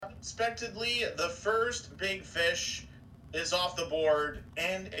unexpectedly, the first big fish is off the board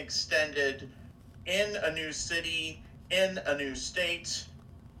and extended in a new city, in a new state,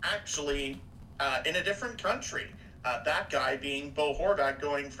 actually in a different country. That guy being Bo Horvat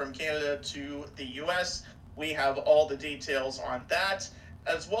going from Canada to the U.S. We have all the details on that,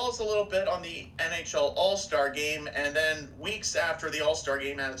 as well as a little bit on the NHL All-Star Game. And then weeks after the All-Star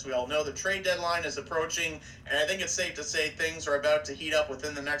Game, as we all know, the trade deadline is approaching, and I think it's safe to say things are about to heat up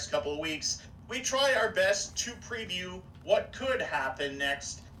within the next couple of weeks. We try our best to preview what could happen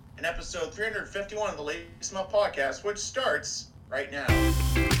next in episode 351 of the Lace 'Em Up podcast, which starts right now.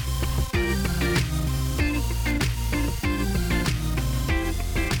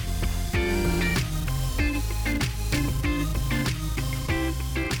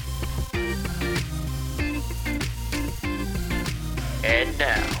 And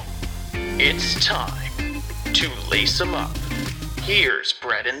now, it's time to lace 'em up. Here's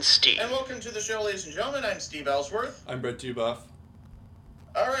Brett and Steve. And welcome to the show, ladies and gentlemen. I'm Steve Ellsworth. I'm Brett Dubuff.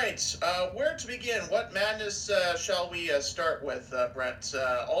 All right, where to begin? What madness shall we start with, Brett?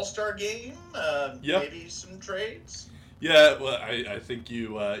 All-Star Game? Yep. Maybe some trades? Yeah, well, I think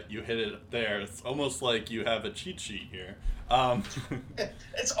you hit it there. It's almost like you have a cheat sheet here.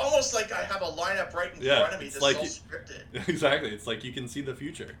 It's almost like I have a lineup right in front of me that's like all scripted. Exactly. It's like you can see the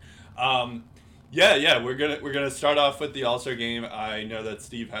future. We're gonna start off with the All-Star Game. I know that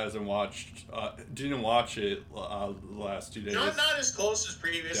Steve didn't watch it the last 2 days. Not as close as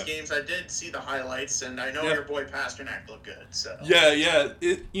previous games. I did see the highlights, and I know your boy Pasternak looked good. So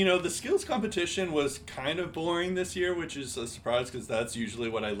the skills competition was kind of boring this year, which is a surprise because that's usually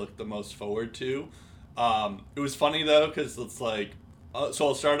what I look the most forward to. It was funny though because it's like, so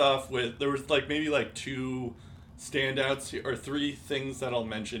I'll start off with there was maybe two standouts or three things that I'll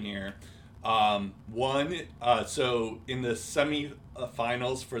mention here. One, so in the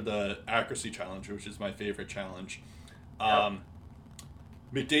semi-finals for the accuracy challenge, which is my favorite challenge,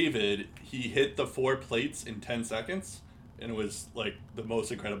 McDavid, he hit the 4 plates in 10 seconds, and it was the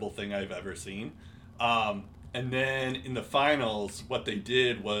most incredible thing I've ever seen. And then in the finals, what they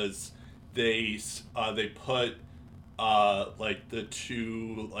did was they put the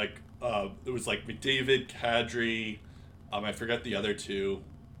two it was McDavid, Kadri, I forgot the other two.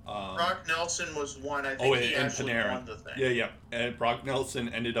 Brock Nelson was one. I think he actually Panarin won the thing. Yeah. And Brock Nelson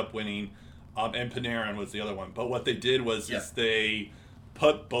ended up winning, and Panarin was the other one. But what they did was is they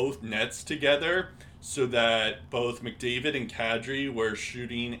put both nets together so that both McDavid and Kadri were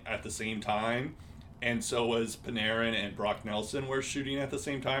shooting at the same time, and so was Panarin and Brock Nelson were shooting at the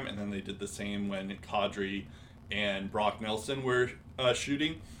same time, and then they did the same when Kadri and Brock Nelson were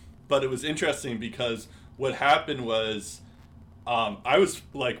shooting. But it was interesting because what happened was, I was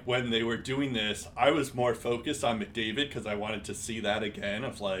when they were doing this, I was more focused on McDavid because I wanted to see that again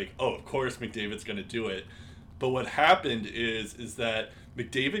of of course McDavid's going to do it. But what happened is that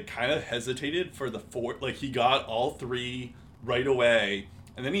McDavid kind of hesitated for the 4, he got all 3 right away,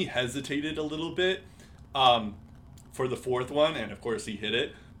 and then he hesitated a little bit for the 4th one, and of course he hit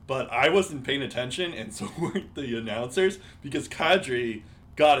it. But I wasn't paying attention, and so weren't the announcers, because Kadri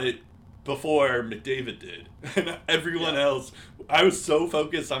got it before McDavid did. And everyone else, I was so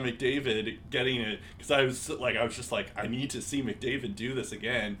focused on McDavid getting it, because I was just I need to see McDavid do this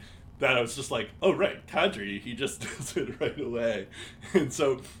again, that I was just oh right, Kadri, he just does it right away. And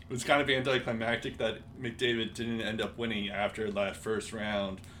so it was kind of anticlimactic that McDavid didn't end up winning after that first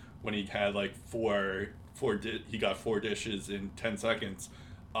round when he had he got 4 dishes in 10 seconds.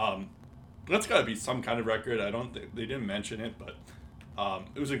 That's got to be some kind of record. I don't think they didn't mention it, but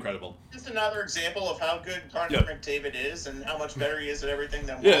it was incredible. Just another example of how good Connor McDavid is and how much better he is at everything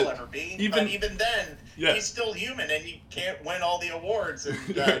than we'll ever be. But even then, he's still human and he can't win all the awards. And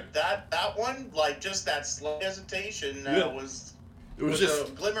that one, just that slight hesitation was just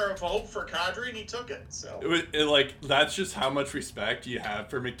a glimmer of hope for Kadri, and he took it. So that's just how much respect you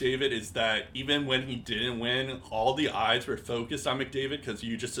have for McDavid, is that even when he didn't win, all the eyes were focused on McDavid because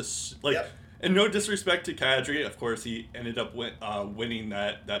you just And no disrespect to Kadri, of course he ended up winning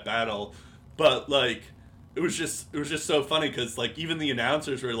that battle, but it was just so funny because even the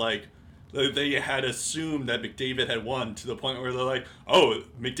announcers were they had assumed that McDavid had won to the point where they're oh,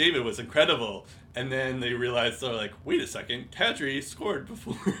 McDavid was incredible, and then they realized they're wait a second, Kadri scored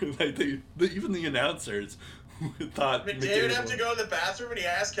before. Even the announcers thought McDavid have to go to the bathroom and he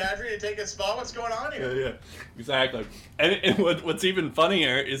asked Kadri to take his spot. What's going on here? Yeah, exactly. And what's even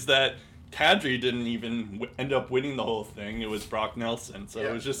funnier is that Kadri didn't even end up winning the whole thing. It was Brock Nelson. So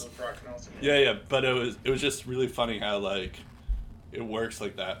it was just Brock Nelson. Yeah. But it was just really funny how it works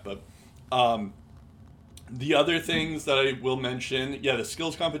like that. But The other things that I will mention, yeah, the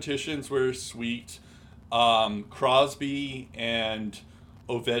skills competitions were sweet. Crosby and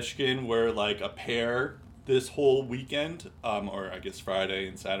Ovechkin were like a pair this whole weekend, or I guess Friday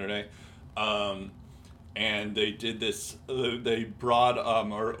and Saturday. And they did this, they brought,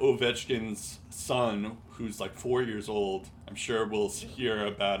 or Ovechkin's son, who's like 4 years old. I'm sure we'll hear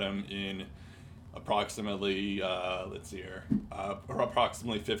about him in approximately, let's see here,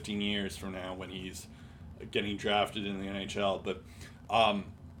 approximately 15 years from now when he's getting drafted in the NHL. But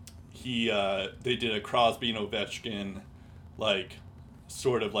they did a Crosby and Ovechkin like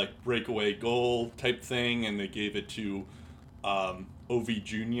sort of like breakaway goal type thing, and they gave it to Ov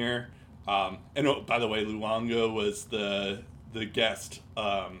Jr. And by the way, Luongo was the guest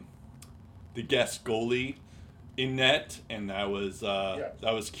goalie in net, and that was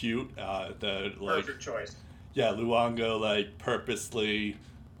cute. Perfect choice. Yeah, Luongo like purposely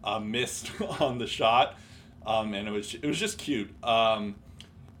missed on the shot, and it was just cute. And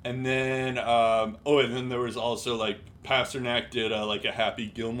then and then there was also like Pasternak did like a Happy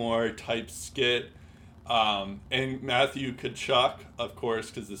Gilmore type skit, and Matthew Tkachuk, of course,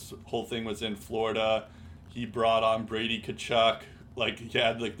 because this whole thing was in Florida, he brought on Brady Tkachuk. Like he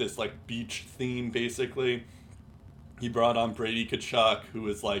had like this like beach theme basically. He brought on Brady Tkachuk, who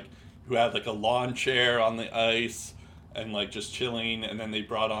had like a lawn chair on the ice and like just chilling. And then they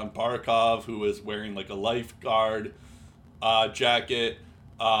brought on Barkov, who was wearing like a lifeguard jacket.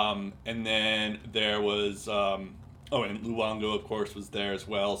 And then there was and Luongo, of course, was there as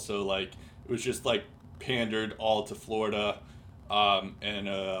well. So like it was just like pandered all to Florida. And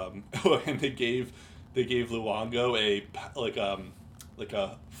they gave Luongo a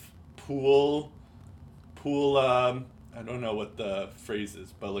pool. I don't know what the phrase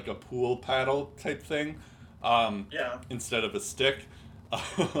is, but like a pool paddle type thing. Instead of a stick.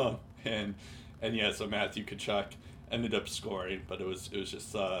 and yeah, so Matthew Tkachuk ended up scoring, but it was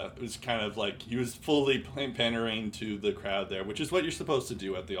just it was kind of like he was fully pandering to the crowd there, which is what you're supposed to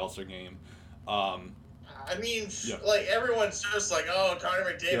do at the All-Star game. I mean, like everyone's just like, oh, Connor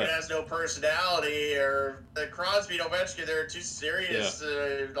McDavid has no personality, or the Crosby and Ovechkin, they're too serious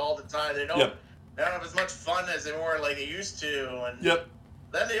all the time. They don't have as much fun as they were like they used to. And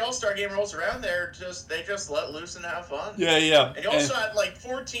then the All-Star game rolls around there, they just let loose and have fun. Yeah. And you also had like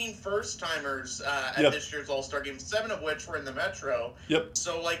 14 first-timers at this year's All-Star game, 7 of which were in the Metro.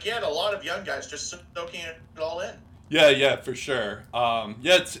 So like you had a lot of young guys just soaking it all in. Yeah, for sure.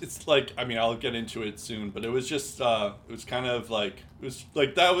 It's like, I mean, I'll get into it soon, but it was just, it was kind of like,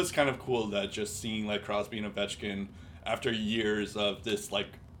 that was kind of cool that just seeing like Crosby and Ovechkin after years of this like,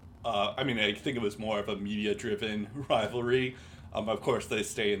 I mean, I think it was more of a media-driven rivalry. Of course,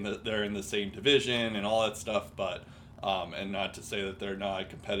 they're in the same division and all that stuff, but, and not to say that they're not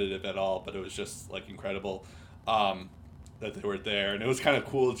competitive at all, but it was just like incredible that they were there. And it was kind of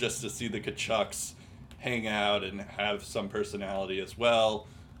cool just to see the Tkachuks hang out and have some personality as well.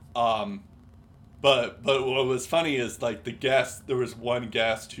 But what was funny is like there was one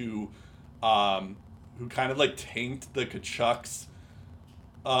guest who kind of like tanked the Tkachuks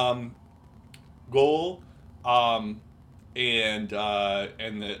goal.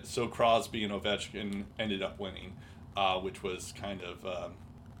 So Crosby and Ovechkin ended up winning, which was kind of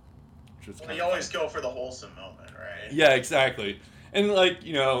you always go for the wholesome moment, right? Yeah, exactly. And like,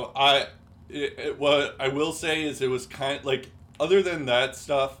 you know, what I will say is it was kind of like, other than that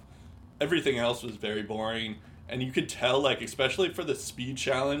stuff, everything else was very boring. And you could tell, like, especially for the speed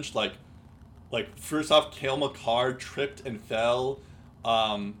challenge, like first off, Cale Makar tripped and fell,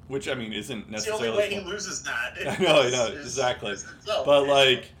 which, I mean, isn't necessarily... It's the only way he loses that. I know, exactly. But,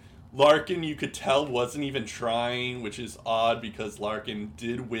 like, Larkin, you could tell, wasn't even trying, which is odd because Larkin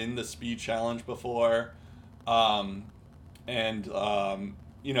did win the speed challenge before.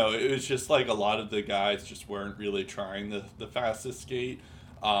 You know, it was just like a lot of the guys just weren't really trying the fastest skate.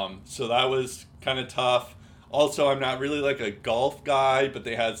 So that was kind of tough. Also, I'm not really like a golf guy, but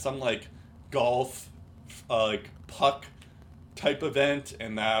they had some like golf like puck type event,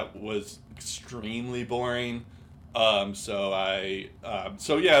 and that was extremely boring.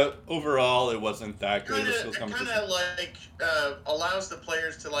 So yeah, overall it wasn't that great. It kind of like allows the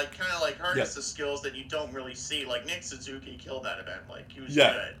players to like kind of like harness the skills that you don't really see. Like Nick Suzuki killed that event. Like he was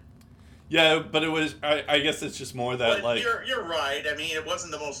good. Yeah, but it was. I guess it's just more that, but like, you're right. I mean, it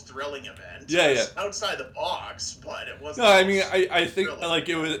wasn't the most thrilling event. Yeah, it was outside the box, but it wasn't. No, I mean, I think thrilling. Like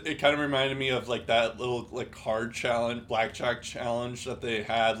it was. It kind of reminded me of like that little like card challenge, blackjack challenge that they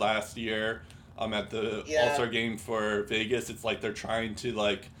had last year. At the All-Star game for Vegas. It's like they're trying to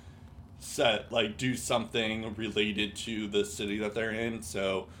like do something related to the city that they're in.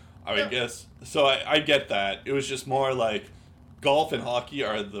 So I guess so. I get that. It was just more like golf and hockey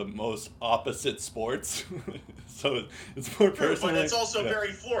are the most opposite sports, so it's more personal. But it's also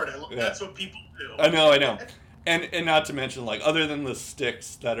very Florida. That's what people do. I know. And not to mention, like, other than the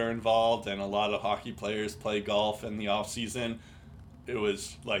sticks that are involved, and a lot of hockey players play golf in the off season, it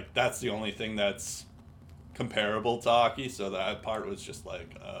was like that's the only thing that's comparable to hockey. So that part was just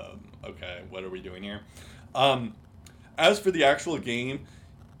like, okay, what are we doing here? As for the actual game,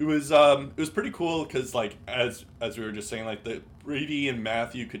 it was pretty cool because, like, as we were just saying, like, the Brady and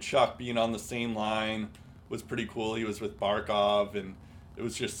Matthew Tkachuk being on the same line was pretty cool. He was with Barkov, and it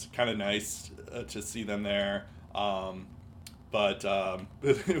was just kind of nice to see them there. But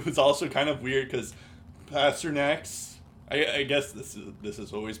it was also kind of weird because Pasternak's, I guess this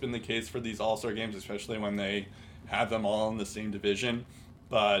has always been the case for these All-Star games, especially when they have them all in the same division.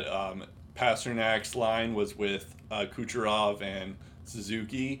 But Pasternak's line was with Kucherov and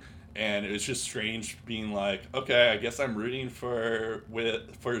Suzuki, and it was just strange being like, okay, I guess I'm rooting for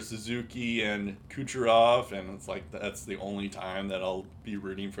Suzuki and Kucherov, and it's like that's the only time that I'll be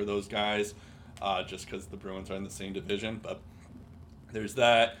rooting for those guys, just because the Bruins are in the same division. But there's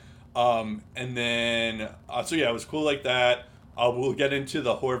that, and then so yeah, it was cool like that. We'll get into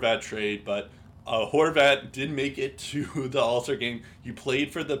the Horvat trade, but Horvat did make it to the All-Star game. He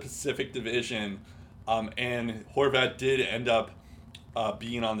played for the Pacific Division, and Horvat did end up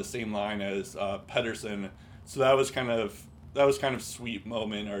being on the same line as Pettersson. So that was kind of sweet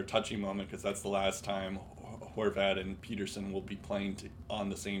moment or touching moment because that's the last time Horvat and Peterson will be playing on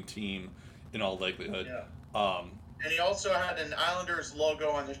the same team in all likelihood. Yeah. And he also had an Islanders logo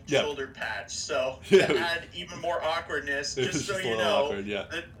on his shoulder patch, so that had even more awkwardness. Just so you know, awkward,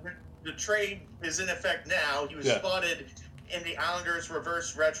 the trade is in effect now. He was spotted in the Islanders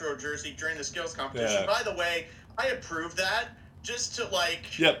reverse retro jersey during the skills competition. By the way, I approve that just to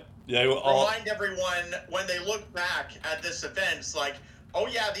remind everyone when they look back at this event, it's like, oh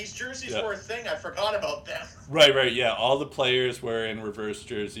yeah, these jerseys were a thing. I forgot about them. Right. Yeah, all the players were in reverse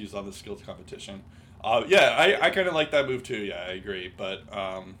jerseys on the skills competition. I kind of like that move too. Yeah, I agree. But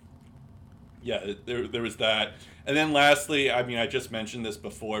there was that. And then lastly, I mean, I just mentioned this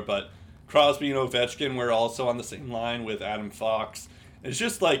before, but Crosby and Ovechkin were also on the same line with Adam Fox. It's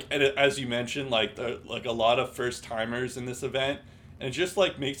just like, as you mentioned, like a lot of first timers in this event, and it just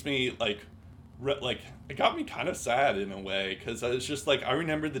like makes me like it got me kind of sad in a way because it's just like I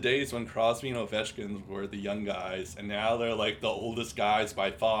remember the days when Crosby and Ovechkin were the young guys, and now they're like the oldest guys by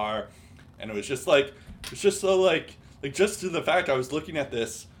far. And it was just like, it's just so like just to the fact I was looking at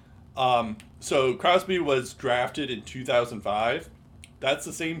this. So Crosby was drafted in 2005. That's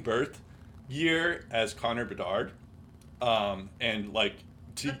the same birth year as Connor Bedard. And like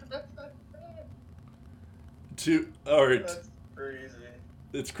That's crazy.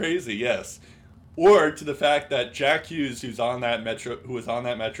 It's crazy, yes. Or to the fact that Jack Hughes, who was on that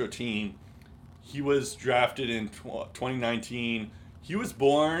Metro team, he was drafted in 2019. He was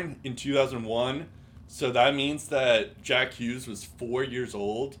born in 2001, so that means that Jack Hughes was 4 years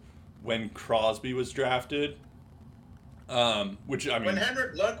old when Crosby was drafted. Which, I mean... When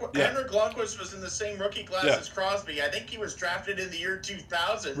Henrik Lundqvist was in the same rookie class as Crosby, I think he was drafted in the year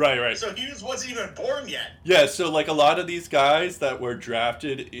 2000. Right. So Hughes wasn't even born yet. Yeah, so, like, a lot of these guys that were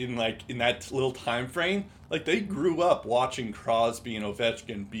drafted in that little time frame, like, they grew up watching Crosby and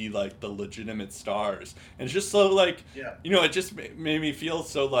Ovechkin be, like, the legitimate stars. And it's just so, like, it just made me feel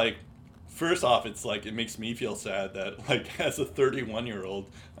so, like, first off, it's, like, it makes me feel sad that, like, as a 31-year-old,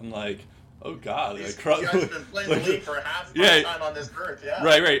 I'm like, oh, God. These guys have been playing the league for half my time on this earth,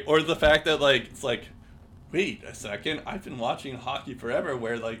 Right. Or the fact that, like, it's like, wait a second, I've been watching hockey forever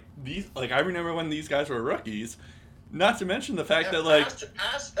where, like, I remember when these guys were rookies. Not to mention the fact that, like...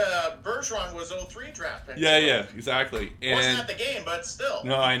 Bergeron was 03 draft pick. Yeah, exactly. And wasn't at the game, but still.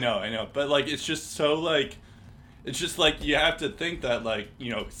 No, I know. But, like, it's just so, like... It's just, like, you have to think that, like,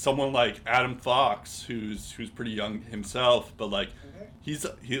 someone like Adam Fox, who's pretty young himself, but, like,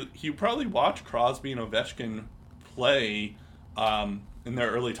 he probably watched Crosby and Ovechkin play in their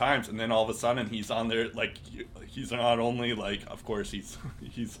early times, and then all of a sudden he's on there, like, he's not only, like, of course he's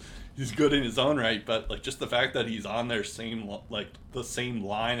good in his own right, but, like, just the fact that he's on their same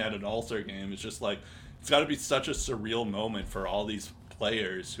line at an All-Star game is just, like, it's got to be such a surreal moment for all these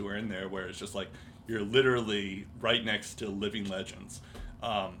players who are in there where it's just, like, you're literally right next to living legends.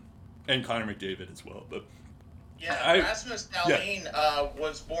 And Connor McDavid as well, but... Yeah, Rasmus Dahlin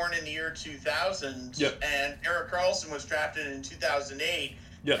was born in the year 2000, and Erik Karlsson was drafted in 2008,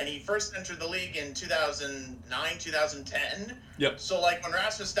 and he first entered the league in 2009, 2010. So, like, when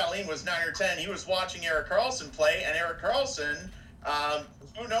Rasmus Dahlin was 9 or 10, he was watching Erik Karlsson play, and Erik Karlsson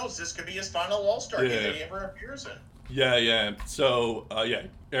Who knows? This could be his final All-Star game that he ever appears in. Yeah, yeah. So,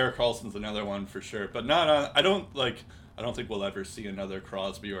 Eric Carlson's another one for sure, but not on. I don't think we'll ever see another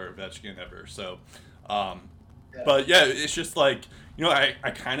Crosby or Ovechkin ever. So, but yeah, it's just like,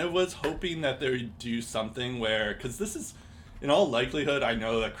 I kind of was hoping that they would do something where, because this is, in all likelihood, I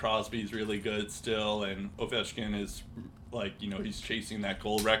know that Crosby's really good still, and Ovechkin is like, he's chasing that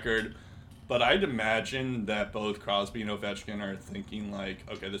goal record. But I'd imagine that both Crosby and Ovechkin are thinking like,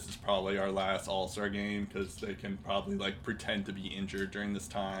 okay, this is probably our last All-Star game, because they can probably like pretend to be injured during this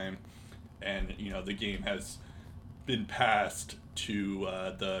time, and the game has been passed to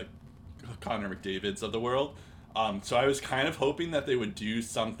the Connor McDavids of the world. So I was kind of hoping that they would do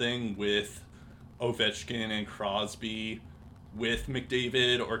something with Ovechkin and Crosby, with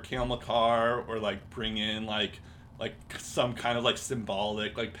McDavid or Cale Makar, or like bring in like some kind of like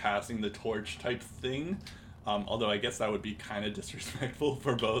symbolic like passing the torch type thing. Although I guess that would be kind of disrespectful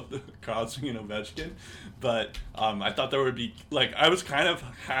for both Crosby and Ovechkin. But I thought there would be like, I was kind of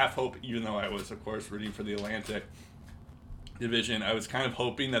half hope, even though I was of course rooting for the Atlantic Division, I was kind of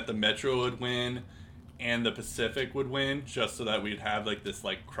hoping that the Metro would win and the Pacific would win, just so that we'd have like this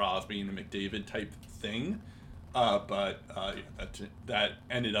like Crosby and McDavid type thing. But that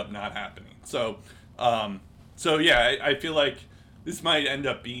ended up not happening. So yeah, I feel like this might end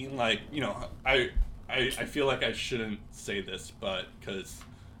up being like, I feel like I shouldn't say this, but because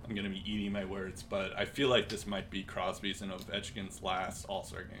I'm going to be eating my words, but I feel like this might be Crosby's and Ovechkin's last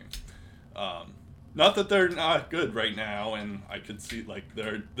All-Star game. Not that they're not good right now, and I could see like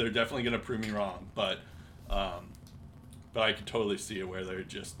they're definitely going to prove me wrong, but I could totally see it where they're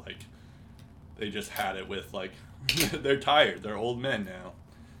just like, they just had it with like they're tired, they're old men now.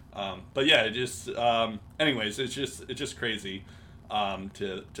 But yeah, it just anyways, it's just crazy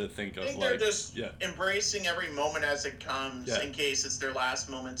to think of. I think they're just embracing every moment as it comes, in case it's their last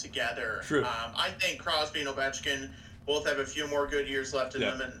moment together. True. I think Crosby and Ovechkin both have a few more good years left in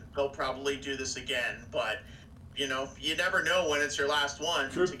them, and they'll probably do this again. But you never know when it's your last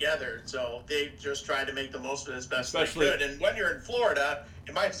one together. So they just try to make the most of it as best they could. And when you're in Florida,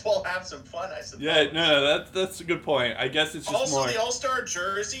 you might as well have some fun, I suppose. Yeah, no, that's a good point. I guess it's just also the All-Star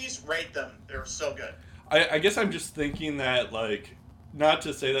jerseys, rate them. They're so good. I guess I'm just thinking that, like, not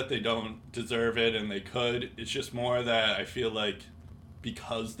to say that they don't deserve it and they could. It's just more that I feel like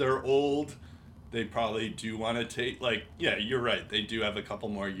because they're old, they probably do want to take, like, yeah, you're right. They do have a couple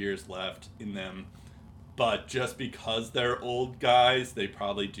more years left in them. But just because they're old guys, they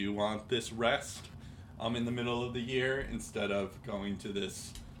probably do want this rest in the middle of the year instead of going to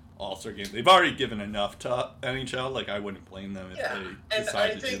this All-Star game. They've already given enough to NHL. Like, I wouldn't blame them if they decide to do that. And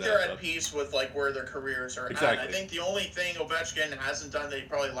I think they're at peace with, like, where their careers are at. I think the only thing Ovechkin hasn't done that he'd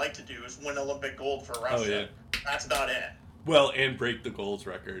probably like to do is win Olympic gold for Russia. Oh, yeah. That's about it. Well, and break the goals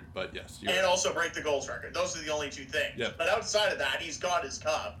record, but yes. And also break the goals record. Those are the only two things. Yep. But outside of that, he's got his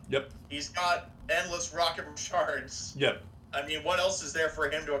cup. Yep. He's got endless rocket shards. Yep. I mean, what else is there for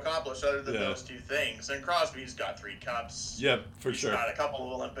him to accomplish other than those two things? And Crosby's got 3 cups. Yep, for sure. He's got a couple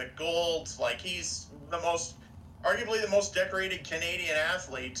of Olympic golds. Like, he's arguably the most decorated Canadian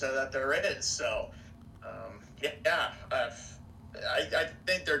athlete that there is. So, I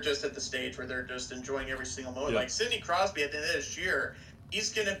think they're just at the stage where they're just enjoying every single moment. Like Sidney Crosby at the end of this year,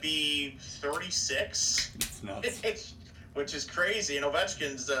 he's going to be 36. It's nuts. Which is crazy. And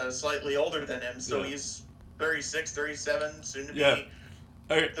Ovechkin's slightly older than him, so he's 36, 37, soon to be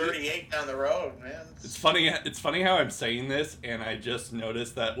 38 down the road, man. It's funny how I'm saying this, and I just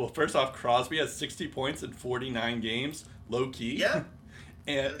noticed that, well, first off, Crosby has 60 points in 49 games, low-key. Yeah.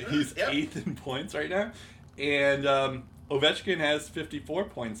 And he's 8th in points right now. And Ovechkin has 54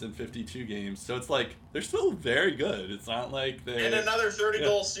 points in 52 games, so it's like they're still very good. It's not like they and another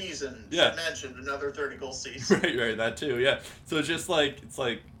 30-goal season. Yeah, mentioned another 30-goal season. Right, that too. Yeah, so it's just like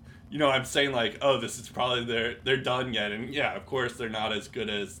I'm saying like, oh, this is probably they're done yet, and yeah, of course they're not as good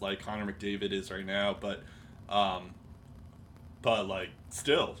as like Connor McDavid is right now, but like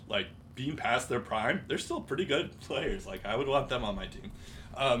still like being past their prime, they're still pretty good players. Like I would want them on my team.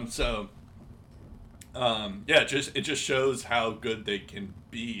 It just shows how good they can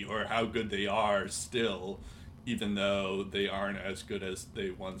be, or how good they are still, even though they aren't as good as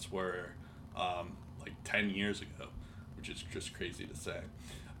they once were, like 10 years ago, which is just crazy to say.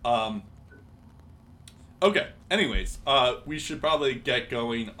 Okay, anyways, we should probably get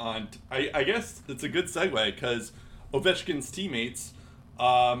going on. I guess it's a good segue, because Ovechkin's teammates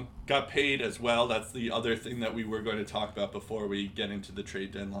got paid as well. That's the other thing that we were going to talk about before we get into the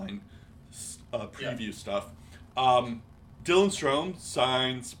trade deadline preview stuff. Dylan Strome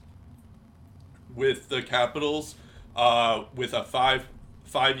signs with the Capitals with a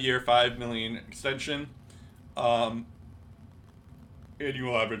five-year, $5 million extension. Annual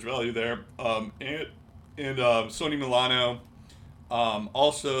average value there. And Sonny Milano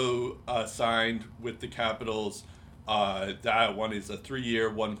also signed with the Capitals. That one is a 3-year,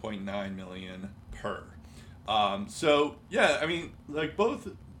 $1.9 million per. So yeah, I mean, like both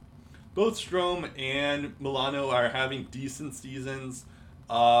Strome and Milano are having decent seasons,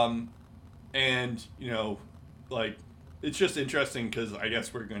 and like it's just interesting because I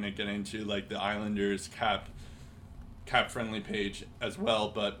guess we're gonna get into like the Islanders cap friendly page as well,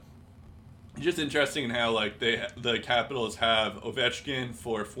 but it's just interesting how like the Capitals have Ovechkin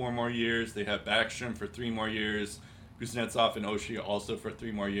for 4 more years, they have Backstrom for 3 more years, Kuznetsov and Oshie also for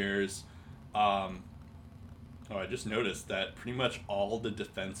 3 more years. I just noticed that pretty much all the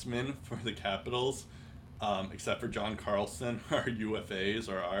defensemen for the Capitals, except for John Carlson, are UFAs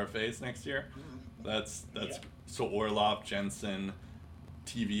or RFAs next year. That's So Orlov, Jensen,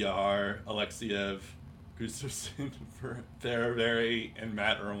 TVR, Alexiev, Gustafsson, Ferravari, and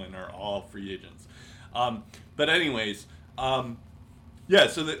Matt Irwin are all free agents. But anyways, yeah.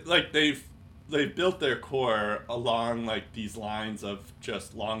 So they've built their core along like these lines of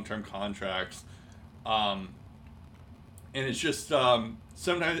just long-term contracts, and it's just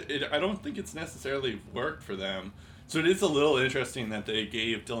sometimes I don't think it's necessarily worked for them. So it is a little interesting that they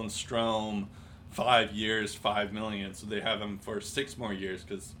gave Dylan Strome 5 years, $5 million. So they have him for 6 more years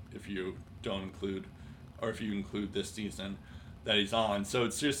because if you don't include, or if you include this season that he's on, so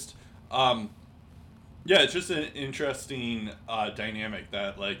it's just it's just an interesting dynamic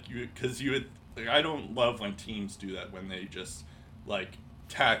that like you would like, I don't love when teams do that, when they just like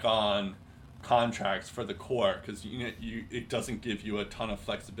tack on contracts for the core, because it doesn't give you a ton of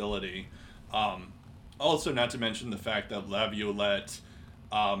flexibility. Also, not to mention the fact that Laviolette,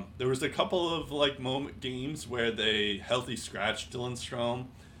 there was a couple of like games where they healthy scratched Dylan Strome,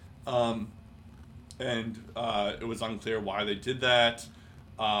 and it was unclear why they did that.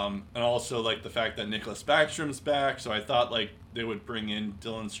 And also like the fact that Nicholas Backstrom's back, so I thought like they would bring in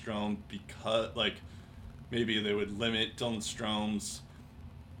Dylan Strome because like maybe they would limit Dylan Strome's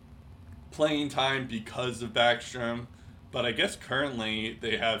playing time because of Backstrom. But I guess currently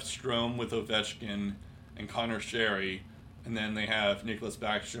they have Strome with Ovechkin and Connor Sherry, and then they have Nicholas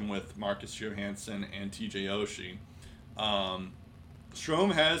Backstrom with Marcus Johansson and TJ Oshie.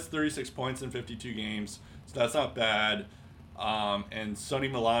 Strome has 36 points in 52 games, so that's not bad. And Sonny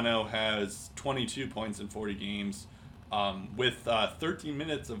Milano has 22 points in 40 games, with 13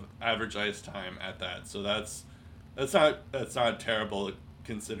 minutes of average ice time at that. So that's not terrible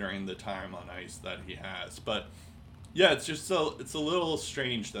considering the time on ice that he has. But yeah, it's a little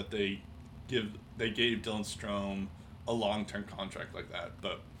strange that they gave Dylan Strome a long-term contract like that.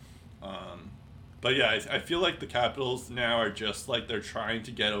 But yeah, I feel like the Capitals now are just like they're trying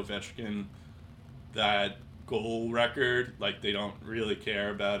to get Ovechkin that goal record. Like they don't really care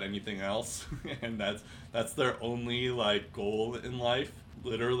about anything else, and that's their only like goal in life.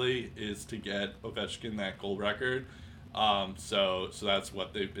 Literally, is to get Ovechkin that goal record. So that's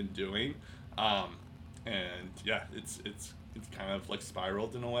what they've been doing. And yeah, it's kind of like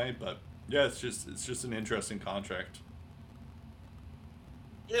spiraled in a way, but yeah, it's just an interesting contract.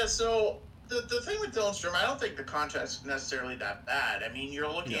 Yeah, so the thing with Dylan Strome, I don't think the contract's necessarily that bad. I mean,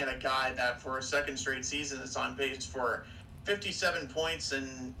 you're looking at a guy that for a second straight season is on pace for 57 points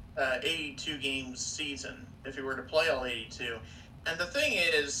in 82 games season, if he were to play all 82. And the thing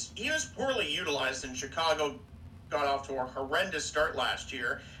is, he was poorly utilized in Chicago, got off to a horrendous start last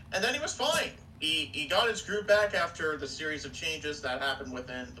year, and then he was fine. He got his groove back after the series of changes that happened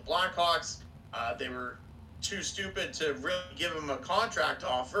within the Blackhawks. They were too stupid to really give him a contract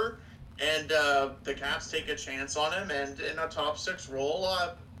offer, and the Caps take a chance on him, and in a top 6 role,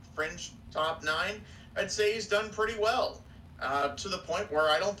 fringe top 9, I'd say he's done pretty well, to the point where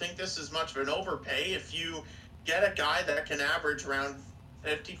I don't think this is much of an overpay. If you get a guy that can average around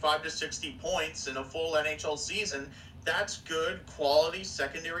 55 to 60 points in a full NHL season, that's good quality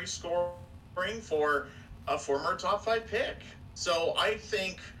secondary scoring for a former top 5 pick. So I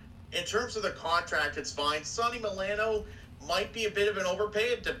think in terms of the contract, it's fine. Sonny Milano might be a bit of an overpay.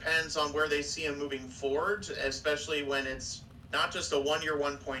 It depends on where they see him moving forward, especially when it's not just a 1 year,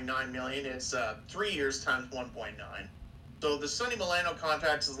 $1.9 million. It's 3 years times 1.9. So the Sonny Milano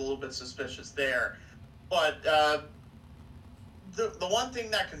contract is a little bit suspicious there. But the one thing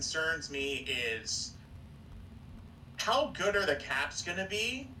that concerns me is how good are the Caps going to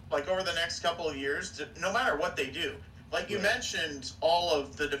be, like, over the next couple of years, no matter what they do. Like you mentioned, all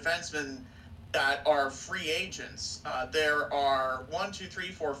of the defensemen that are free agents. There are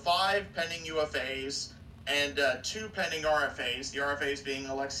 5 pending UFAs. and two pending RFAs, the RFAs being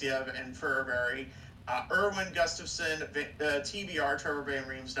Alexiev and Furberry. Erwin Gustafsson, TBR, Trevor Van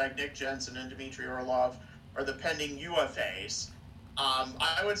Riemsdyk, Nick Jensen, and Dmitry Orlov are the pending UFAs.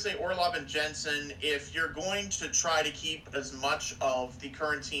 I would say Orlov and Jensen, if you're going to try to keep as much of the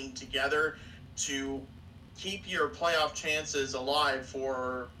current team together to keep your playoff chances alive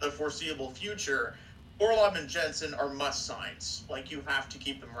for the foreseeable future, Orlov and Jensen are must-signs. Like, you have to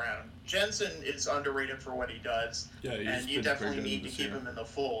keep them around. Jensen is underrated for what he does, and you definitely need to keep him in the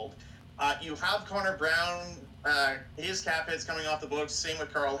fold. You have Connor Brown. His cap hit's coming off the books. Same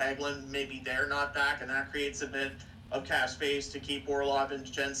with Carl Hagelin. Maybe they're not back, and that creates a bit of cap space to keep Orlov and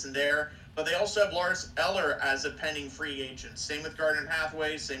Jensen there. But they also have Lars Eller as a pending free agent. Same with Gardner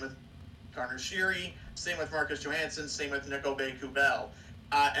Hathaway. Same with Connor Sheary. Same with Marcus Johansson. Same with Nico Bay-Kubel.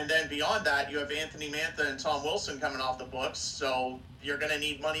 And then beyond that, you have Anthony Mantha and Tom Wilson coming off the books. So you're going to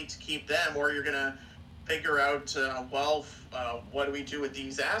need money to keep them, or you're going to figure out, what do we do with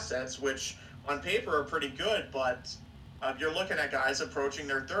these assets, which on paper are pretty good, but you're looking at guys approaching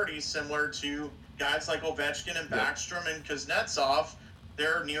their 30s, similar to guys like Ovechkin and Backstrom and Kuznetsov.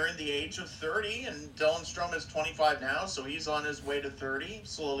 They're nearing the age of 30, and Dylan Strome is 25 now, so he's on his way to 30,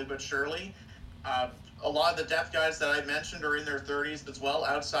 slowly but surely. A lot of the depth guys that I mentioned are in their 30s as well,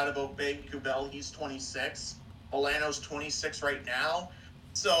 outside of Kubel. He's 26. Olano's 26 right now.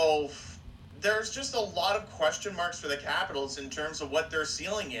 So there's just a lot of question marks for the Capitals in terms of what their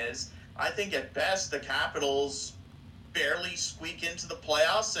ceiling is. I think at best the Capitals barely squeak into the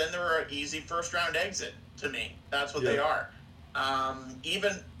playoffs, and they're an easy first-round exit to me. That's what they are.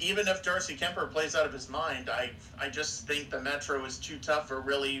 Even if Darcy Kemper plays out of his mind, I just think the Metro is too tough for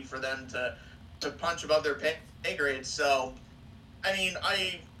them to punch above their pay grade. So, I mean,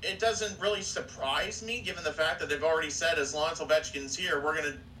 it doesn't really surprise me, given the fact that they've already said, as long as Ovechkin's here, we're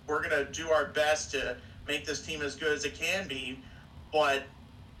gonna do our best to make this team as good as it can be. But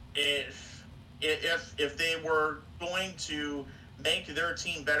if they were going to make their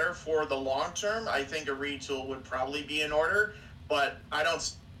team better for the long term, I think a retool would probably be in order. But I don't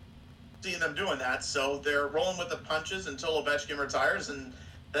see them doing that, so they're rolling with the punches until Ovechkin retires, and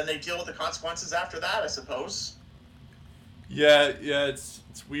then they deal with the consequences after that, I suppose. Yeah, it's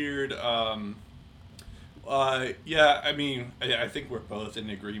weird. I mean, I think we're both in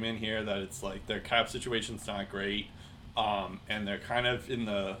agreement here that it's like their cap situation's not great, and they're kind of in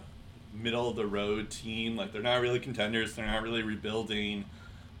the middle of the road team. Like, they're not really contenders, they're not really rebuilding,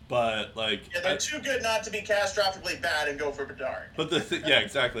 but like they're too good not to be catastrophically bad and go for Bedard. But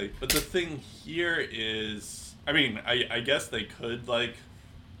exactly. But the thing here is, I mean, I guess they could like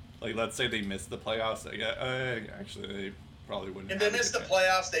let's say they missed the playoffs. Actually they probably wouldn't. If they missed the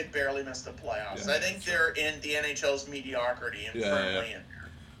playoffs, they barely missed the playoffs. Yeah, I think they're in the NHL's mediocrity and firmly in there.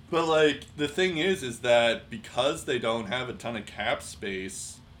 But like the thing is that because they don't have a ton of cap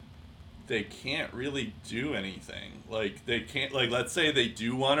space, they can't really do anything. Like, they can't, like, let's say they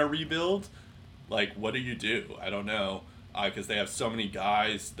do want to rebuild. Like, what do you do? I don't know. Because they have so many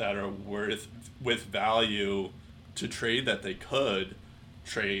guys that are with value to trade that they could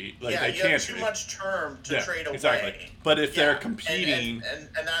trade. Like, they you can't have too much term to trade away. Exactly. But if they're competing, and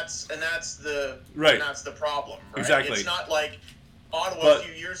that's the right. And that's the problem. Right? Exactly. It's not like Ottawa a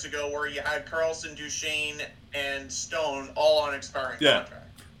few years ago where you had Carlson, Duchesne, and Stone all on expiring contracts.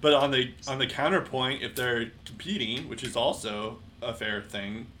 But on the counterpoint, if they're competing, which is also a fair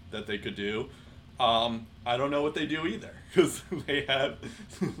thing that they could do, I don't know what they do either, because they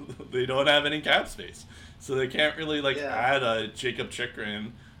don't have any cap space, so they can't really add a Jacob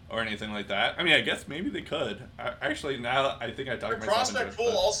Chychrun or anything like that. I mean, I guess maybe they could. Actually, now I think I talked myself into it. The prospect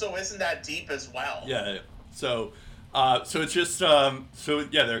pool also isn't that deep as well. Yeah. So it's just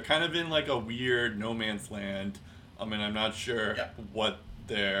they're kind of in like a weird no man's land. I mean, I'm not sure what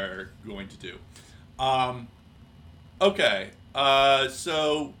they're going to do. Okay,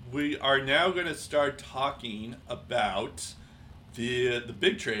 so we are now going to start talking about the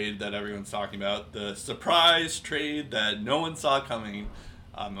big trade that everyone's talking about, the surprise trade that no one saw coming.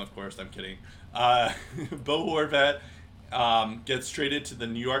 Of course, I'm kidding. Bo Horvat gets traded to the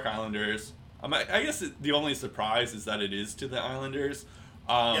New York Islanders. I guess the only surprise is that it is to the Islanders.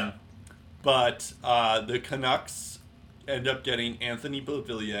 But the Canucks end up getting Anthony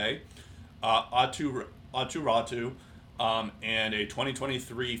Beauvillier, Atu Ratu, and a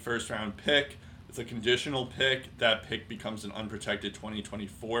 2023 first-round pick. It's a conditional pick. That pick becomes an unprotected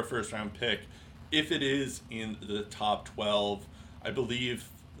 2024 first-round pick. If it is in the top 12, I believe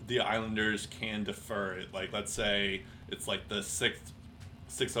the Islanders can defer it. Like, let's say it's like the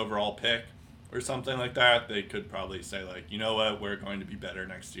sixth overall pick or something like that. They could probably say, like, you know what, we're going to be better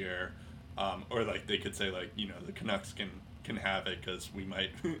next year. Or like they could say like, the Canucks can have it because we might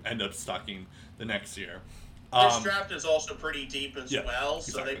end up stocking the next year. This draft is also pretty deep as well, so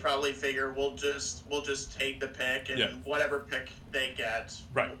exactly. they probably figure we'll just take the pick and whatever pick they get,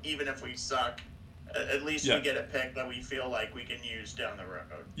 right. Even if we suck, at least we get a pick that we feel like we can use down the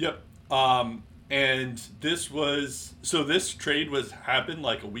road. Yep. And this trade happened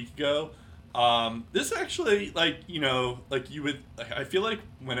like a week ago. This actually, I feel like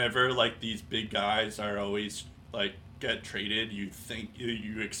whenever like these big guys are always like get traded,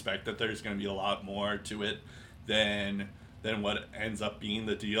 you expect that there's going to be a lot more to it than what ends up being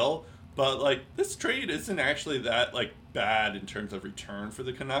the deal. But like this trade isn't actually that like bad in terms of return for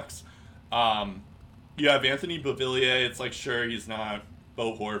the Canucks. You have Anthony Beauvillier. It's like, sure, he's not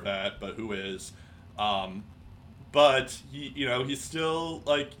Bo Horvat, but who is? But he still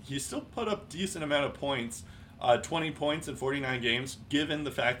put up decent amount of points, 20 points in 49 games, given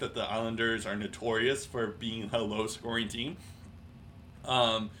the fact that the Islanders are notorious for being a low scoring team.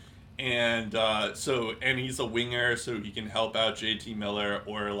 And he's a winger, so he can help out JT Miller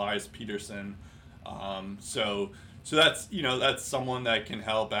or Elias Peterson. So that's someone that can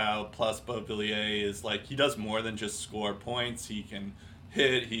help out. Plus, Beauvillier is like, he does more than just score points. He can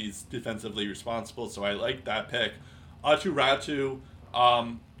hit. He's defensively responsible. So I like that pick. Aatu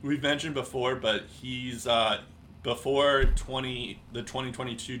Räty, we've mentioned before, but he's before the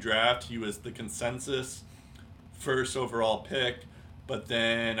 2022 draft, he was the consensus first overall pick. But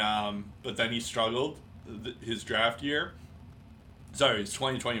then he struggled his draft year. Sorry, his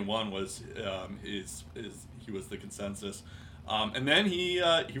 2021 was he was the consensus, and then he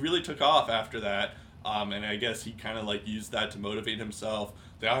really took off after that, and I guess he kind of like used that to motivate himself.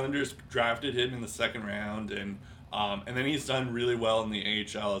 The Islanders drafted him in the second round, and then he's done really well in the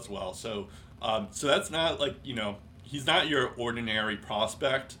AHL as well. So that's not like, he's not your ordinary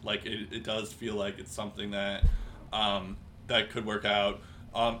prospect. Like it does feel like it's something that that could work out.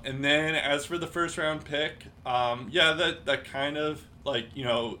 And then as for the first round pick, that kind of like,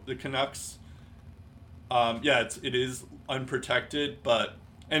 the Canucks, it is unprotected,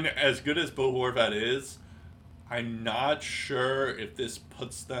 and as good as Bo Horvat is, I'm not sure if this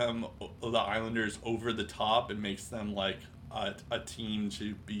puts the Islanders over the top and makes them like a team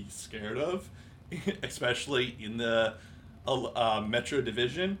to be scared of, especially in the Metro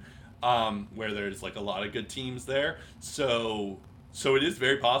Division, where there's like a lot of good teams there. So it is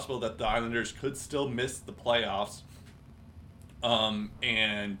very possible that the Islanders could still miss the playoffs,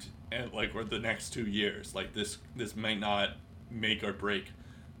 and like the next 2 years. Like this might not make or break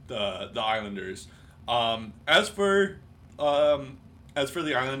the Islanders. As for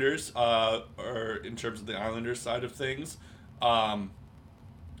the Islanders, or in terms of the Islanders side of things, Bo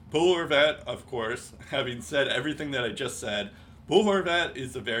Horvat, of course, having said everything that I just said, Bo Horvat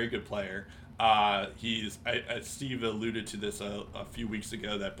is a very good player. Steve alluded to this a few weeks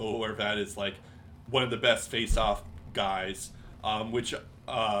ago, that Bo Horvat is like one of the best face-off guys, which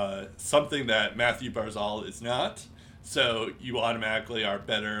something that Matthew Barzal is not. So you automatically are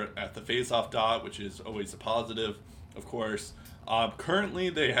better at the face-off dot, which is always a positive, of course. Currently,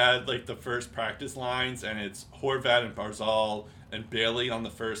 they had like the first practice lines, and it's Horvat and Barzal and Bailey on the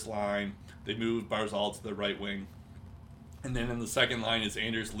first line. They moved Barzal to the right wing. And then in the second line is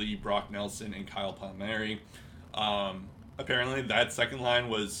Anders Lee, Brock Nelson, and Kyle Palmieri. Apparently, that second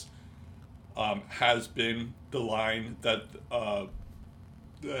line has been the line that why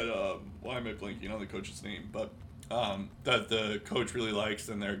am I blanking on the coach's name? But that the coach really likes,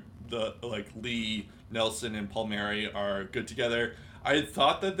 and Lee, Nelson, and Palmieri are good together. I had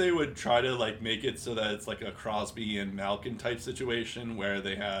thought that they would try to like make it so that it's like a Crosby and Malkin type situation where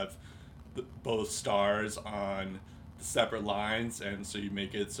they have both stars on separate lines, and so you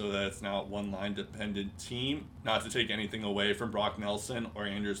make it so that it's not one line dependent team. Not to take anything away from Brock Nelson or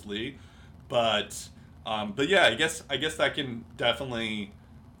Anders Lee, but yeah, I guess that can definitely,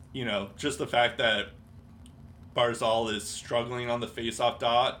 just the fact that Barzal is struggling on the faceoff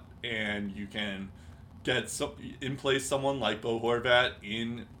dot, and you can get in place someone like Bo Horvat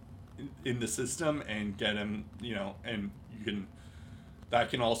in the system and get him, and you can. That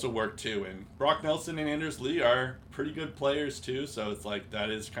can also work too. And Brock Nelson and Anders Lee are pretty good players too, so it's like that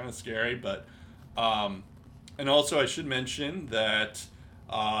is kind of scary. But and also I should mention that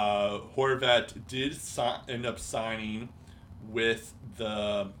Horvat did end up signing with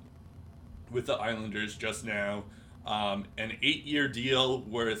the Islanders just now, an 8-year deal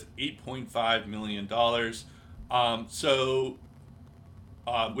worth $8.5 million.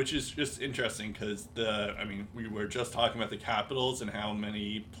 Which is just interesting because we were just talking about the Capitals and how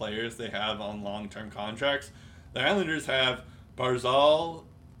many players they have on long-term contracts. The Islanders have Barzal,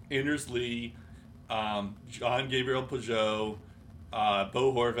 Anders Lee, John Gabriel Peugeot,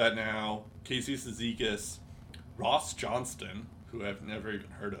 Bo Horvat now, Casey Cizikas, Ross Johnston, who I've never even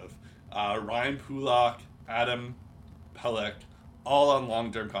heard of, Ryan Pulak, Adam Pelech, all on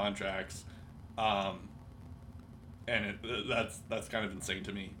long-term contracts. And that's kind of insane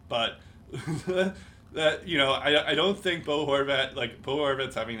to me. But that, I don't think Bo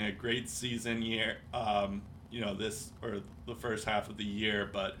Horvat's having a great season year, this or the first half of the year,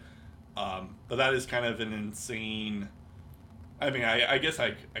 but that is kind of an insane. I mean, I guess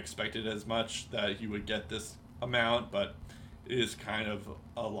I expected as much that he would get this amount, but it is kind of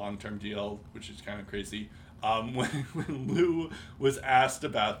a long-term deal, which is kind of crazy. When Lou was asked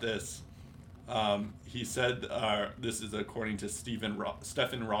about this, he said, this is according to Stefan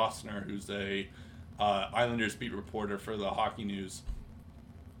Rossner, who's a Islanders beat reporter for the Hockey News.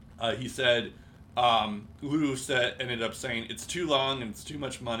 He said, Lou ended up saying, it's too long and it's too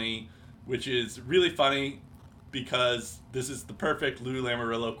much money, which is really funny because this is the perfect Lou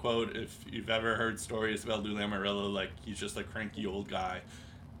Lamoriello quote. If you've ever heard stories about Lou Lamoriello, like, he's just a cranky old guy.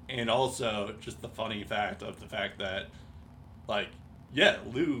 And also just the funny fact that, like, yeah,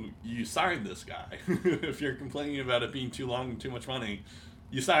 Lou, you signed this guy. If you're complaining about it being too long and too much money,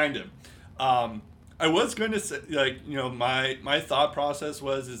 you signed him. I was going to say, like, my thought process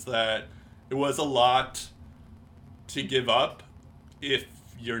is that it was a lot to give up if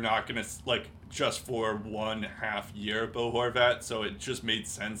you're not going to, like, just for 1.5 year Bo Horvat. So it just made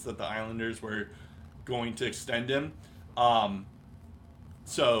sense that the Islanders were going to extend him.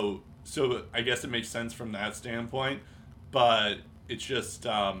 So I guess it makes sense from that standpoint, but it's just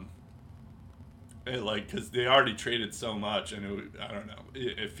because they already traded so much, and I don't know.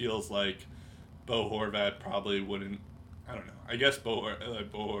 It feels like Bo Horvat probably wouldn't. I don't know. I guess Bo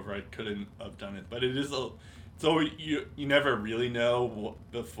Horvat couldn't have done it, but you never really know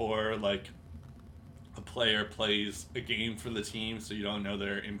before, like, a player plays a game for the team, so you don't know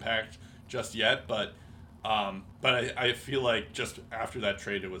their impact just yet. But I feel like just after that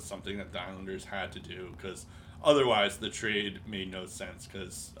trade, it was something that the Islanders had to do, because otherwise the trade made no sense,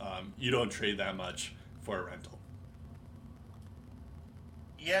 because you don't trade that much for a rental.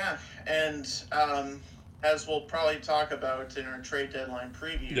 Yeah, and as we'll probably talk about in our trade deadline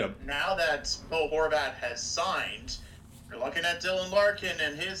preview, yep. Now that Bo Horvat has signed, you're looking at Dylan Larkin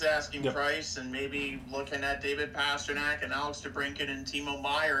and his asking yep. price, and maybe looking at David Pastrnak and Alex DeBrincat and Timo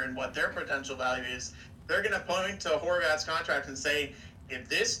Meier and what their potential value is. They're going to point to Horvat's contract and say, if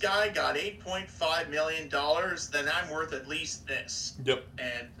this guy got $8.5 million, then I'm worth at least this. Yep.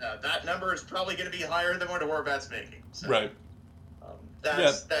 And that number is probably going to be higher than what Horvat's making. So, right.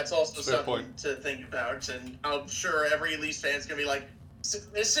 That's also something point to think about. And I'm sure every Leafs fan's going to be like,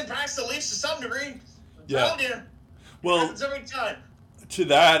 this impacts the Leafs to some degree. I'm telling you. Well, it happens every time. To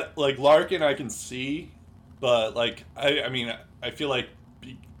that, like, Larkin I can see, but, like, I mean, I feel like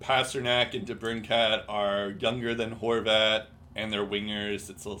Pastrnak and DeBrincat are younger than Horvat, and they're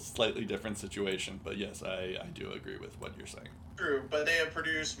wingers. It's a slightly different situation, but yes, I do agree with what you're saying. True, but they have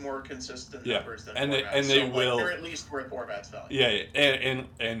produced more consistent numbers than and Horvat. They so, will. Like, they're at least worth Horvat's value. Yeah,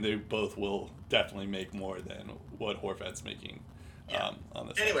 and they both will definitely make more than what Horvat's making. Yeah. On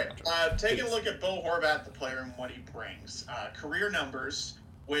this. Anyway, taking a look at Bo Horvat, the player, and what he brings. Career numbers,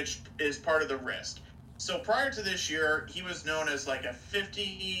 which is part of the risk. So prior to this year, he was known as like a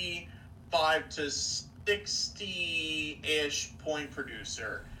 55 to 60-ish point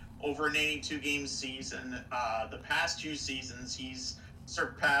producer over an 82-game season. The past 2 seasons, he's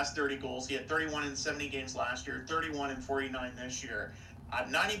surpassed 30 goals. He had 31 in 70 games last year, 31 in 49 this year.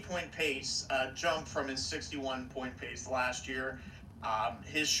 90-point pace, jump from his 61-point pace last year.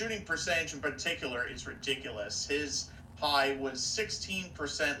 His shooting percentage in particular is ridiculous. His high was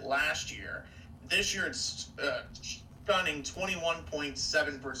 16% last year. This year it's stunning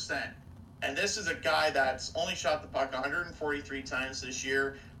 21.7%. And this is a guy that's only shot the puck 143 times this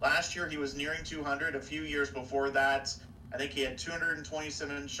year. Last year he was nearing 200. A few years before that, I think he had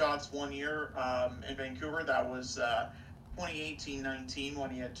 227 shots one year in Vancouver. That was 2018-19 when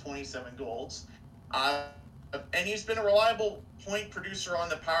he had 27 goals. And he's been a reliable point producer on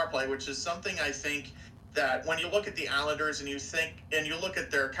the power play, which is something I think that when you look at the Islanders and you look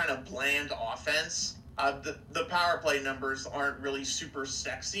at their kind of bland offense, the power play numbers aren't really super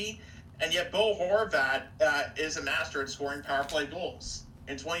sexy. And yet Bo Horvat is a master at scoring power play goals.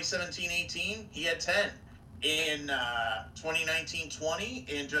 In 2017-18, he had 10. In 2019-20,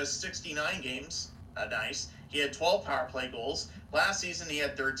 in just 69 games, nice, he had 12 power play goals. Last season he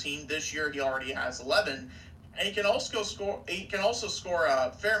had 13. This year he already has 11. And he can also score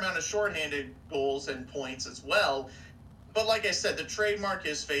a fair amount of shorthanded goals and points as well. But like I said, the trademark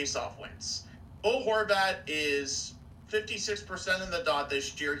is face-off wins. Bo Horvat is 56% in the dot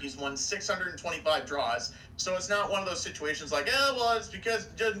this year. He's won 625 draws. So it's not one of those situations like, well, it's because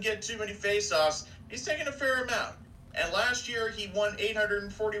he doesn't get too many face-offs. He's taking a fair amount. And last year, he won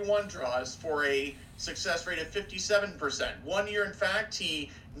 841 draws for a success rate of 57%. 1 year, in fact, he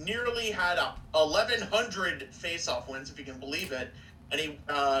nearly had 1,100 face-off wins, if you can believe it. And he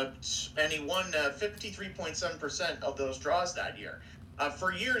won 53.7% of those draws that year.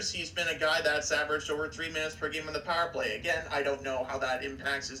 For years, he's been a guy that's averaged over 3 minutes per game on the power play. Again, I don't know how that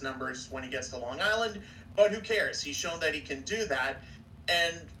impacts his numbers when he gets to Long Island, but who cares? He's shown that he can do that,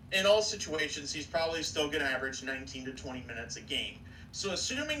 and in all situations, he's probably still going to average 19 to 20 minutes a game. So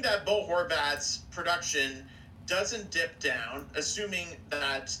assuming that Bo Horvat's production doesn't dip down, assuming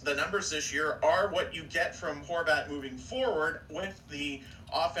that the numbers this year are what you get from Horvat moving forward with the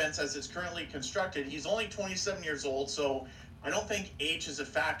offense as it's currently constructed, he's only 27 years old, so I don't think age is a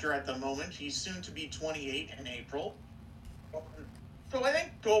factor at the moment. He's soon to be 28 in April. So I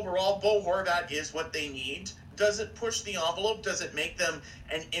think overall, Bo Horvat is what they need. Does it push the envelope? Does it make them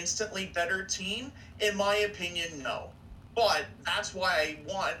an instantly better team? In my opinion, no. But that's why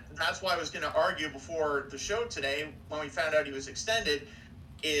I was going to argue before the show today when we found out he was extended,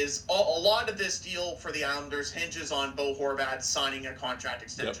 is a lot of this deal for the Islanders hinges on Bo Horvat signing a contract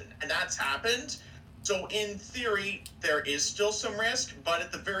extension. Yep. And that's happened. So in theory, there is still some risk, but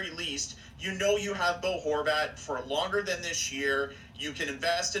at the very least, you know you have Bo Horvat for longer than this year. You can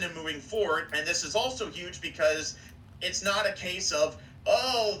invest in him moving forward. And this is also huge because it's not a case of,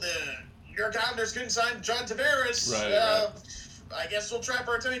 your Islanders couldn't sign John Tavares. Right. I guess we'll try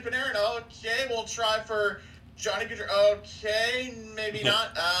for Artemi Panarin. Okay, we'll try for Johnny Gaudreau. Okay, maybe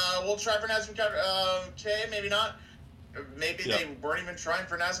not. We'll try for Nazem Kadri. Okay, maybe not. Maybe they weren't even trying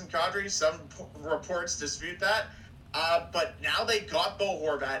for Nazem Kadri. Some reports dispute that. But now they got Bo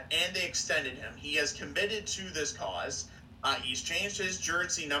Horvat and they extended him. He has committed to this cause. He's changed his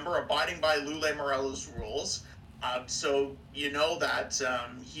jersey number, abiding by Lou Lamoriello's rules. So you know that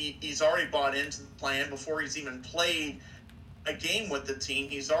he's already bought into the plan before he's even played a game with the team.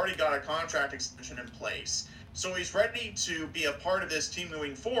 He's already got a contract extension in place. So he's ready to be a part of this team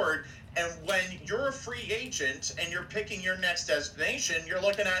moving forward. And when you're a free agent and you're picking your next destination, you're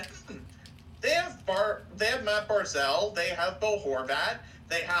looking at, they have Matt Barzal, they have Bo Horvat,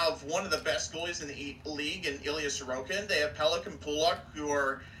 they have one of the best goalies in the league in Ilya Sorokin, they have Pelican Pulak, who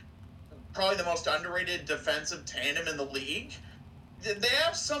are probably the most underrated defensive tandem in the league. They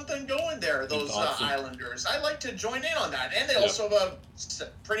have something going there, those Islanders. I'd like to join in on that. And they also have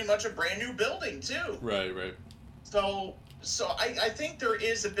pretty much a brand new building, too. Right. So I think there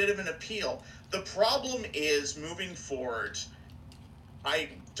is a bit of an appeal. The problem is, moving forward, I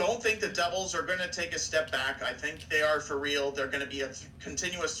don't think the Devils are going to take a step back. I think they are for real. They're going to be a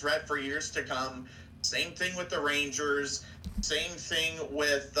continuous threat for years to come. Same thing with the Rangers. Same thing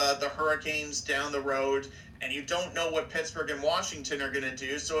with the Hurricanes down the road. And you don't know what Pittsburgh and Washington are going to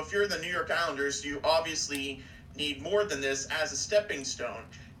do. So if you're the New York Islanders, you obviously need more than this as a stepping stone.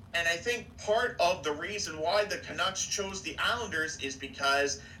 And I think part of the reason why the Canucks chose the Islanders is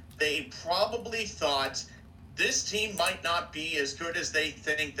because they probably thought this team might not be as good as they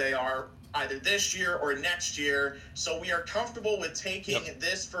think they are either this year or next year. So we are comfortable with taking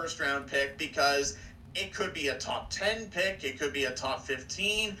this first-round pick because it could be a top 10 pick. It could be a top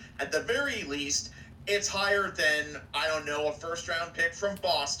 15. At the very least, it's higher than, I don't know, a first-round pick from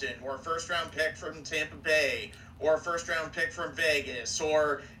Boston or a first-round pick from Tampa Bay or a first-round pick from Vegas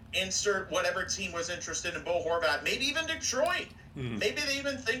or insert whatever team was interested in Bo Horvat, maybe even Detroit. Maybe they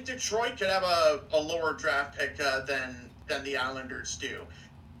even think Detroit could have a lower draft pick than the Islanders do.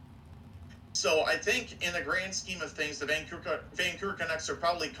 So I think in the grand scheme of things, the Vancouver Canucks are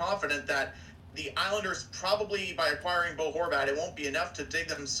probably confident that the Islanders probably, by acquiring Bo Horvat, it won't be enough to dig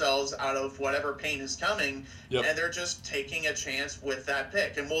themselves out of whatever pain is coming, and they're just taking a chance with that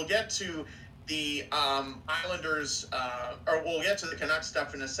pick. And we'll get to the Islanders, or we'll get to the Canucks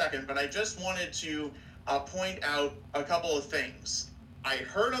stuff in a second, but I just wanted to point out a couple of things. I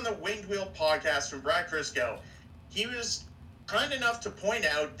heard on the Winged Wheel podcast from Brad Crisco, he was kind enough to point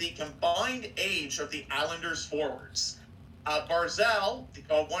out the combined age of the Islanders forwards. Barzal,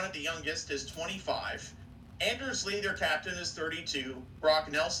 one of the youngest, is 25. Anders Lee, their captain, is 32.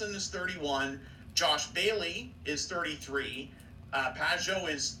 Brock Nelson is 31. Josh Bailey is 33. Pajot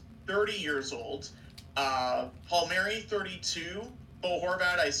is 30 years old. Palmieri, 32. Bo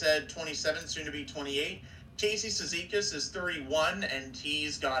Horvat, I said 27, soon to be 28. Casey Cizikas is 31, and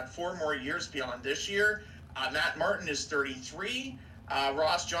he's got 4 more years beyond this year. Matt Martin is 33.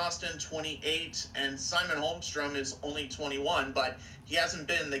 Ross Johnston, 28, and Simon Holmstrom is only 21, but he hasn't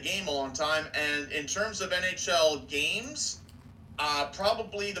been in the game a long time. And in terms of NHL games,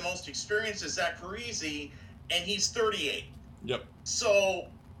 probably the most experienced is Zach Parise, and he's 38. Yep. So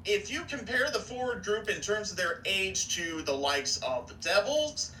if you compare the forward group in terms of their age to the likes of the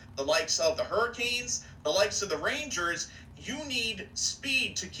Devils, the likes of the Hurricanes, the likes of the Rangers, you need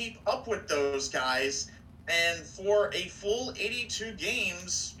speed to keep up with those guys. And for a full 82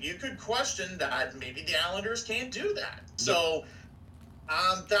 games, you could question that maybe the Islanders can't do that. So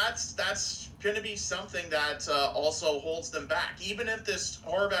that's going to be something that also holds them back. Even if this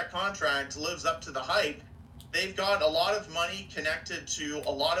Horvat contract lives up to the hype, they've got a lot of money connected to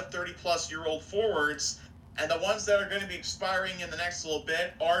a lot of 30-plus-year-old forwards, and the ones that are going to be expiring in the next little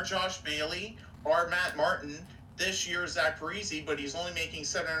bit are Josh Bailey, are Matt Martin, this year Zach Parise, but he's only making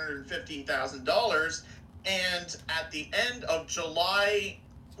 $750,000. And at the end of July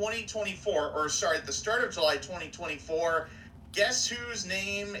 2024, at the start of July 2024, guess whose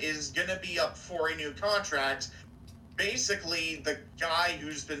name is going to be up for a new contract? Basically, the guy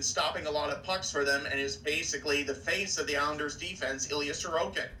who's been stopping a lot of pucks for them and is basically the face of the Islanders' defense, Ilya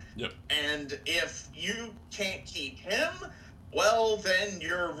Sorokin. Yep. And if you can't keep him, well, then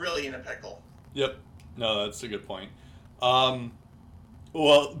you're really in a pickle. Yep. No, that's a good point.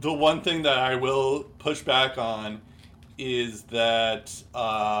 Well, the one thing that I will push back on is that,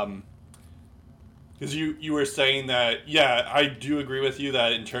 because you were saying that, yeah, I do agree with you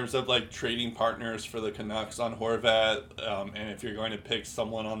that in terms of like trading partners for the Canucks on Horvat, and if you're going to pick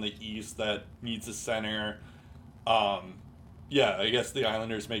someone on the East that needs a center, yeah, I guess the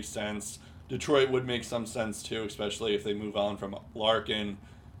Islanders make sense. Detroit would make some sense too, especially if they move on from Larkin.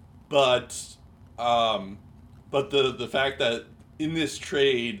 But the fact that in this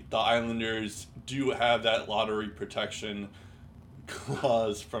trade, the Islanders do have that lottery protection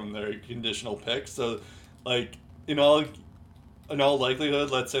clause from their conditional pick. So, like, in all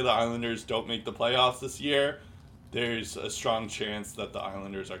likelihood, let's say the Islanders don't make the playoffs this year, there's a strong chance that the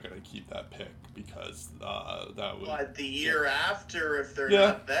Islanders are going to keep that pick because that would... But the year after, if they're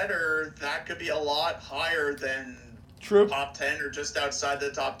not better, that could be a lot higher than... True. Top 10 or just outside the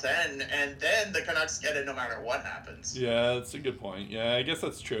top 10, and then the Canucks get it no matter what happens. Yeah, that's a good point. Yeah, I guess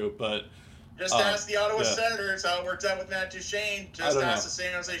that's true, but... Just ask the Ottawa Senators how it worked out with Matt Duchene. Just ask the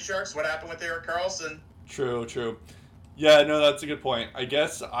San Jose Sharks what happened with Erik Karlsson. True. Yeah, no, that's a good point. I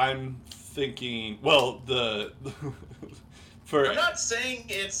guess I'm thinking... Well, I'm not saying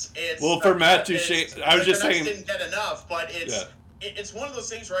it's well, for Matt Duchene... I was just saying... didn't get enough, but it's... Yeah. It's one of those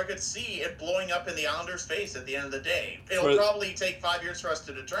things where I could see it blowing up in the Islanders' face at the end of the day. It'll probably take 5 years for us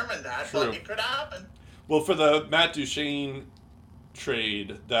to determine that, but it could happen. Well, for the Matt Duchene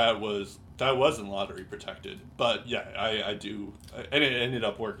trade, that wasn't lottery protected. But yeah, I do, and it ended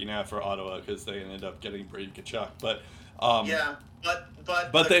up working out for Ottawa because they ended up getting Brady Tkachuk. But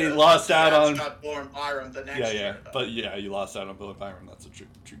but they lost out on Bowen Byram the next year. But yeah, you lost out on Bowen Byram. That's a true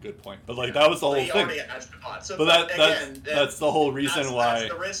good point. But like that was the whole thing. So, but that's the whole reason why.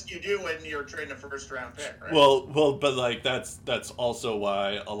 That's the risk you do when you're trading a first round pick, right? Well, but like that's also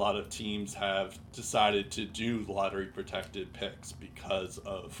why a lot of teams have decided to do lottery protected picks because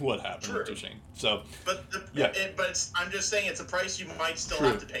of what happened with Duchene. So, I'm just saying it's a price you might still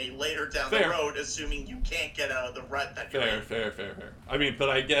have to pay later down the road, assuming you can't get out of the rut that you're in. Fair. I mean, but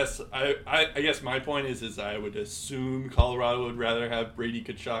I guess my point is I would assume Colorado would rather have Brady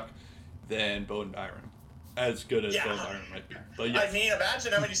Tkachuk than Bowen Byram, as good as Bowen Byram might be. But yes. I mean,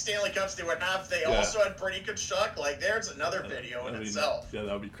 imagine how many Stanley Cups they would have. They also had Brady Tkachuk. Like, there's another video in itself. Yeah,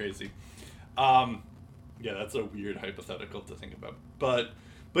 that would be crazy. Yeah, that's a weird hypothetical to think about. But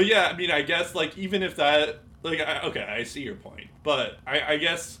yeah, I mean, I guess like even if that I see your point, but I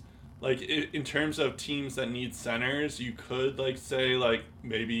guess. Like, in terms of teams that need centers, you could, like, say, like,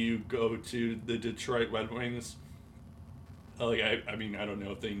 maybe you go to the Detroit Red Wings. Like, I mean, I don't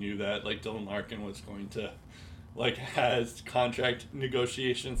know if they knew that, like, Dylan Larkin was going to, like, has contract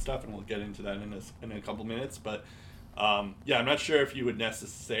negotiation stuff, and we'll get into that in a couple minutes. But, yeah, I'm not sure if you would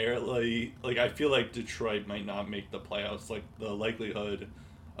necessarily, like, I feel like Detroit might not make the playoffs. Like, the likelihood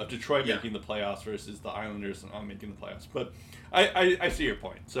of Detroit making the playoffs versus the Islanders not making the playoffs. But I see your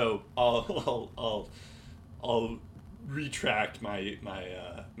point. So I'll retract my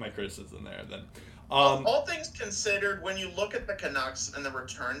criticism there then. All things considered, when you look at the Canucks and the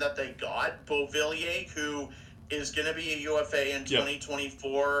return that they got, Beauvillier, who is going to be a UFA in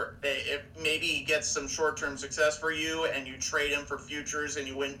 2024, if maybe he gets some short-term success for you and you trade him for futures and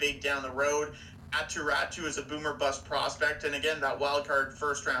you win big down the road. Ratu is a boomer bust prospect, and again, that wild card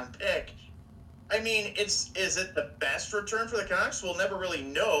first round pick. I mean, is it the best return for the Canucks? We'll never really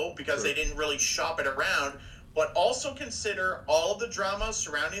know because they didn't really shop it around. But also consider all of the drama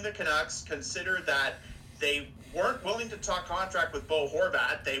surrounding the Canucks. Consider that they weren't willing to talk contract with Bo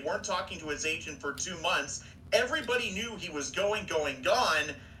Horvat. They weren't talking to his agent for 2 months. Everybody knew he was gone,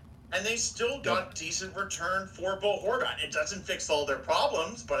 and they still got decent return for Bo Horvat. It doesn't fix all their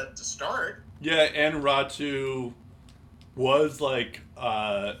problems, but it's a start. Yeah, and Ratu was like,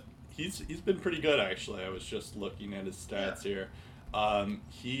 he's been pretty good actually. I was just looking at his stats here.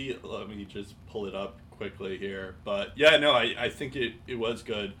 Let me just pull it up quickly here. But yeah, no, I think it was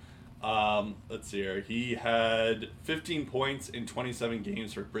good. Let's see here. He had 15 points in 27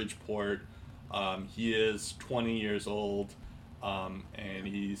 games for Bridgeport. He is 20 years old, and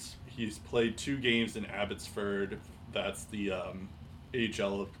he's played 2 games in Abbotsford. That's the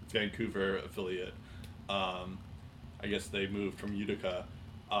AHL Vancouver affiliate. I guess they moved from Utica,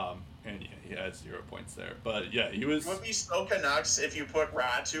 and yeah, he has 0 points there. But yeah, he was. It would be so Canucks if you put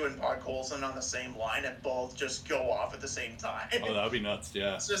Ratu and Podkolzin on the same line and both just go off at the same time. Oh, that would be nuts,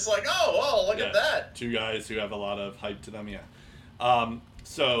 yeah. It's just like, oh, well, look at that. 2 guys who have a lot of hype to them, yeah.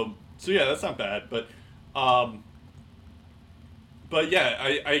 So yeah, that's not bad, but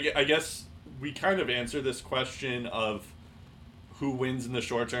yeah, I guess we kind of answer this question of who wins in the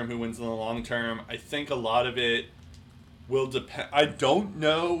short term, who wins in the long term. I think a lot of it will depend. I don't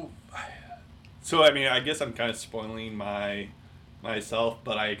know. So, I mean, I guess I'm kind of spoiling myself,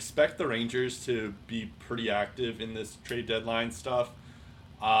 but I expect the Rangers to be pretty active in this trade deadline stuff.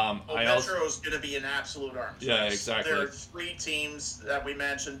 Metro's going to be an absolute arms race. Yeah, exactly. There are 3 teams that we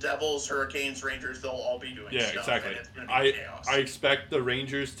mentioned: Devils, Hurricanes, Rangers. They'll all be doing stuff. Yeah, exactly. And it's going to be chaos. I expect the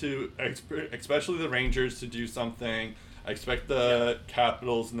Rangers to, especially the Rangers, to do something. I expect the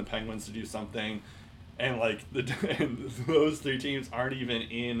Capitals and the Penguins to do something. And and those 3 teams aren't even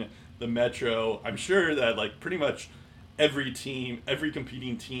in the Metro. I'm sure that pretty much every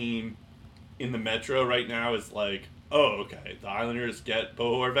competing team in the Metro right now is like, oh, okay, the Islanders get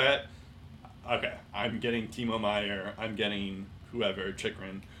Bo Horvat. Okay, I'm getting Timo Meier. I'm getting whoever,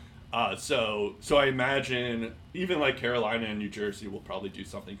 Chikrin. So I imagine even Carolina and New Jersey will probably do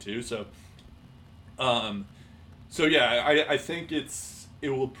something too. So yeah, I think it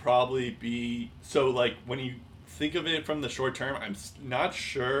will probably be so when you think of it from the short term, I'm not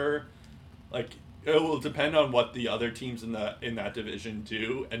sure. It will depend on what the other teams in that division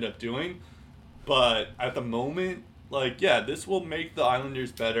end up doing. But at the moment, this will make the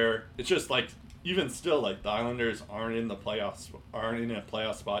Islanders better. It's just even still, the Islanders aren't in a playoff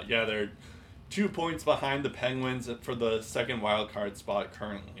spot. Yeah, they're 2 points behind the Penguins for the second wild card spot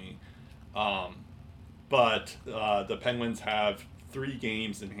currently. But the Penguins have 3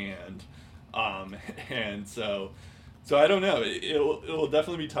 games in hand, and so I don't know. It will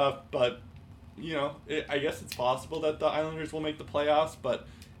definitely be tough, but I guess it's possible that the Islanders will make the playoffs. But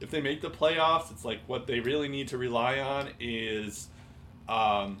if they make the playoffs, it's what they really need to rely on is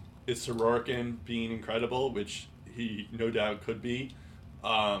Sorokin being incredible, which he no doubt could be,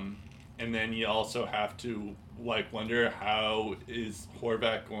 and then you also have to wonder how is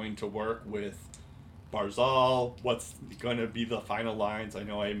Horvat going to work with Barzal. What's going to be the final lines? I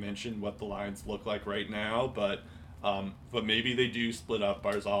know I mentioned what the lines look like right now, but maybe they do split up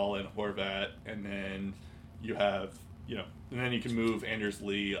Barzal and Horvat, and then you have and then you can move Anders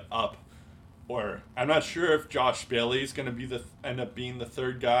Lee up, or I'm not sure if Josh Bailey is going to end up being the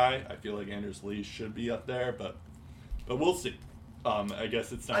 3rd guy. I feel like Anders Lee should be up there, but we'll see. I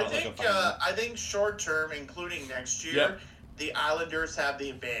guess it's not a final. I think short term, including next year, the Islanders have the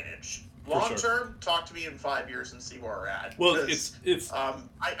advantage. Long term, talk to me in 5 years and see where we're at. Well, it's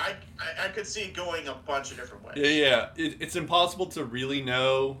I could see it going a bunch of different ways. Yeah. It's impossible to really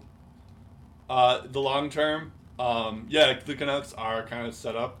know the long term. The Canucks are kind of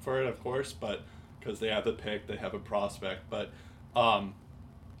set up for it, of course, but because they have the pick, they have a prospect, but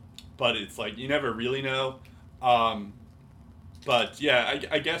it's you never really know. But yeah,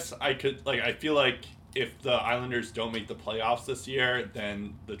 I guess I could I feel like if the Islanders don't make the playoffs this year,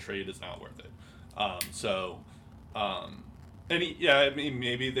 then the trade is not worth it. I mean,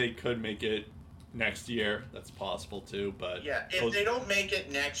 maybe they could make it next year. That's possible too, but yeah, if they don't make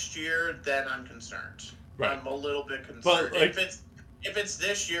it next year, then I'm concerned. Right. I'm a little bit concerned. But if it's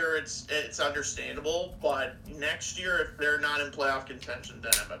this year, it's understandable. But next year, if they're not in playoff contention,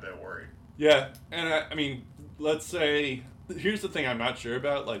 then I'm a bit worried. Yeah, and I mean, let's say. Here's the thing I'm not sure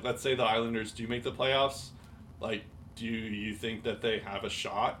about. Let's say the Islanders do make the playoffs. Do you think that they have a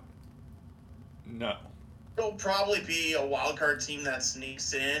shot? No. It'll probably be a wild card team that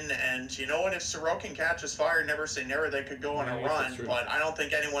sneaks in, and you know what? If Sorokin catches fire, never say never. They could go on a run, but I don't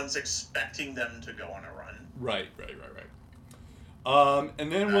think anyone's expecting them to go on a run. Right.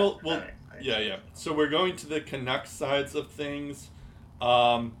 And then we'll yeah. So we're going to the Canucks sides of things.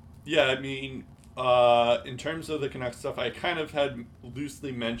 Yeah, I mean, in terms of the Canucks stuff, I kind of had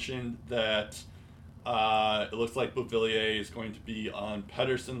loosely mentioned that it looks like Beauvillier is going to be on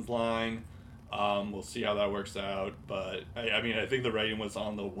Pettersson's line. We'll see how that works out, but I mean, I think the writing was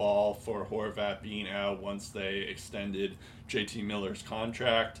on the wall for Horvat being out once they extended JT Miller's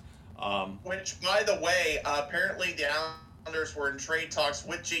contract. Which, by the way, apparently the Islanders were in trade talks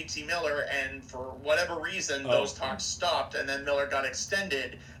with JT Miller, and for whatever reason, those talks stopped, and then Miller got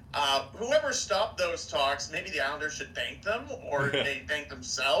extended. Whoever stopped those talks, maybe the Islanders should thank them, or they thank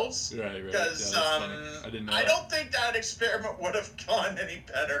themselves. Right. Because I don't think that experiment would have gone any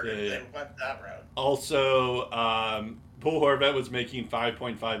better if they went that route. Also, Bo Horvat was making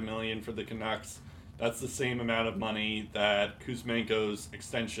 $5.5 million for the Canucks. That's the same amount of money that Kuzmenko's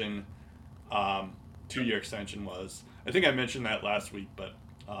extension, 2-year extension was. I think I mentioned that last week, but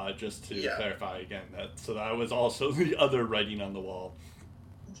just to clarify again, that was also the other writing on the wall.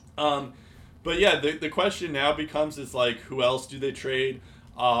 But yeah, the question now becomes is like, who else do they trade?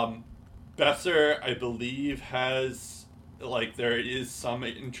 Besser, I believe, has, like, there is some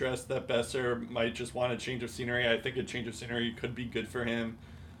interest that Besser might just want a change of scenery. I think a change of scenery could be good for him.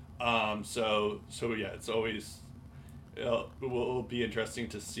 So yeah, it's always, it will be interesting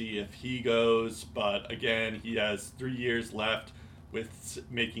to see if he goes, but again, he has 3 years left with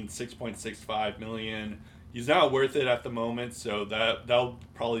making $6.65 million. He's not worth it at the moment, so that'll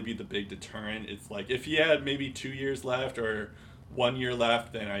probably be the big deterrent. It's like, if he had maybe 2 years left or 1 year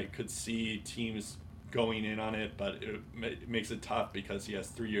left, then I could see teams going in on it, but it makes it tough because he has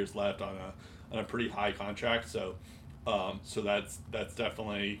 3 years left on a pretty high contract. So that's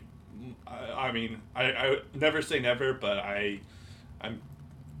definitely. I mean, I never say never, but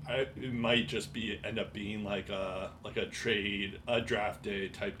it might just end up being like a draft day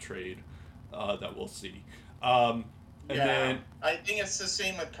type trade that we'll see. Then I think it's the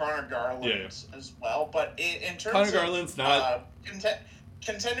same with Connor Garland as well. But in terms Connor Garland's not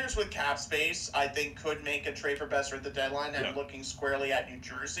contenders with cap space, I think could make a trade for Besser at the deadline. And looking squarely at New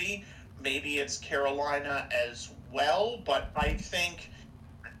Jersey, maybe it's Carolina as well. But I think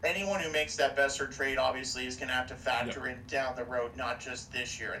anyone who makes that Besser trade obviously is going to have to factor in down the road, not just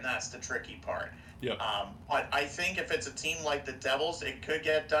this year, and that's the tricky part. But I think if it's a team like the Devils, it could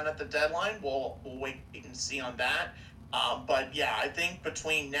get done at the deadline. We'll wait and see on that. But yeah, I think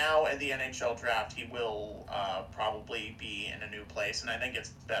between now and the NHL draft, he will probably be in a new place, and I think it's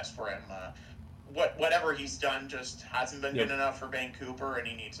best for him. Whatever he's done just hasn't been good enough for Vancouver, and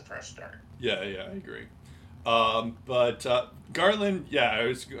he needs a fresh start. Yeah, I agree. But Garland,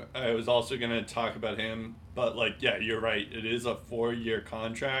 I was also going to talk about him, but you're right. It is a 4-year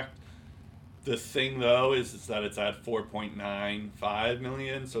contract. The thing though is that it's at $4.95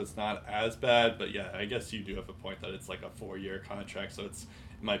 million, so it's not as bad. But yeah, I guess you do have a point that it's like a 4-year contract, so it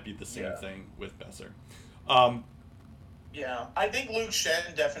might be the same thing with Besser. I think Luke Shen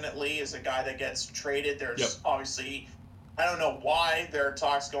definitely is a guy that gets traded. There's obviously, I don't know why there are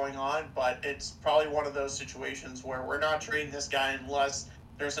talks going on, but it's probably one of those situations where we're not trading this guy unless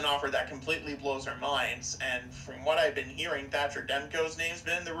there's an offer that completely blows our minds. And from what I've been hearing, Thatcher Demko's name's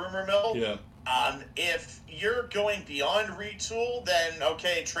been in the rumor mill. If you're going beyond retool, then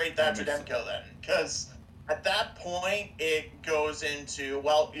okay, trade Thatcher Demko then. Because at that point, it goes into,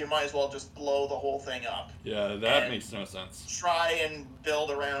 well, you might as well just blow the whole thing up. Yeah, that makes no sense. Try and build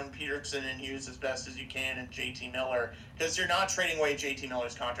around Peterson and Hughes as best as you can, and JT Miller, because you're not trading away JT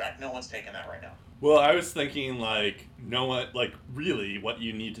Miller's contract. No one's taking that right now. Well, I was thinking, really what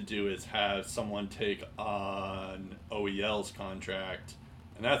you need to do is have someone take on OEL's contract,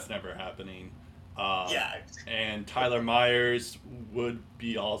 and that's never happening. And Tyler Myers would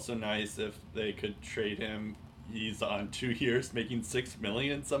be also nice if they could trade him. He's on 2 years, making $6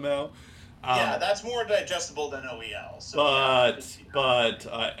 million somehow. That's more digestible than OEL. So but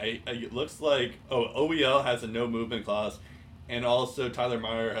it looks like OEL has a no movement clause, and also Tyler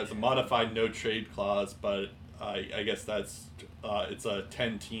Meyer has a modified no trade clause. But I guess that's it's a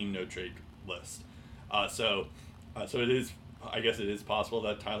 10-team no trade list. So it is. I guess it is possible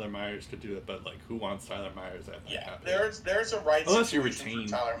that Tyler Myers could do it, but who wants Tyler Myers at that happen? There's a right unless you situation retain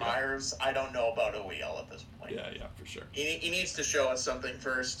for Tyler Myers. I don't know about OEL at this point. Yeah, for sure. He needs to show us something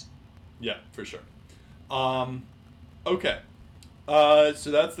first. Yeah, for sure. Okay. So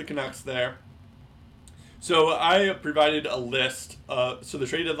that's the Canucks there. So I provided a list. So the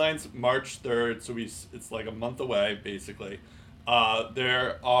trade deadline's March 3rd, so it's like a month away, basically. I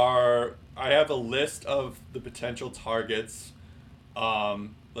have a list of the potential targets.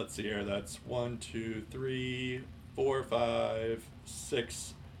 Let's see here. That's 1, 2, 3, 4, 5,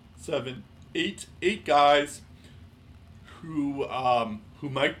 6, 7, 8, 8 guys who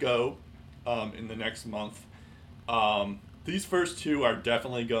might go in the next month. These first two are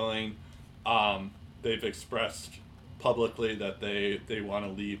definitely going. They've expressed publicly that they want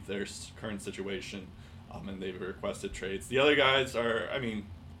to leave their current situation, and they've requested trades. The other guys are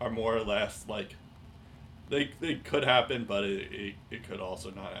more or less like they could happen, but it could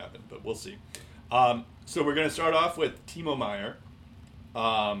also not happen. But we'll see. So we're going to start off with Timo Meier.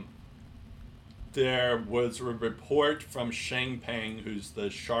 There was a report from Sheng Peng, who's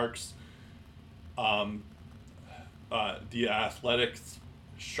the Sharks, the Athletics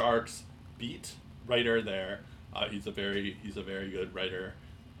Sharks beat writer there. He's a very good writer,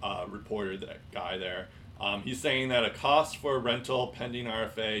 reporter, that guy there. He's saying that a cost for rental pending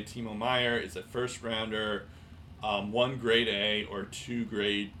RFA Timo Meier is a first rounder, 1 grade A or 2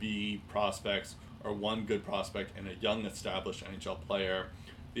 grade B prospects, or 1 good prospect and a young established NHL player.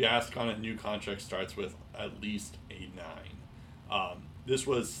 The ask on a new contract starts with at least a 9. This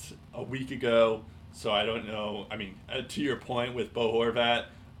was a week ago, so I don't know. To your point with Bo Horvat,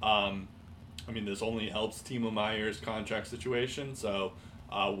 this only helps Timo Meier's contract situation, so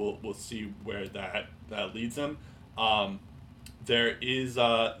we'll see where that leads him. There is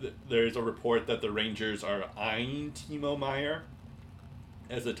a report that the Rangers are eyeing Timo Meier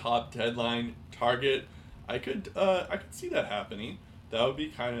as a top deadline target. I could see that happening. That would be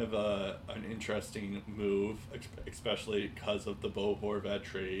kind of an interesting move, especially because of the Bo Horvat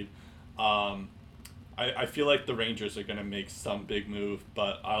trade. I feel like the Rangers are going to make some big move,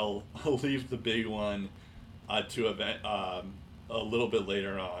 but I'll leave the big one to a little bit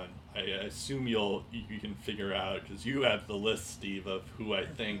later on. I assume you can figure out, because you have the list, Steve, of who I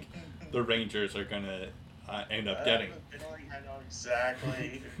think the Rangers are going to end up getting. I know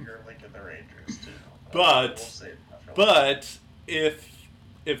exactly who you're linking the Rangers to. But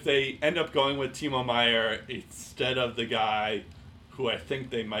if they end up going with Timo Meier instead of the guy who I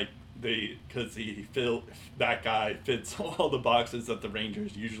think because that guy fits all the boxes that the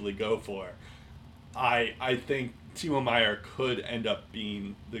Rangers usually go for, I think Timo Meier could end up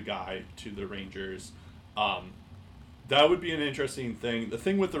being the guy to the Rangers. That would be an interesting thing. The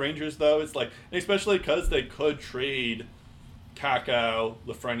thing with the Rangers, though, is especially because they could trade Kakko,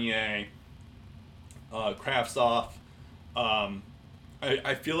 Lafreniere, Kravtsov.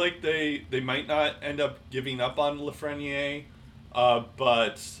 I feel like they might not end up giving up on Lafreniere,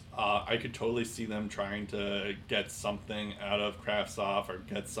 but I could totally see them trying to get something out of Kravtsov or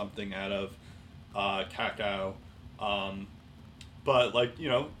get something out of Kakko. But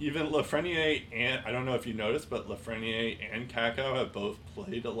even Lafreniere, and I don't know if you noticed, but Lafreniere and Kakko have both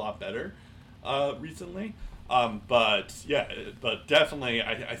played a lot better recently. But definitely,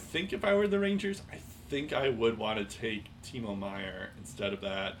 I think if I were the Rangers, I think I would want to take Timo Meier instead of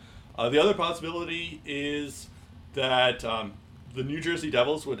that. The other possibility is that the New Jersey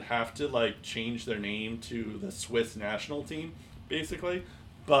Devils would have to change their name to the Swiss national team, basically,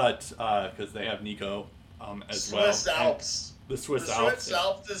 but because they have Nico as Swiss well. Alps. The Swiss Alps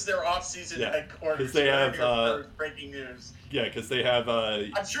is their off-season headquarters. Because they have breaking news. Yeah, because they have.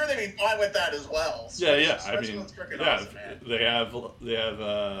 I'm sure they'd be fine with that as well. They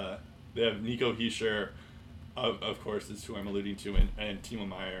have Nico Hischier, of course, is who I'm alluding to, and Timo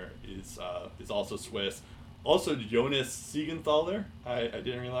Meier is also Swiss. Also, Jonas Siegenthaler, I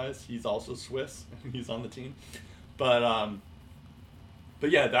didn't realize he's also Swiss. He's on the team, but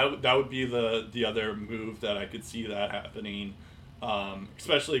yeah, that would be the other move that I could see that happening,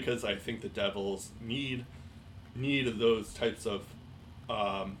 especially because I think the Devils need those types of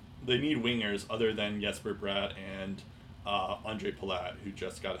they need wingers other than Jesper Bratt and Andre Palat, who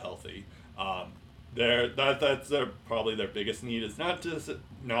just got healthy. That's probably their biggest need. Is not to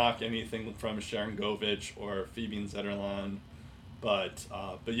knock anything from Sharangovich or Fabian Zetterlund, but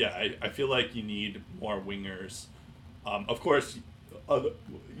yeah, I feel like you need more wingers. Of course,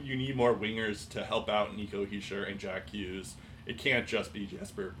 you need more wingers to help out Nico Hischier and Jack Hughes. It can't just be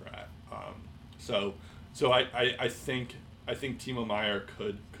Jesper Bratt. So I think Timo Meier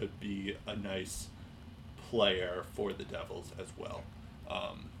could be a nice player for the Devils as well.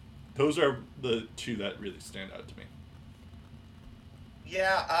 Those are the two that really stand out to me.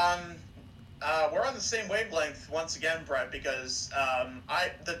 Yeah, we're on the same wavelength once again, Brett, because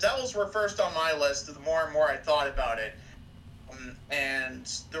the Devils were first on my list. The more and more I thought about it, And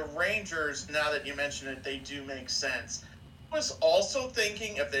the Rangers, now that you mention it, they do make sense. I was also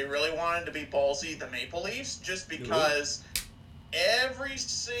thinking if they really wanted to be ballsy, the Maple Leafs, just because every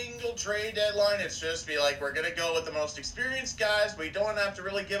single trade deadline, it's just be like, we're going to go with the most experienced guys. We don't have to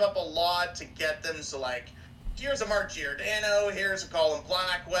really give up a lot to get them. So, like, here's a Mark Giordano, here's a Colin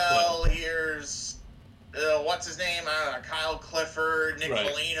Blackwell, here's, what's his name? I don't know, Kyle Clifford, Nick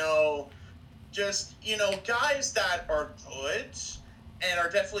Foligno. Just, guys that are good and are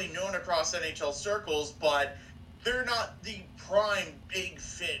definitely known across NHL circles, but they're not the prime big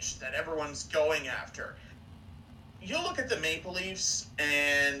fish that everyone's going after. You look at the Maple Leafs,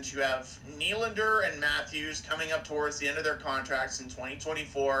 and you have Nylander and Matthews coming up towards the end of their contracts in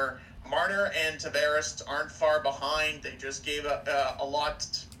 2024. Marner and Tavares aren't far behind. They just gave a lot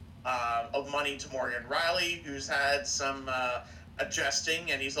of money to Morgan Rielly, who's had some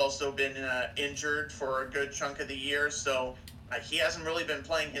adjusting, and he's also been injured for a good chunk of the year. So he hasn't really been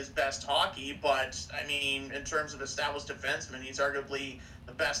playing his best hockey, but, I mean, in terms of established defensemen, he's arguably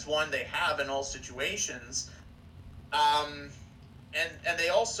the best one they have in all situations. And they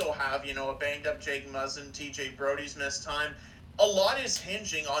also have, a banged-up Jake Muzzin, TJ Brody's missed time. A lot is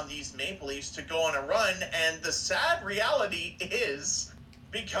hinging on these Maple Leafs to go on a run, and the sad reality is,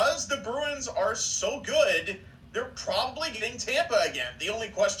 because the Bruins are so good, they're probably getting Tampa again. The only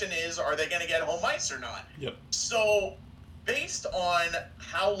question is, are they going to get home ice or not? Yep. So, based on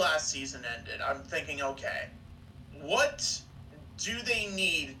how last season ended, I'm thinking, okay, what do they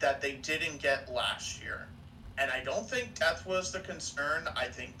need that they didn't get last year? And I don't think depth was the concern. I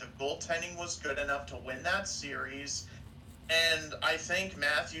think the goaltending was good enough to win that series. And I think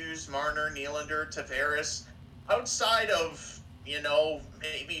Matthews, Marner, Nylander, Tavares, outside of,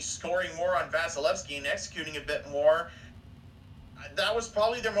 maybe scoring more on Vasilevsky and executing a bit more, that was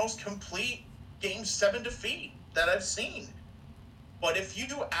probably their most complete Game 7 defeat that I've seen. But if you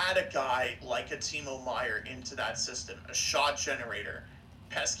add a guy like a Timo Meier into that system, a shot generator,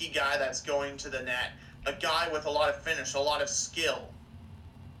 pesky guy that's going to the net, a guy with a lot of finish, a lot of skill,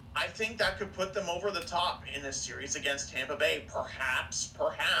 I think that could put them over the top in a series against Tampa Bay,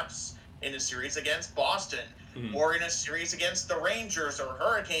 perhaps in a series against Boston, or in a series against the Rangers or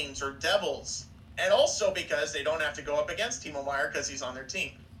Hurricanes or Devils. And also because they don't have to go up against Timo Meier because he's on their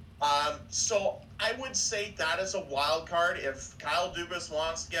team. So I would say that is a wild card. If Kyle Dubas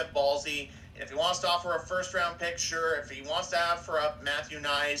wants to get ballsy, if he wants to offer a first-round pick, sure. If he wants to offer up Matthew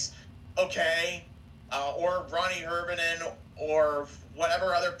Nyes, okay. Or Ronnie Herbinen, or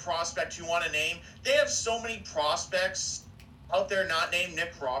whatever other prospect you want to name. They have so many prospects out there not named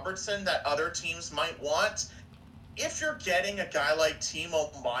Nick Robertson that other teams might want. If you're getting a guy like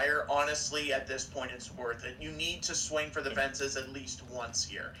Timo Meier, honestly, at this point, it's worth it. You need to swing for the fences at least once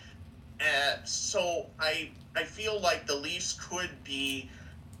here. So I feel like the Leafs could be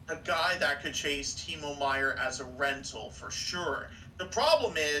a guy that could chase Timo Meier as a rental for sure. The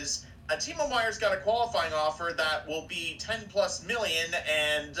problem is, Timo Meier's got a qualifying offer that will be $10+ million,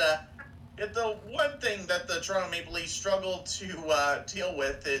 and the one thing that the Toronto Maple Leafs struggle to deal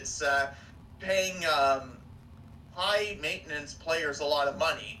with is paying high-maintenance players a lot of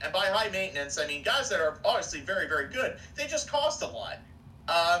money. And by high maintenance, I mean guys that are obviously very, very good. They just cost a lot.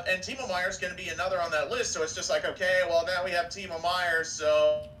 And Timo Meier's going to be another on that list, so it's just like, okay, well, now we have Timo Meier,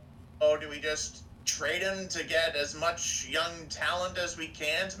 so do we just trade him to get as much young talent as we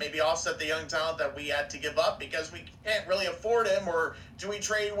can to maybe offset the young talent that we had to give up because we can't really afford him? Or do we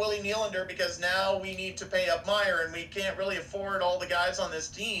trade Willie Nylander because now we need to pay up Meier and we can't really afford all the guys on this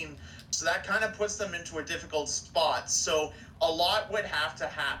team? So that kind of puts them into a difficult spot. So a lot would have to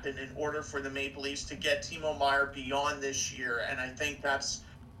happen in order for the Maple Leafs to get Timo Meier beyond this year. And I think that's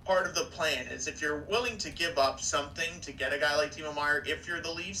part of the plan, is if you're willing to give up something to get a guy like Timo Meier, if you're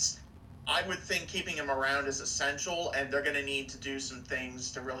the Leafs, I would think keeping him around is essential, and they're going to need to do some things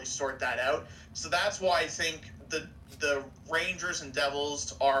to really sort that out. So that's why I think the Rangers and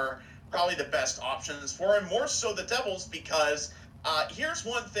Devils are probably the best options for him, more so the Devils, because here's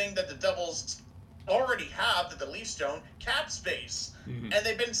one thing that the Devils already have that the Leafs don't: cap space. And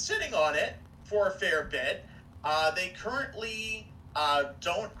they've been sitting on it for a fair bit. They currently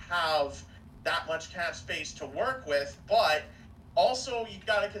don't have that much cap space to work with, but also, you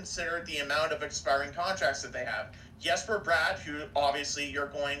got to consider the amount of expiring contracts that they have. Jesper Bratt, who obviously you're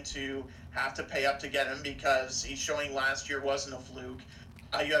going to have to pay up to get him because he's showing last year wasn't a fluke.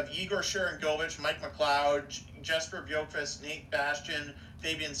 You have Igor Sharangovich, Mike McLeod, Jesper Bjorkqvist, Nate Bastian,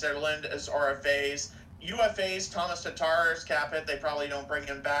 Fabian Zetterlund as RFAs. UFAs, Thomas Tatar's cap hit, they probably don't bring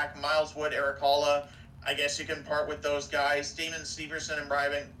him back. Miles Wood, Eric Holla, I guess you can part with those guys. Damon Severson and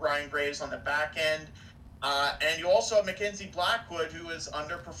Ryan Graves on the back end. And you also have Mackenzie Blackwood, who is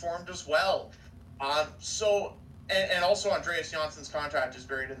underperformed as well. And also Andreas Jansson's contract is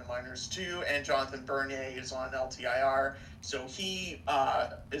buried in the minors too, and Jonathan Bernier is on LTIR, so he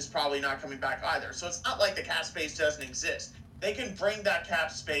is probably not coming back either. So it's not like the cap space doesn't exist. They can bring that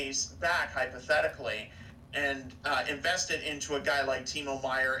cap space back, hypothetically, and invest it into a guy like Timo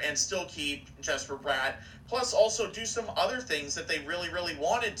Meier and still keep Jesper Bratt, plus also do some other things that they really, really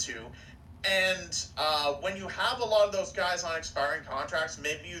wanted to. And when you have a lot of those guys on expiring contracts,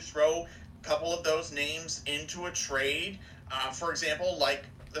 maybe you throw a couple of those names into a trade. For example, like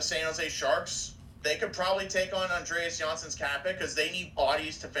the San Jose Sharks, they could probably take on Andreas Jansson's cap hit because they need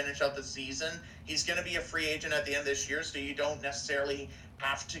bodies to finish out the season. He's going to be a free agent at the end of this year, so you don't necessarily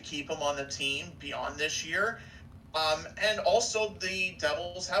have to keep him on the team beyond this year. And also the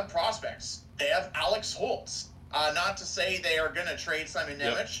Devils have prospects. They have Alex Holtz. Not to say they are going to trade Simon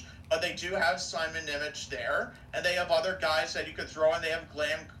Nemec, but they do have Simon Nemec there, and they have other guys that you could throw in. They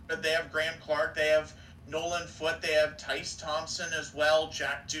have Graham Clark, they have Nolan Foote, they have Tice Thompson as well,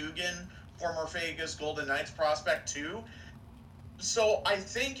 Jack Dugan, former Vegas Golden Knights prospect too. So I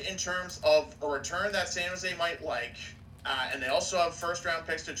think in terms of a return that San Jose might like, and they also have first-round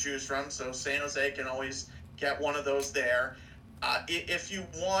picks to choose from, so San Jose can always get one of those there. If you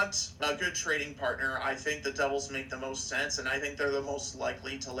want a good trading partner, I think the Devils make the most sense, and I think they're the most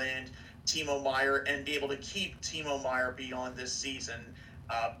likely to land Timo Meier and be able to keep Timo Meier beyond this season.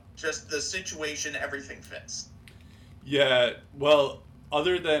 Just the situation, everything fits. Yeah, well,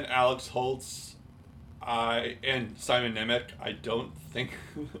 other than Alex Holtz and Simon Nemec, I don't think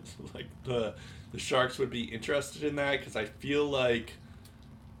like the Sharks would be interested in that, because I feel like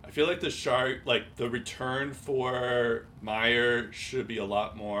the return for Meier should be a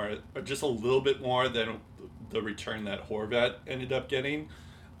lot more, or just a little bit more than the return that Horvat ended up getting.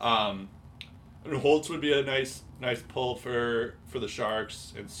 And Holtz would be a nice pull for the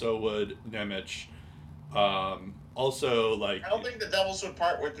Sharks, and so would Nemec. Also, like, I don't think the Devils would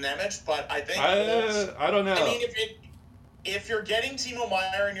part with Nemec, but I think Holtz, I don't know. I mean, if you're getting Timo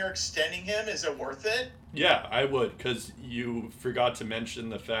Meier and you're extending him, is it worth it? Yeah, I would, because you forgot to mention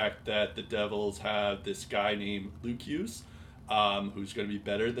the fact that the Devils have this guy named Luke Hughes, who's going to be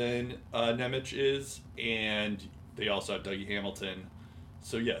better than Nemec is, and they also have Dougie Hamilton.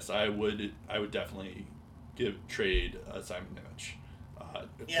 So yes, I would definitely trade Simon Nemec.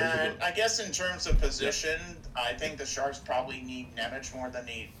 Yeah, I guess in terms of position, I think the Sharks probably need Nemec more than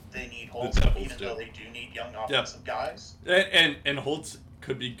they need Holtz, even though they do need young offensive guys. And Holtz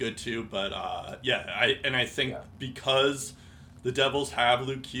could be good too, but I think because the Devils have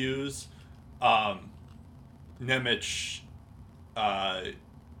Luke Hughes, Nemec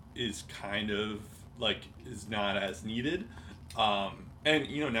is kind of like is not as needed. And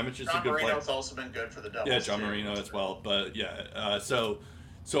Nemec is a good player. John Marino's also been good for the Devils. Yeah, John Marino as well. But so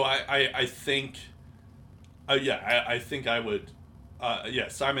I think I think I would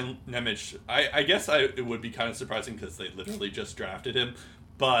Simon Nemec. I guess it would be kind of surprising because they literally just drafted him,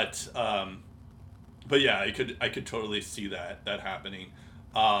 but yeah, I could totally see that happening.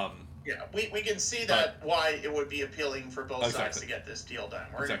 We can see that why it would be appealing for both sides to get this deal done.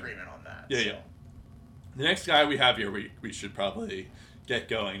 We're in agreement on that. Yeah. The next guy we have here, we should probably get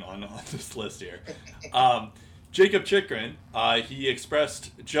going on this list here. Jacob Chychrun, he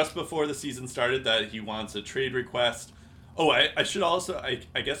expressed just before the season started that he wants a trade request. Oh, I should also,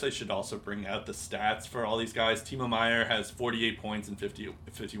 I guess I should also bring out the stats for all these guys. Timo Meier has 48 points in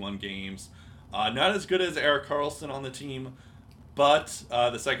 51 games. Not as good as Erik Karlsson on the team, but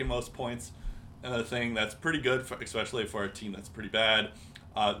the second most points. Another thing that's pretty good, especially for a team that's pretty bad.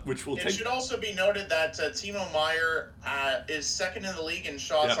 It should also be noted that Timo Meier is second in the league in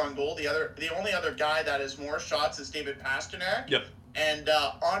shots on goal. The only other guy that has more shots is David Pastrnak. Yep. And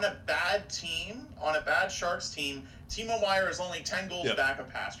on a bad Sharks team, Timo Meier is only 10 goals back of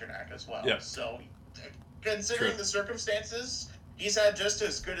Pastrnak as well. Yep. So, considering the circumstances, he's had just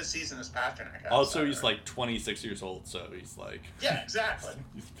as good a season as Pastrnak has. Also, he's like 26 years old, so he's like... Yeah, exactly.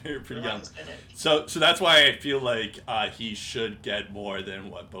 He's pretty young. So that's why I feel like he should get more than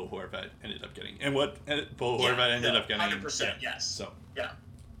what Bo Horvat ended up getting. And what Bo Horvat ended up getting. 100%, yes. So, yeah.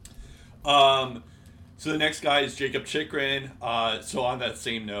 So the next guy is Jacob Chychrun. So on that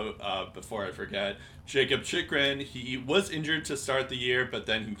same note, before I forget, Jacob Chychrun, he was injured to start the year, but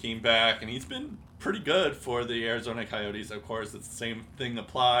then he came back, and he's been pretty good for the Arizona Coyotes. Of course, the same thing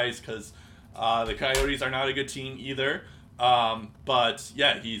applies because the Coyotes are not a good team either. But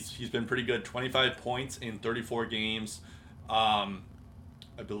yeah, he's been pretty good. 25 points in 34 games. I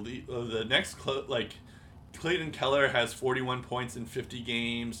believe the next Clayton Keller has 41 points in 50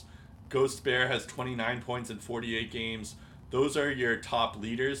 games. Ghost Bear has 29 points in 48 games. Those are your top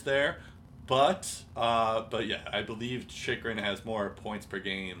leaders there. But yeah, I believe Chikrin has more points per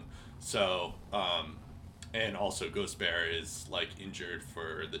game. So, and also Ghost Bear is like injured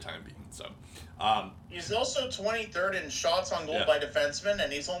for the time being. So, he's also 23rd in shots on goal by defensemen,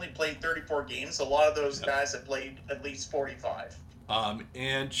 and he's only played 34 games. A lot of those guys have played at least 45.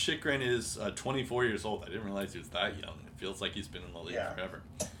 And Chikrin is 24 years old. I didn't realize he was that young. It feels like he's been in the league forever.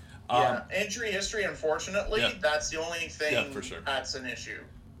 Injury history, unfortunately, that's the only thing for sure. That's an issue.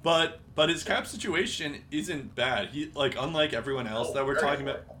 But his cap situation isn't bad. He unlike everyone else that we're talking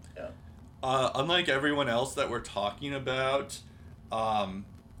about. Unlike everyone else that we're talking about,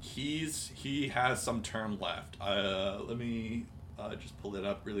 he has some term left. Let me just pull it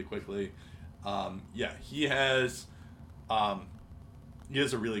up really quickly. He has a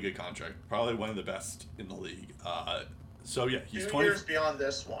really good contract, probably one of the best in the league. He's 2 years beyond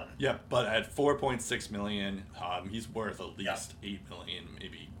this one. Yeah, but at $4.6 million, he's worth at least $8 million,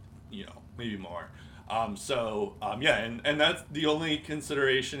 maybe more. And that's the only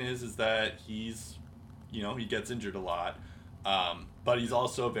consideration is that he's, he gets injured a lot, but he's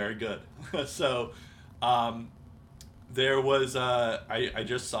also very good. So, there was I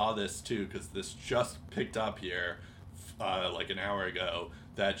just saw this too because this just picked up here, like an hour ago,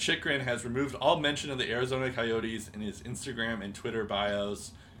 that Chikrin has removed all mention of the Arizona Coyotes in his Instagram and Twitter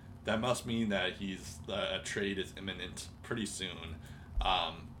bios. That must mean that a trade is imminent pretty soon.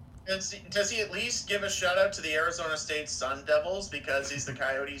 Does he at least give a shout out to the Arizona State Sun Devils because he's the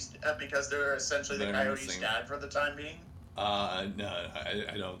Coyotes because they're essentially the Coyotes' dad for the time being? No,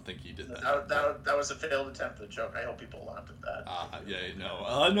 I don't think he did that. That was a failed attempt at a joke. I hope people laughed at that.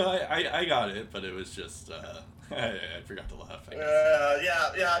 I got it, but it was just I forgot to laugh.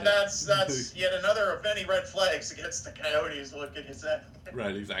 That's yet another of many red flags against the Coyotes. Look at his head.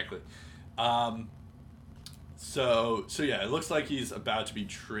 Right, exactly. So it looks like he's about to be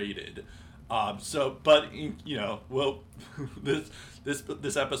traded.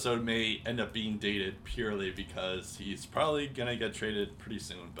 This episode may end up being dated purely because he's probably gonna get traded pretty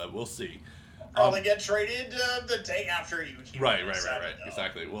soon, but we'll see. Probably get traded the day after you. Right.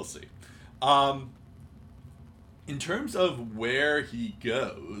 Exactly. We'll see. In terms of where he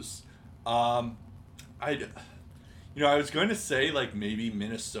goes, I was going to say like maybe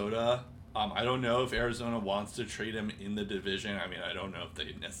Minnesota. I don't know if Arizona wants to trade him in the division. I mean, I don't know if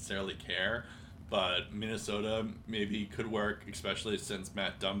they necessarily care, but Minnesota maybe could work, especially since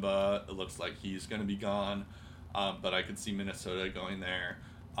Matt Dumba, it looks like he's going to be gone. But I could see Minnesota going there.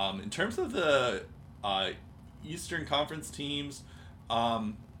 In terms of the Eastern Conference teams,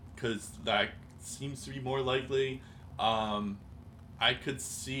 because that seems to be more likely, I could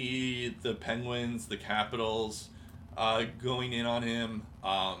see the Penguins, the Capitals, going in on him.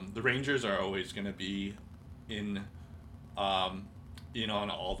 The Rangers are always going to be in on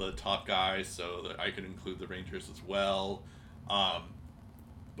all the top guys, so that I could include the Rangers as well.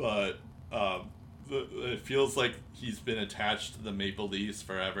 But it feels like he's been attached to the Maple Leafs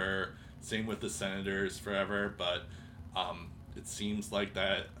forever. Same with the Senators forever, but it seems like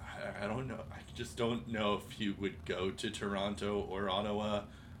that. I don't know. I just don't know if he would go to Toronto or Ottawa.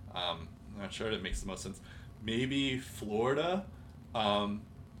 I'm not sure that makes the most sense. Maybe Florida.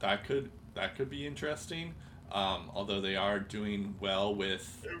 That could be interesting. Although they are doing well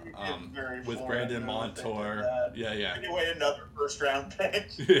with Brandon Montour. Yeah. Anyway, another first round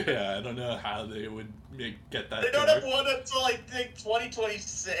pick. Yeah, I don't know how they would get that. They don't have one until I think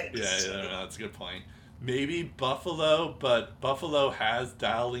 2026. Yeah, that's a good point. Maybe Buffalo, but Buffalo has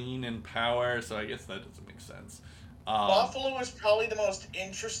Dahlin and Power, so I guess that doesn't make sense. Buffalo is probably the most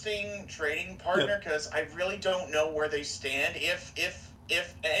interesting trading partner because I really don't know where they stand. If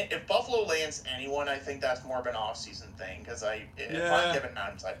Buffalo lands anyone, I think that's more of an off-season thing because if I'm given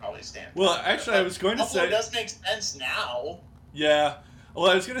names, I'd probably stand. Well, actually, I was going to say Buffalo does make sense now. Yeah. Well,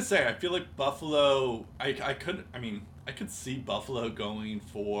 I was going to say I feel like Buffalo. I could see Buffalo going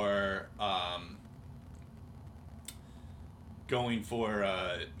for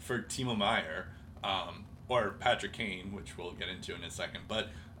Timo Meyer, or Patrick Kane, which we'll get into in a second. But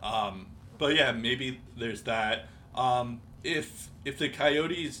yeah, maybe there's that. If the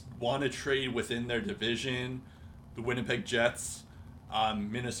Coyotes want to trade within their division, the Winnipeg Jets,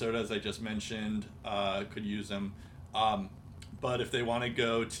 Minnesota, as I just mentioned, could use them. But if they want to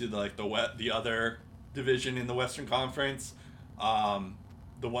go to the other division in the Western Conference,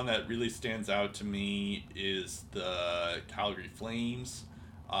 the one that really stands out to me is the Calgary Flames.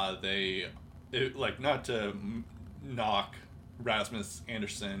 Not to knock Rasmus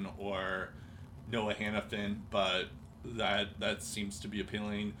Anderson or Noah Hannafin, but that seems to be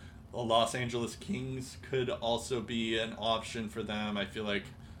appealing. the Los Angeles Kings could also be an option for them. I feel like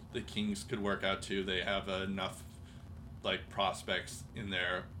the Kings could work out too. They have enough like prospects in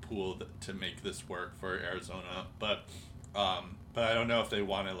their pool to make this work for Arizona. But I don't know if they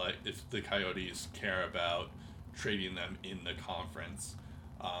want to if the Coyotes care about trading them in the conference.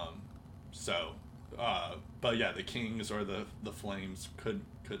 But yeah, the Kings or the Flames could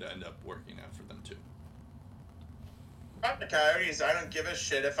end up working out for them too. About the Coyotes, I don't give a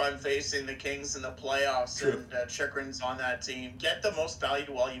shit if I'm facing the Kings in the playoffs. True. And Chychrun's on that team. Get the most value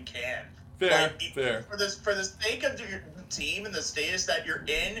while you can. Fair. For the sake of your team and the status that you're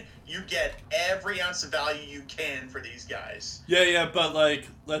in, you get every ounce of value you can for these guys. Yeah, but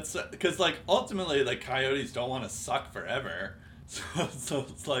because ultimately the Coyotes don't want to suck forever. So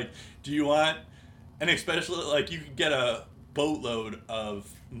it's do you want, and especially you could get a boatload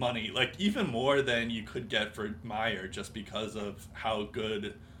of money, even more than you could get for Meyer, just because of how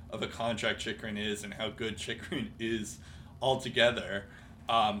good of a contract Chychrun is and how good Chychrun is altogether.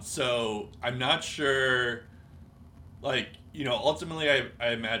 So I'm not sure, ultimately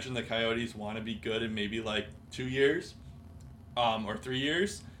I imagine the Coyotes want to be good in maybe 2 years, or 3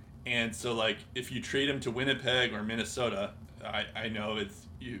 years. And so if you trade him to Winnipeg or Minnesota, I know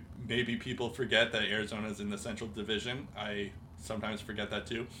maybe people forget that Arizona's in the Central Division. I sometimes forget that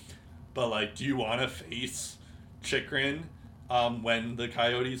too. But do you want to face Chychrun when the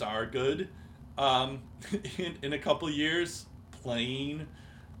Coyotes are good in a couple years playing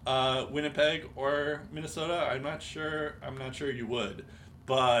Winnipeg or Minnesota? I'm not sure you would.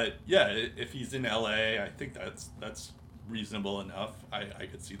 But yeah, if he's in LA, I think that's reasonable enough. I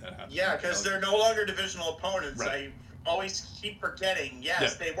could see that happening. Yeah, because they're no longer divisional opponents. Right. I always keep forgetting.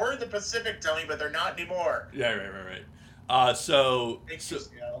 Yes, They were in the Pacific, Tony, but they're not anymore. Yeah, right. So I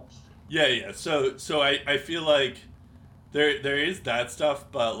feel like there is that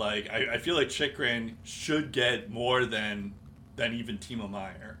stuff, but I feel like Chychrun should get more than even Timo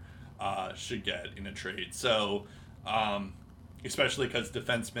Meyer should get in a trade. So especially because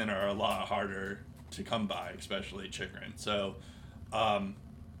defensemen are a lot harder to come by, especially Chychrun. So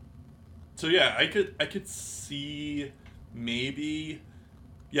yeah, I could see maybe.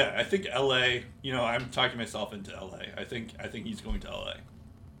 Yeah, I think LA. I'm talking myself into LA. I think he's going to LA.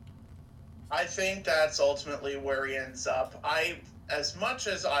 I think that's ultimately where he ends up. As much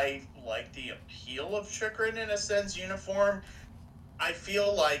as I like the appeal of Chychrun in a Sens uniform, I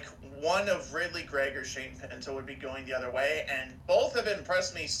feel like one of Ridley Gregg or Shane Pinto would be going the other way, and both have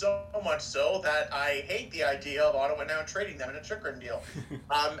impressed me so much so that I hate the idea of Ottawa now trading them in a Chychrun deal.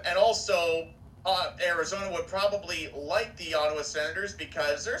 And also, Arizona would probably like the Ottawa Senators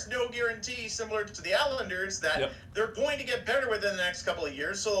because there's no guarantee, similar to the Islanders, that they're going to get better within the next couple of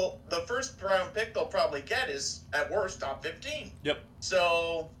years. So the first round pick they'll probably get is, at worst, top 15. Yep.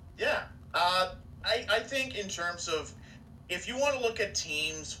 So, yeah. I think in terms of, if you want to look at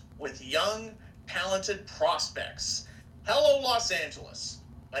teams with young, talented prospects, hello, Los Angeles.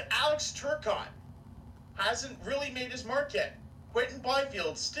 Alex Turcotte hasn't really made his mark yet. Quentin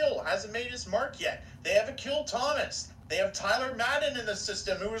Byfield still hasn't made his mark yet. They have Akil Thomas. They have Tyler Madden in the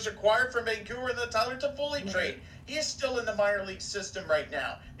system, who was acquired from Vancouver in the Tyler Toffoli trade. He is still in the minor league system right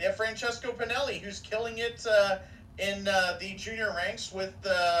now. They have Francesco Pinelli, who's killing it in the junior ranks with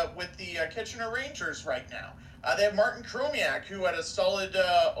the Kitchener Rangers right now. They have Martin Kromiak, who had a solid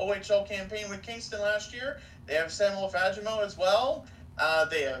OHL campaign with Kingston last year. They have Samuel Fagemo as well.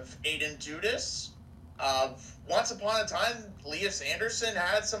 They have Aiden Dudas. Once upon a time, Elias Anderson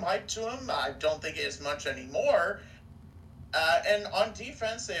had some hype to him. I don't think it is much anymore. And on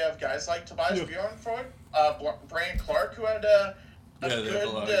defense, they have guys like Tobias Bjornford, Brian Clark, who had a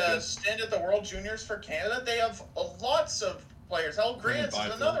good stint at the World Juniors for Canada. They have lots of players. Hal Grant's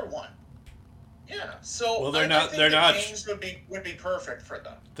is another one. Yeah, so well, I think the Kings would be perfect for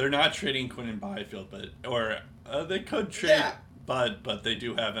them. They're not trading Quinton Byfield, but they could trade. Yeah. But they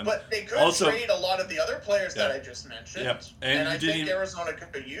do have him. But they could trade a lot of the other players that I just mentioned. Yep. And I think Arizona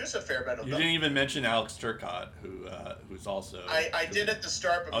could use a fair bit of them. You didn't even mention Alex Turcotte, who's also... I did at the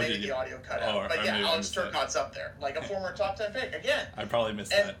start, but maybe the audio cut out. But yeah, Alex Turcotte's up there. A former top 10 pick. Again. I probably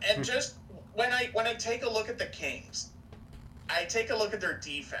missed that. And just when I take a look at the Kings, I take a look at their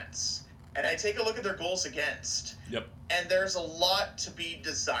defense, and I take a look at their goals against. Yep. And there's a lot to be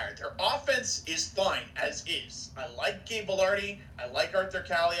desired. Their offense is fine, as is. I like Gabe Belardi. I like Arthur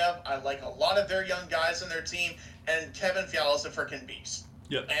Kaliev. I like a lot of their young guys on their team. And Kevin Fiala is a freaking beast.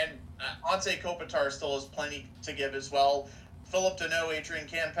 Yep. And Ante Kopitar still has plenty to give as well. Philip Deneau, Adrian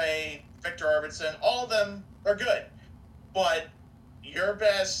Campe, Victor Arvidsson, all of them are good. But your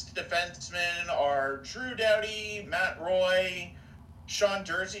best defensemen are Drew Doughty, Matt Roy, Sean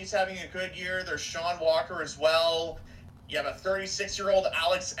Dursey's having a good year. There's Sean Walker as well. You have a 36-year-old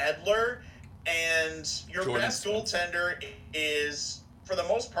Alex Edler, and your Jordan best Smith. goaltender is, for the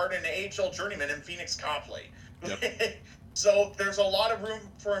most part, an AHL journeyman in Phoenix Copley. Yep. So there's a lot of room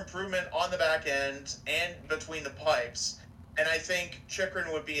for improvement on the back end and between the pipes. And I think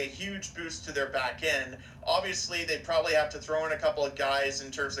Chychrun would be a huge boost to their back end. Obviously, they'd probably have to throw in a couple of guys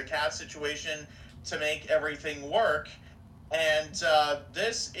in terms of cap situation to make everything work. And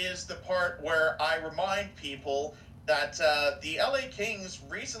this is the part where I remind people that the LA Kings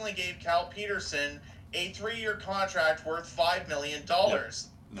recently gave Cal Peterson a 3-year contract worth $5 million. Yep.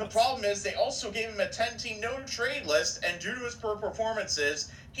 The problem is they also gave him a 10-team no-trade list, and due to his poor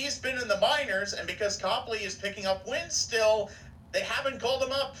performances, he's been in the minors, and because Copley is picking up wins still, they haven't called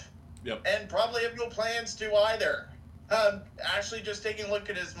him up. Yep. And probably have no plans to either. Actually, just taking a look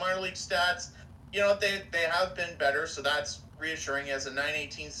at his minor league stats, they have been better, so that's reassuring. He has a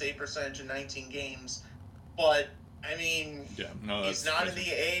 .918 save percentage in 19 games. But, I mean, he's not in the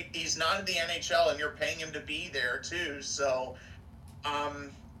NHL, and you're paying him to be there, too, so...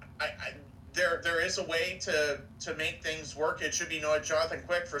 There is a way to make things work. It should be known Jonathan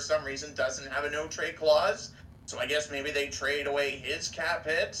Quick, for some reason, doesn't have a no-trade clause. So I guess maybe they trade away his cap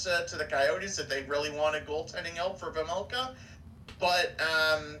hits to the Coyotes if they really want a goaltending help for Vejmelka. But,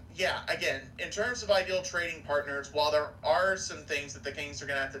 again, in terms of ideal trading partners, while there are some things that the Kings are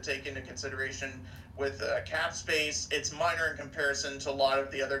going to have to take into consideration with cap space, it's minor in comparison to a lot of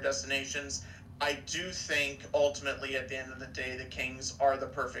the other destinations. I do think, ultimately, at the end of the day, the Kings are the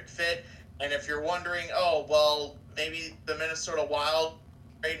perfect fit. And if you're wondering, maybe the Minnesota Wild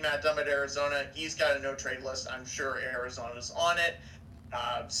trade Matt Dumba to Arizona, he's got a no-trade list. I'm sure Arizona's on it.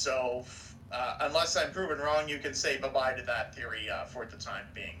 So unless I'm proven wrong, you can say bye-bye to that theory for the time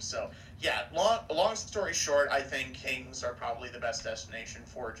being. So, long story short, I think Kings are probably the best destination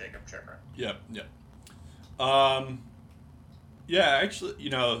for Jacob Chychrun. Yep. Actually,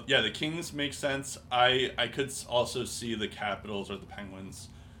 the Kings make sense. I could also see the Capitals or the Penguins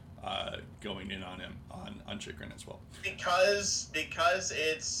going in on him, on Chychrun as well. Because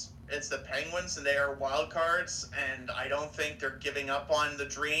it's the Penguins and they are wild cards, and I don't think they're giving up on the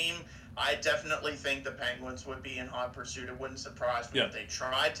dream. I definitely think the Penguins would be in hot pursuit. It wouldn't surprise me if they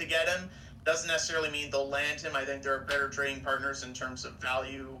tried to get him. Doesn't necessarily mean they'll land him. I think there are better trading partners in terms of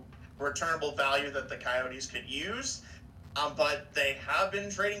value, returnable value that the Coyotes could use. But they have been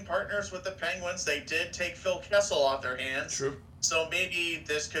trading partners with the Penguins. They did take Phil Kessel off their hands. True. So maybe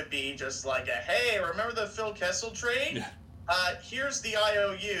this could be just like hey, remember the Phil Kessel trade? Yeah. Here's the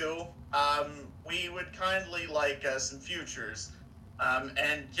IOU. We would kindly like some futures.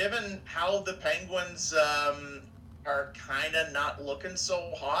 And given how the Penguins are kind of not looking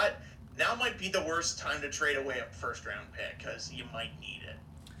so hot, now might be the worst time to trade away a first-round pick because you might need it.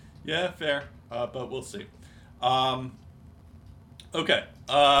 Yeah, fair. But we'll see. Okay.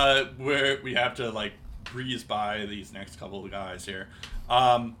 We have to breeze by these next couple of guys here.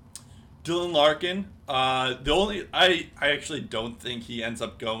 Dylan Larkin. I actually don't think he ends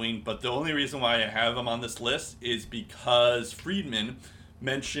up going, but the only reason why I have him on this list is because Friedman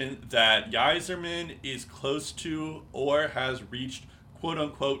mentioned that Yzerman is close to or has reached quote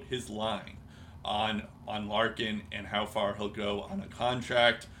unquote his line on Larkin and how far he'll go on a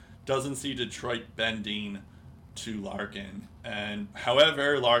contract. Doesn't see Detroit bending to Larkin. And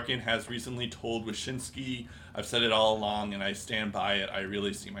however, Larkin has recently told Wyshynski, I've said it all along and I stand by it, I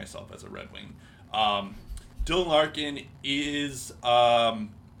really see myself as a Red Wing. Dylan Larkin is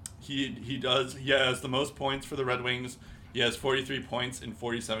he has the most points for the Red Wings. He has 43 points in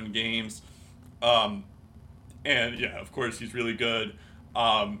 47 games. And yeah, of course he's really good.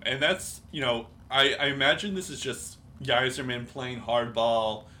 And that's, I imagine this is just Yzerman playing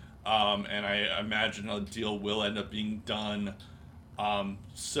hardball. And I imagine a deal will end up being done.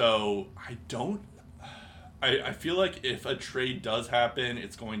 So I feel like if a trade does happen,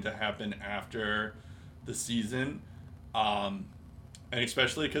 it's going to happen after the season. And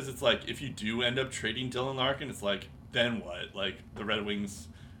especially because it's if you do end up trading Dylan Larkin, it's then what? The Red Wings,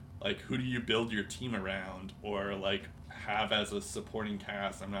 who do you build your team around or have as a supporting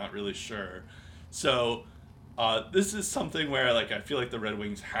cast? I'm not really sure. So this is something where I feel like the Red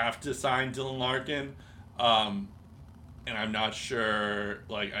Wings have to sign Dylan Larkin, and I'm not sure.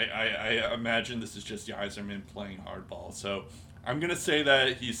 I imagine this is just Yzerman playing hardball. So I'm gonna say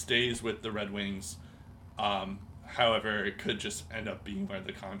that he stays with the Red Wings. However, it could just end up being where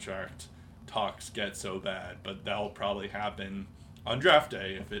the contract talks get so bad, but that'll probably happen on draft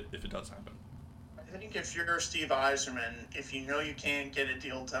day if it does happen. I think if you're Steve Yzerman, if you know you can't get a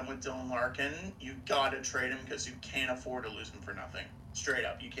deal done with Dylan Larkin, you got to trade him because you can't afford to lose him for nothing. Straight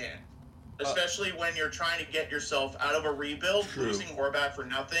up, you can't. Especially when you're trying to get yourself out of a rebuild. True. Losing Horvat for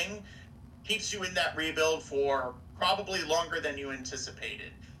nothing keeps you in that rebuild for probably longer than you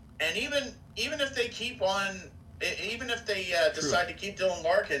anticipated. And even if they keep on, even if they decide to keep Dylan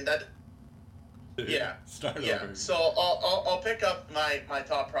Larkin, that Start yeah. over. So I'll pick up my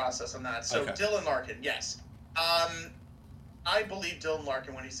thought process on that. So Okay. Dylan Larkin, yes. I believe Dylan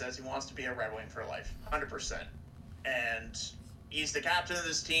Larkin when he says he wants to be a Red Wing for life, 100%. And he's the captain of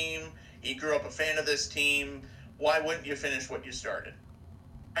this team. He grew up a fan of this team. Why wouldn't you finish what you started?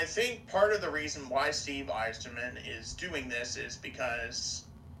 I think part of the reason why Steve Yzerman is doing this is because,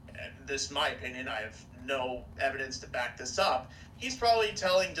 and this is my opinion, I have no evidence to back this up, he's probably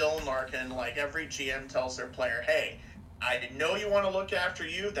telling Dylan Larkin, like every GM tells their player, hey, I know you want to look after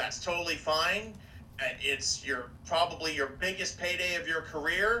you, that's totally fine. It's probably your biggest payday of your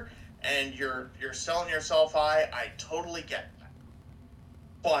career, and you're selling yourself high. I totally get that.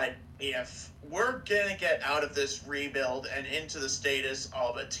 But if we're going to get out of this rebuild and into the status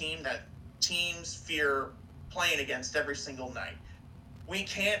of a team that teams fear playing against every single night, we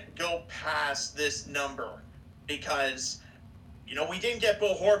can't go past this number because, we didn't get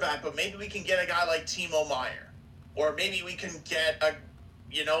Bo Horvat, but maybe we can get a guy like Timo Meier. Or maybe we can get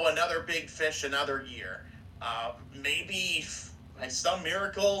another big fish another year. Maybe by some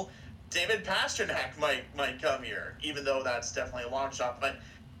miracle, David Pastrnak might come here, even though that's definitely a long shot. But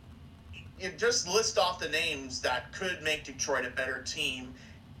you just list off the names that could make Detroit a better team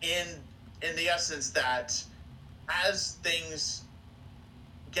in the essence that as things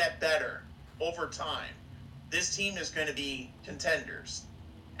get better over time, this team is going to be contenders.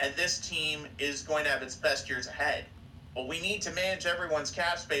 And this team is going to have its best years ahead. But we need to manage everyone's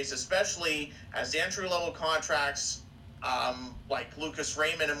cap space, especially as the entry-level contracts like Lucas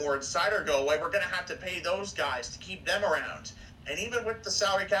Raymond and Moritz Seider go away. We're going to have to pay those guys to keep them around. And even with the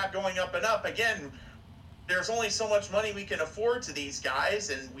salary cap going up and up, again, there's only so much money we can afford to these guys.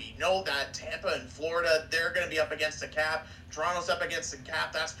 And we know that Tampa and Florida, they're going to be up against the cap. Toronto's up against the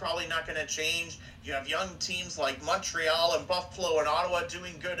cap. That's probably not going to change. You have young teams like Montreal and Buffalo and Ottawa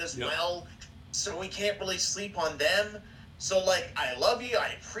doing good as well. So we can't really sleep on them. So, I love you.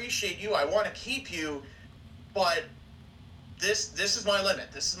 I appreciate you. I want to keep you. But this is my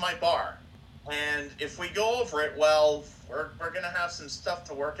limit. This is my bar. And if we go over it, well, we're going to have some stuff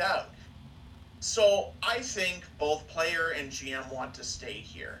to work out. So I think both player and GM want to stay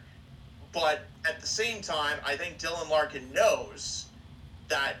here. But at the same time, I think Dylan Larkin knows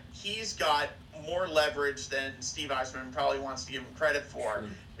that he's got more leverage than Steve Yzerman probably wants to give him credit for.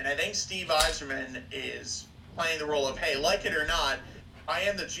 And I think Steve Yzerman is playing the role of, hey, like it or not, I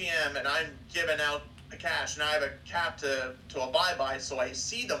am the GM and I'm giving out the cash and I have a cap to abide by, so I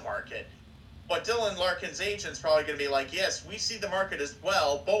see the market. But Dylan Larkin's agent's probably going to be like, yes, we see the market as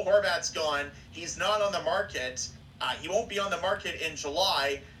well. Bo Horvat's gone. He's not on the market. He won't be on the market in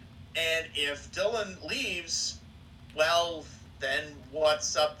July. And if Dylan leaves, well, then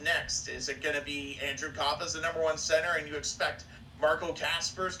what's up next? Is it going to be Andrew Koppa's the number one center and you expect Marco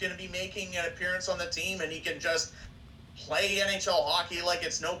Kasper's going to be making an appearance on the team and he can just play NHL hockey like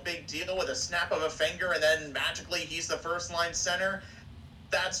it's no big deal with a snap of a finger and then magically he's the first line center?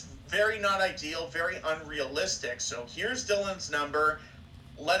 That's very not ideal, very unrealistic. So here's Dylan's number.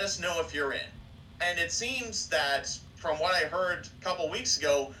 Let us know if you're in. And it seems that from what I heard a couple weeks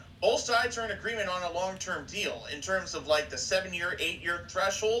ago, both sides are in agreement on a long-term deal in terms of the 7-year, 8-year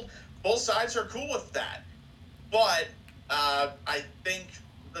threshold. Both sides are cool with that. But I think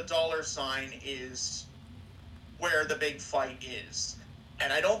the dollar sign is where the big fight is.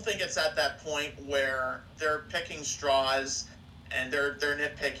 And I don't think it's at that point where they're picking straws and they're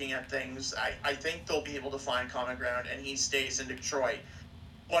nitpicking at things. I think they'll be able to find common ground and he stays in Detroit.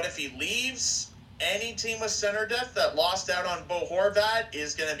 But if he leaves, any team with center depth that lost out on Bo Horvat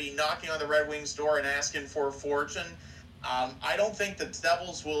is going to be knocking on the Red Wings' door and asking for a fortune. I don't think the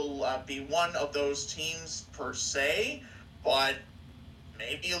Devils will be one of those teams per se, but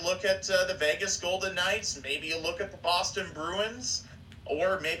maybe you look at the Vegas Golden Knights, maybe you look at the Boston Bruins,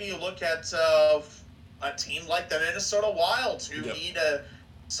 or maybe you look at a team like the Minnesota Wild who need a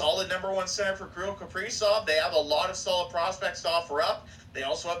solid number one center for Kirill Kaprizov. They have a lot of solid prospects to offer up. They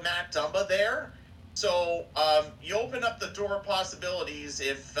also have Matt Dumba there. So you open up the door of possibilities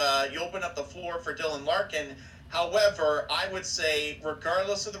if you open up the floor for Dylan Larkin. However, I would say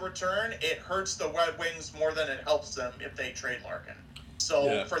regardless of the return, it hurts the Red Wings more than it helps them if they trade Larkin.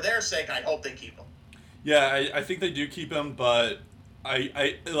 So for their sake, I hope they keep him. Yeah, I think they do keep him, but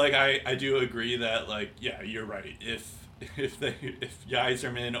I do agree that you're right. If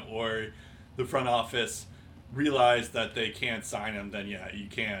Yzerman or the front office realize that they can't sign him, then yeah, you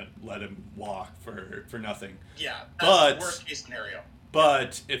can't let him walk for nothing. Yeah, that's but the worst case scenario.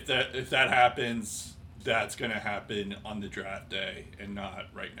 But if that happens, that's going to happen on the draft day and not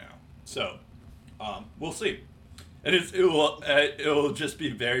right now. So we'll see. And it will just be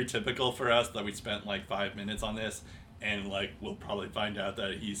very typical for us that we spent like 5 minutes on this, and like we'll probably find out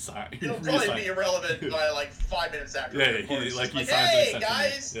that he's signed. It'll probably be irrelevant by like 5 minutes after. Yeah, he signs. Hey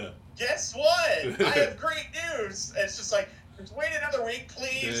guys, guess what? I have great news. And it's just like, just wait another week,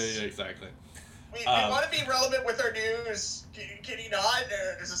 please. Yeah, exactly. We want to be relevant with our news. Can you not?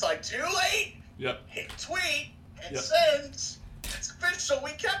 It's just like too late. Yep. Hit tweet and send. It's official.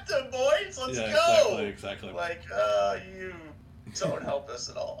 We kept them, boys. Let's go. Exactly. Like, you don't help us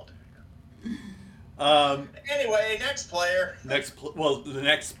at all, dude. Anyway, next player. The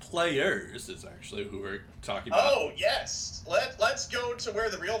next players is actually who we're talking about. Oh yes, let's go to where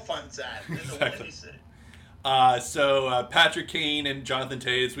the real fun's at. In the Windy City. So Patrick Kane and Jonathan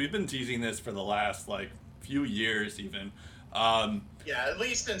Toews, we've been teasing this for the last like few years, even. Yeah, at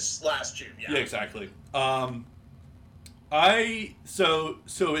least since last June. Yeah. Yeah, exactly.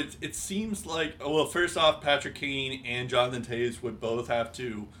 It seems like, well, first off, Patrick Kane and Jonathan Toews would both have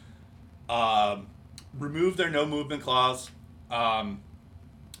to remove their no movement clause, and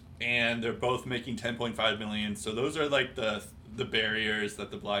they're both making $10.5 million. So those are like the barriers that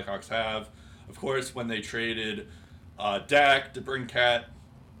the Blackhawks have. Of course, when they traded Dak, DeBrincat,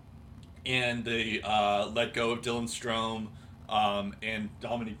 and they let go of Dylan Strome and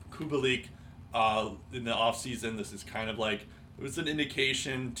Dominic Kubalik in the offseason, this is kind of like, it was an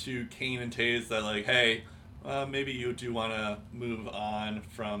indication to Kane and Toews that like, hey, maybe you do want to move on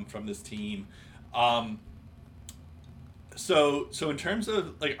from this team. So in terms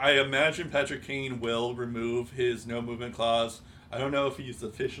of, like, I imagine Patrick Kane will remove his no movement clause. I don't know if he's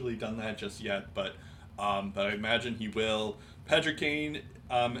officially done that just yet, but I imagine he will. Patrick Kane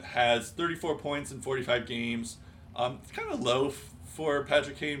has 34 points in 45 games. It's kind of low for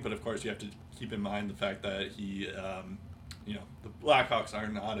Patrick Kane, but of course you have to keep in mind the fact that he, the Blackhawks are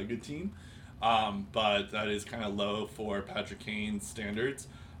not a good team, but that is kind of low for Patrick Kane's standards.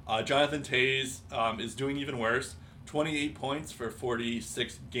 Jonathan Toews is doing even worse, 28 points for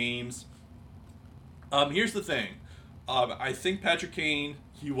 46 games. Here's the thing. I think Patrick Kane,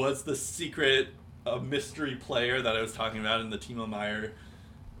 he was the secret mystery player that I was talking about in the Timo Meier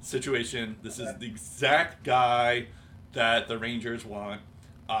situation. This is the exact guy that the Rangers want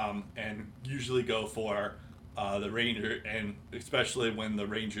and usually go for the Rangers, and especially when the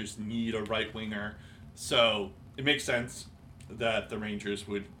Rangers need a right winger. So it makes sense that the Rangers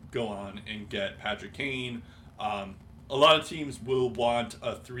would go on and get Patrick Kane. A lot of teams will want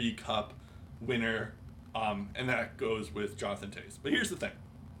a 3-cup winner, and that goes with Jonathan Toews. But here's the thing.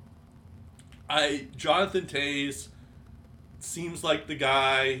 Jonathan Toews seems like the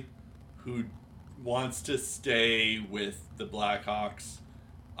guy who wants to stay with the Blackhawks.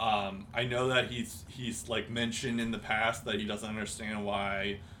 I know that he's like mentioned in the past that he doesn't understand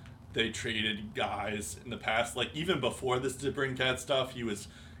why they traded guys in the past. Like even before this DeBrincat stuff, he was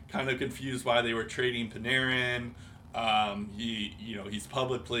kind of confused why they were trading Panarin. He's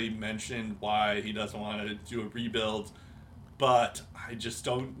publicly mentioned why he doesn't want to do a rebuild, but I just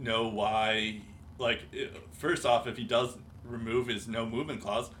don't know why. Like, first off, if he does remove his no movement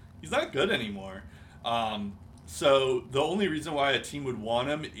clause, he's not good anymore. So the only reason why a team would want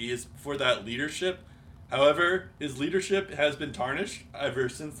him is for that leadership. However, his leadership has been tarnished ever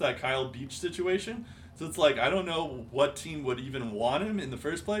since that Kyle Beach situation. So it's like, I don't know what team would even want him in the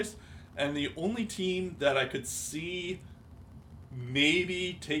first place. And the only team that I could see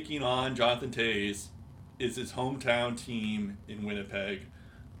maybe taking on Jonathan Toews is his hometown team in Winnipeg.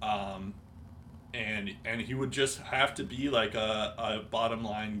 And he would just have to be like a bottom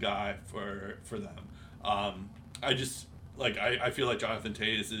line guy for them. I feel like Jonathan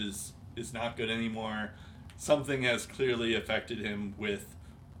Toews is not good anymore. Something has clearly affected him with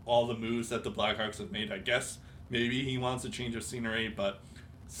all the moves that the Blackhawks have made. I guess maybe he wants a change of scenery, but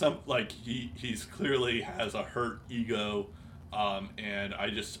he's clearly has a hurt ego, and I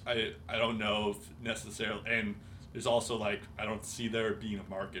don't know if necessarily. And there's also like, I don't see there being a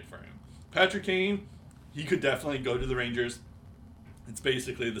market for him. Patrick Kane, he could definitely go to the Rangers. It's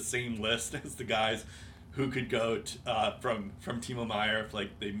basically the same list as the guys who could go from Timo Meier. If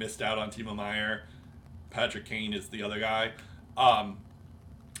like they missed out on Timo Meier, Patrick Kane is the other guy.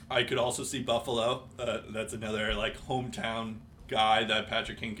 I could also see Buffalo. That's another like hometown guy that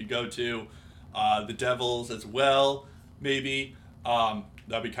Patrick Kane could go to. The Devils as well, maybe.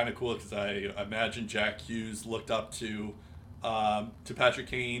 That'd be kind of cool because I imagine Jack Hughes looked up to to Patrick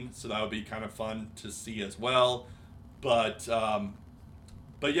Kane, so that would be kind of fun to see as well. But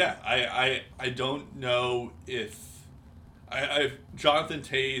yeah, I don't know if Jonathan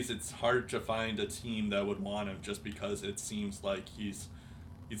Tays. It's hard to find a team that would want him just because it seems like he's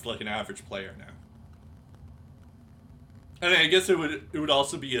like an average player now. And I guess it would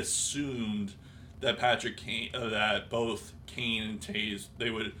also be assumed that Patrick Kane, that both Kane and Tays,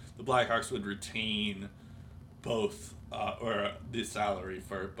 the Blackhawks would retain both or the salary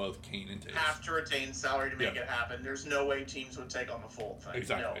for both Kane and Tays. Have to retain salary to make it happen. There's no way teams would take on the full thing.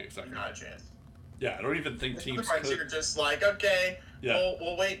 Exactly. Not a chance. Yeah, I don't even think teams could. You're just like, okay, yeah.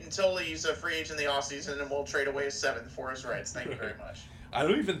 we'll wait until he's a free agent in the offseason and we'll trade away 7th for his rights. Thank you very much. I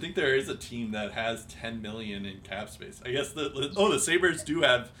don't even think there is a team that has $10 million in cap space. I guess the Sabres do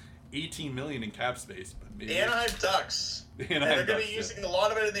have $18 million in cap space. But maybe the Anaheim Ducks. They're going to be using a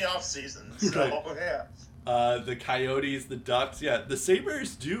lot of it in the offseason. So, yeah. The Coyotes, the Ducks, yeah. The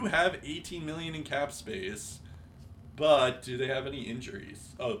Sabres do have $18 million in cap space, but do they have any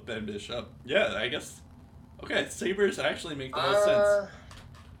injuries? Oh, Ben Bishop. Yeah, I guess. Okay, Sabres actually make the most sense.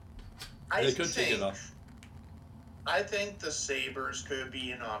 They could take it off. I think the Sabres could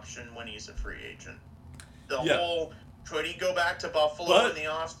be an option when he's a free agent. Whole, could he go back to Buffalo in the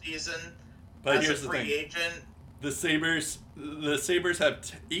offseason as a free agent? The Sabres have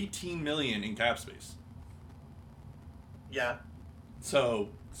 $18 million in cap space. Yeah. So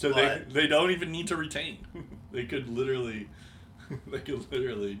they don't even need to retain. They could literally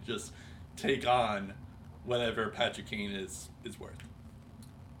just take on whatever Patrick Kane is worth.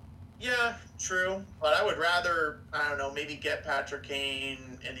 Yeah, true. But I would rather, I don't know, maybe get Patrick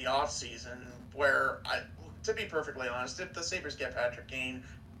Kane in the offseason where, to be perfectly honest, if the Sabres get Patrick Kane,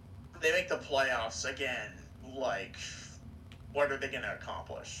 they make the playoffs again, like, what are they going to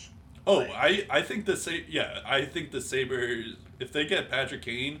accomplish? Oh, like, I think the Sabres, if they get Patrick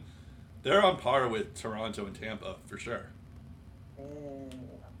Kane, they're on par with Toronto and Tampa, for sure.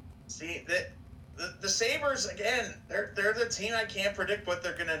 See, the Sabres, again, they're the team I can't predict what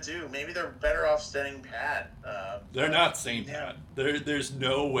they're going to do. Maybe they're better off staying pat. They're not staying pat. There's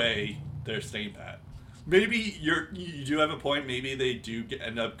no way they're staying pat. Maybe you do have a point. Maybe they do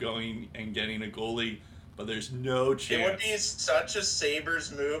end up going and getting a goalie, but there's no chance. It would be such a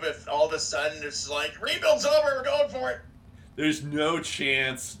Sabres move if all of a sudden it's like, rebuild's over, we're going for it. There's no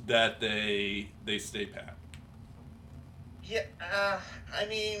chance that they stay pat. Yeah, I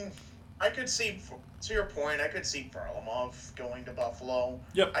mean, I could see, to your point, I could see Varlamov going to Buffalo.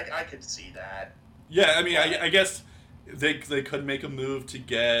 Yep. I could see that. Yeah, I mean, I guess they could make a move to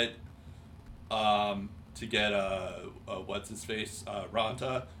get what's his face,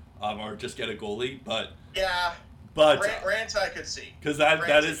 Ranta, or just get a goalie, but Ranta I could see, because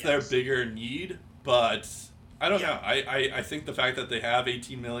that is their bigger need. But I don't know. I think the fact that they have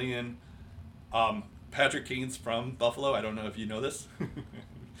 $18 million, Patrick Kane's from Buffalo. I don't know if you know this.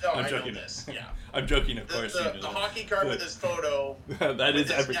 No, I know this. Yeah, I'm joking. Of course, the hockey card with his photo. That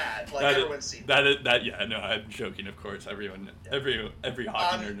is his dad. Like everyone's seen that. Yeah, no, I'm joking. Of course, every hockey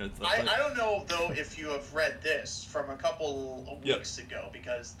nerd knows that. I don't know though if you have read this from a couple of weeks ago,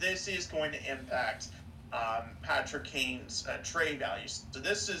 because this is going to impact Patrick Kane's trade values. So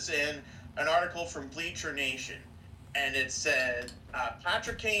this is in an article from Bleacher Nation, and it said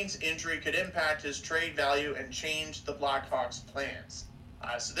Patrick Kane's injury could impact his trade value and change the Blackhawks' plans.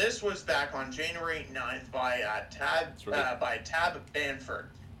 So this was back on January 9th by Tab Banford.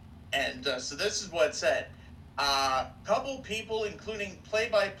 And so this is what it said. Couple people, including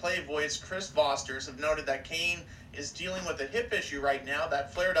play-by-play voice Chris Vosters, have noted that Kane is dealing with a hip issue right now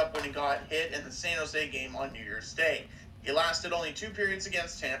that flared up when he got hit in the San Jose game on New Year's Day. He lasted only 2 periods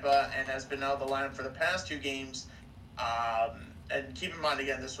against Tampa and has been out of the lineup for the past 2 games. And keep in mind,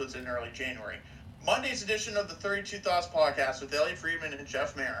 again, this was in early January. Monday's edition of the 32 Thoughts podcast with Elliot Friedman and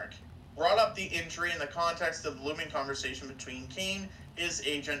Jeff Merrick brought up the injury in the context of the looming conversation between Kane, his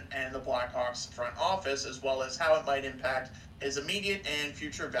agent, and the Blackhawks front office, as well as how it might impact his immediate and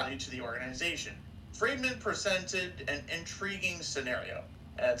future value to the organization. Friedman presented an intriguing scenario.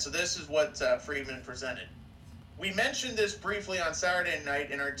 So this is what Friedman presented. We mentioned this briefly on Saturday night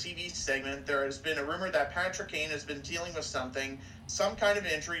in our TV segment. There has been a rumor that Patrick Kane has been dealing with something, some kind of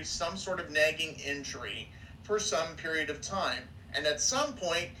injury, some sort of nagging injury for some period of time. And at some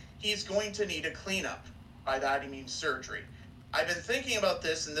point, he's going to need a cleanup. By that, he means surgery. I've been thinking about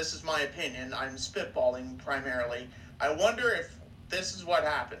this, and this is my opinion. I'm spitballing primarily. I wonder if this is what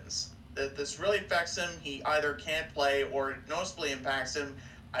happens. That this really affects him. He either can't play or it noticeably impacts him.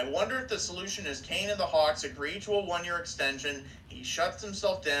 I wonder if the solution is Kane and the Hawks agree to a 1-year extension. He shuts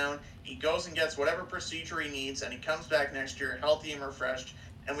himself down. He goes and gets whatever procedure he needs, and he comes back next year healthy and refreshed,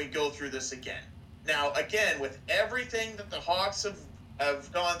 and we go through this again. Now, again, with everything that the Hawks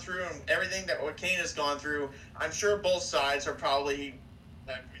have gone through and everything that Kane has gone through, I'm sure both sides are probably,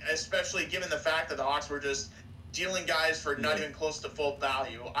 especially given the fact that the Hawks were just dealing guys for not even close to full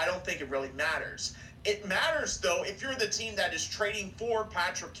value, I don't think it really matters. It matters, though, if you're the team that is trading for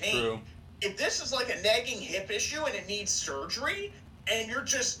Patrick Kane. True. If this is like a nagging hip issue and it needs surgery, and you're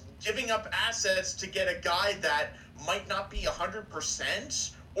just giving up assets to get a guy that might not be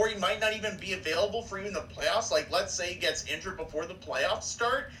 100%, or he might not even be available for you in the playoffs, like let's say he gets injured before the playoffs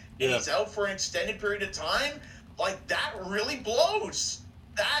start, and he's out for an extended period of time, like that really blows.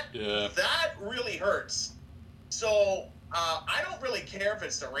 That really hurts. So I don't really care if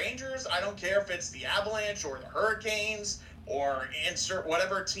it's the Rangers. I don't care if it's the Avalanche or the Hurricanes or insert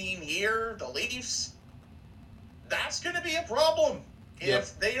whatever team here, the Leafs. That's going to be a problem.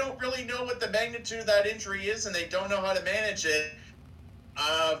 If they don't really know what the magnitude of that injury is and they don't know how to manage it,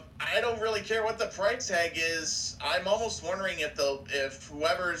 I don't really care what the price tag is. I'm almost wondering if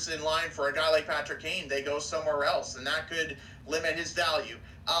whoever's in line for a guy like Patrick Kane, they go somewhere else, and that could limit his value.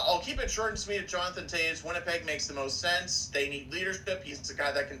 I'll keep it short and sweet at Jonathan Toews. Winnipeg makes the most sense. They need leadership. He's the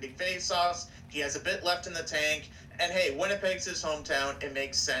guy that can dig face-offs. He has a bit left in the tank. And, hey, Winnipeg's his hometown. It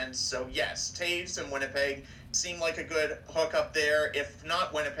makes sense. So, yes, Toews and Winnipeg seem like a good hookup there. If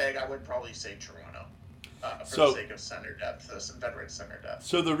not Winnipeg, I would probably say Toronto for the sake of center depth, some veteran center depth.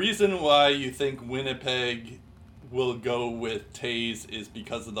 So the reason why you think Winnipeg will go with Toews is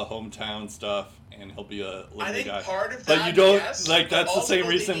because of the hometown stuff, and he'll be a I think guy. part of that, but you don't yes, like that's the same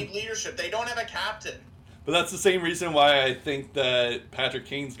reason. They need leadership. They don't have a captain. But that's the same reason why I think that Patrick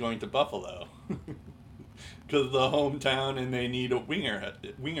Kane's going to Buffalo, because of the hometown, and they need a winger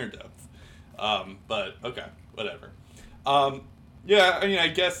depth. But okay, whatever. Yeah, I mean, I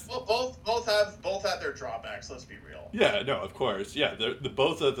guess. Well, both have their drawbacks. Let's be real. Yeah, no, of course. Yeah,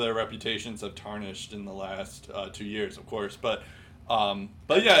 both of their reputations have tarnished in the last 2 years, of course. But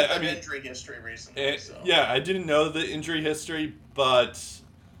yeah, I mean, injury history recently. Yeah, I didn't know the injury history, but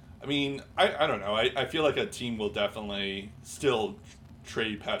I mean, I don't know. I feel like a team will definitely still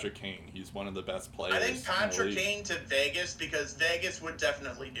trade Patrick Kane. He's one of the best players. I think Patrick Kane to Vegas, because Vegas would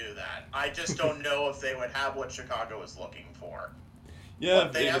definitely do that. I just don't know if they would have what Chicago is looking for. Yeah,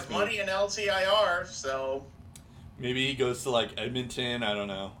 but they have money in LTIR, so maybe he goes to like Edmonton. I don't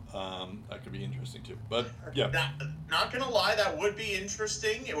know. That could be interesting too. But yeah, not gonna lie, that would be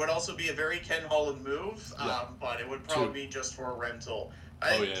interesting. It would also be a very Ken Holland move, but it would probably be just for a rental.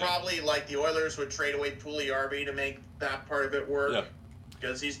 I think probably like the Oilers would trade away Puljujärvi to make that part of it work. Yeah.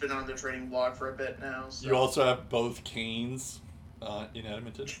 Because he's been on the trading block for a bit now. So. You also have both Canes in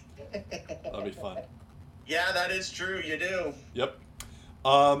Edmonton. That'll be fun. Yeah, that is true. You do. Yep. You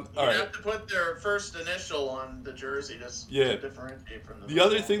all right. have to put their first initial on the jersey to differentiate from the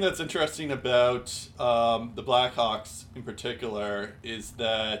other thing that's interesting about the Blackhawks in particular is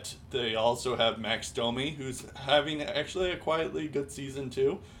that they also have Max Domi, who's having actually a quietly good season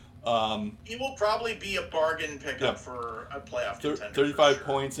too. He will probably be a bargain pickup for a playoff contender. 35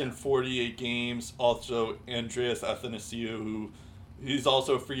 points in 48 games. Also, Andreas Athanasiou, who he's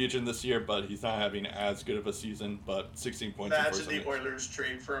also a free agent this year, but he's not having as good of a season. But 16 points. Imagine the Oilers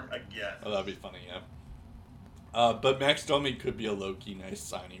trade for him again. Oh, that'd be funny, yeah. But Max Domi could be a low-key nice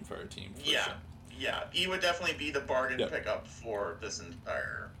signing for our team. For sure. Yeah, he would definitely be the bargain pickup for this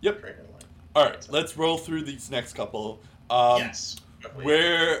entire trade line. All right, let's roll through these next couple. Yes.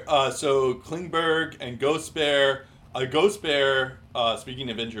 Where so Klingberg and Ghost Bear. Ghost Bear,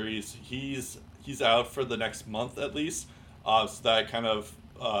 speaking of injuries, he's out for the next month at least. So that kind of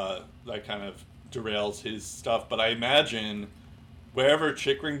derails his stuff. But I imagine wherever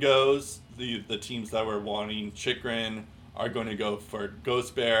Chychrun goes, the teams that were wanting Chychrun are going to go for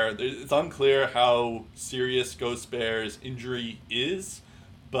Ghost Bear. It's unclear how serious Ghost Bear's injury is,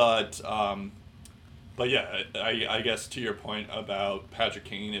 but yeah, I guess to your point about Patrick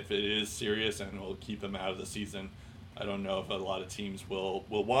Kane, if it is serious and will keep him out of the season, I don't know if a lot of teams will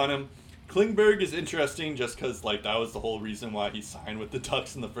want him. Klingberg is interesting just because like that was the whole reason why he signed with the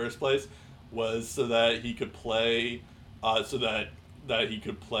Ducks in the first place, was so that he could play, like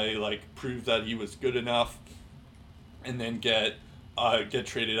prove that he was good enough, and then get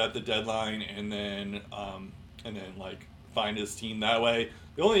traded at the deadline, and then like find his team that way.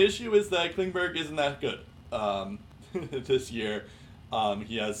 The only issue is that Klingberg isn't that good this year.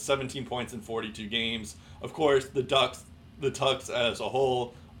 He has 17 points in 42 games. Of course, the Ducks as a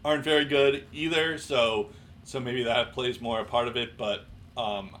whole aren't very good either, so maybe that plays more a part of it. But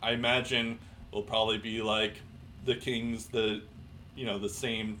I imagine it'll probably be like the Kings, the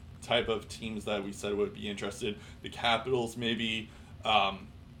same type of teams that we said would be interested. The Capitals, maybe,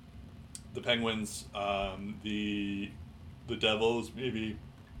 the Penguins, the Devils, maybe.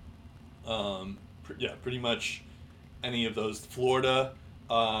 Pretty much any of those. Florida,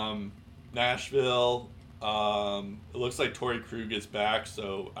 Nashville. It looks like Torrey Krug is back,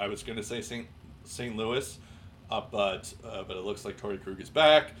 so I was gonna say St. Louis, but it looks like Torrey Krug is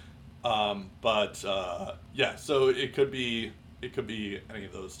back. So it could be any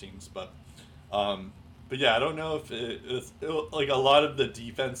of those teams, but yeah, I don't know if it's like a lot of the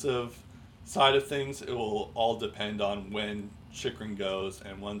defensive side of things. It will all depend on when Chychrun goes,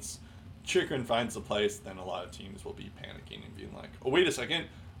 and once Chychrun finds a place, then a lot of teams will be panicking and being like, "Oh, wait a second,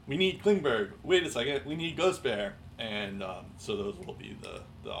 we need Klingberg. Wait a second, we need Ghost Bear," and so those will be the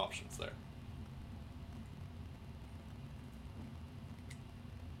options there.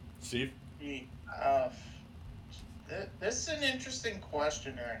 Steve? This is an interesting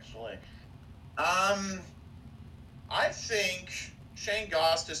question, actually. I think Shane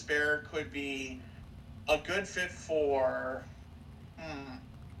Gostisbehere could be a good fit for.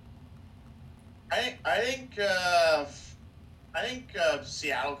 I think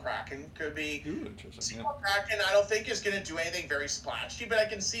Seattle Kraken could be. Ooh, interesting. Seattle Kraken, I don't think is going to do anything very splashy, but I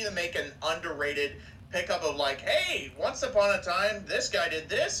can see them make an underrated pickup of like, hey, once upon a time, this guy did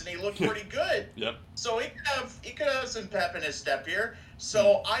this, and he looked pretty good. Yep. So he could have some pep in his step here.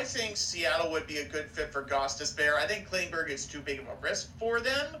 So I think Seattle would be a good fit for Gostisbehere. I think Klingberg is too big of a risk for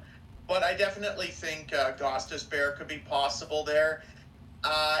them, but I definitely think Gostisbehere could be possible there.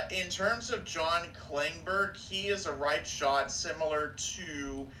 In terms of John Klingberg, he is a right shot similar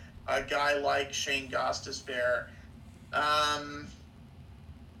to a guy like Shane Gostisbehere.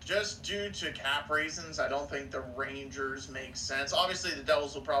 Just due to cap reasons, I don't think the Rangers make sense. Obviously, the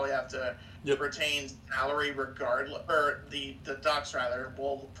Devils will probably have to retain salary regardless, or the Ducks rather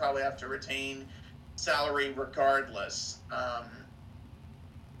will probably have to retain salary regardless.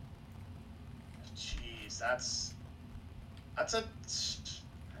 That's a.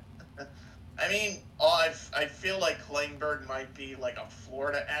 I mean, I feel like Klingberg might be like a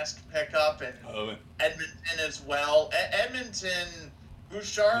Florida-esque pickup, and Edmonton as well. Edmonton,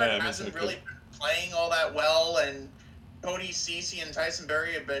 Bouchard hasn't really been playing all that well, and Cody Ceci and Tyson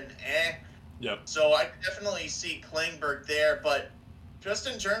Berry have been Yep. So I definitely see Klingberg there, but just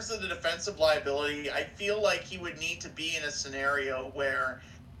in terms of the defensive liability, I feel like he would need to be in a scenario where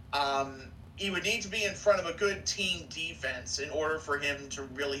he would need to be in front of a good team defense in order for him to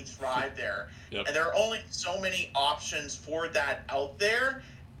really thrive there. Yep. And there are only so many options for that out there.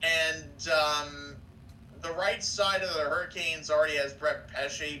 And the right side of the Hurricanes already has Brett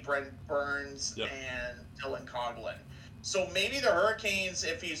Pesce, Brent Burns, and Dylan Coghlan. So maybe the Hurricanes,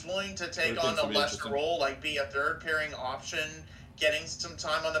 if he's willing to take on a lesser role, like be a third pairing option, getting some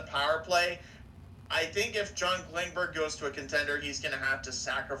time on the power play, I think if John Klingberg goes to a contender, he's going to have to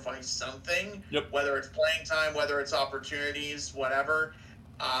sacrifice something, whether it's playing time, whether it's opportunities, whatever.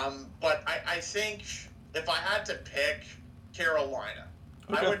 But I think if I had to pick Carolina,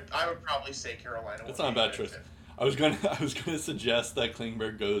 I would probably say Carolina. That's not a bad choice. I was gonna suggest that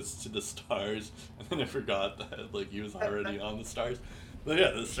Klingberg goes to the Stars, and then I forgot that like he was already on the Stars. But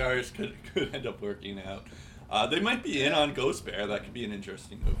yeah, the Stars could end up working out. They might be in on Ghost Bear. That could be an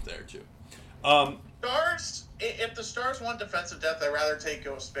interesting move there too. Stars. If the Stars want defensive depth, I'd rather take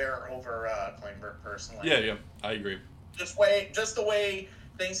Ghost Bear over Klingberg personally. Yeah, I agree. Just the way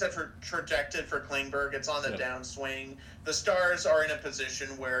things have trajected for Klingberg, it's on the downswing. The Stars are in a position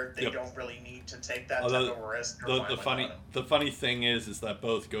where they don't really need to take that type of risk. The funny thing is that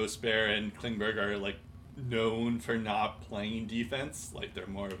both Ghost Bear and Klingberg are like known for not playing defense. Like they're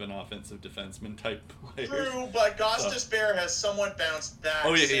more of an offensive defenseman type player. True, but Gostisbehere has somewhat bounced back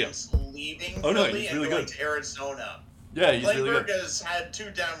since leaving Philly and going to Arizona. Yeah, he's Klingberg really good. has had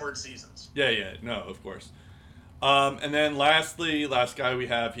 2 downward seasons. No, of course. And then last guy we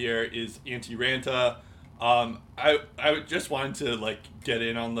have here is Antti Ranta. I just wanted to like get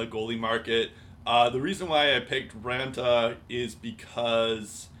in on the goalie market. The reason why I picked Ranta is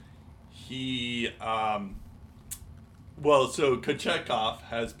because he, so Kochetkov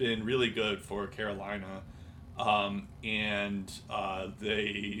has been really good for Carolina, and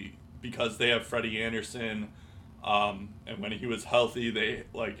because they have Freddie Anderson, and when he was healthy,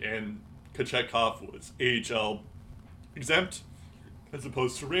 and Kochetkov was AHL exempt as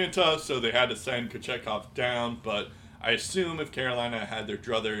opposed to Ranta, so they had to send Kochetkov down. But I assume if Carolina had their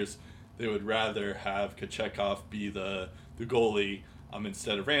druthers, they would rather have Kochetkov be the goalie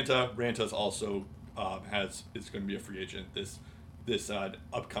instead of Ranta. Ranta's also is going to be a free agent this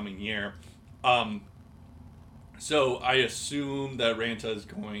upcoming year. So I assume that Ranta is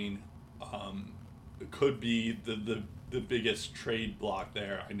going, could be the biggest trade block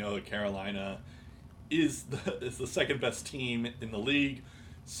there. I know that Carolina is the second best team in the league,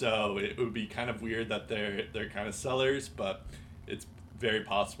 so it would be kind of weird that they're kind of sellers, but it's very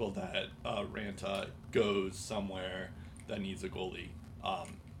possible that Ranta goes somewhere that needs a goalie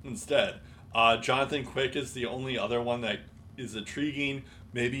instead. Jonathan Quick is the only other one that is intriguing.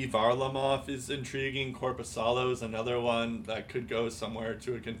 Maybe Varlamov is intriguing. Korpisalo is another one that could go somewhere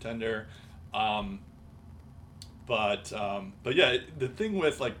to a contender. But yeah, the thing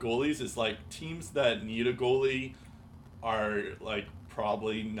with like goalies is like teams that need a goalie are like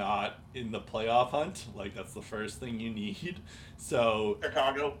probably not in the playoff hunt. Like that's the first thing you need. So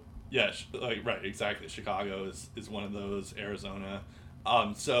Chicago. yeah, like right, exactly. Chicago is one of those. Arizona.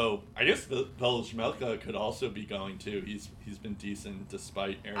 So I guess Velizmelka could also be going too. He's been decent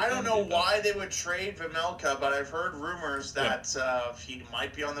despite Arizona. I don't know why they would trade Vemelka, but I've heard rumors that he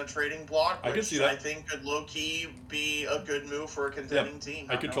might be on the trading block, which I could see that. I think could low-key be a good move for a contending team.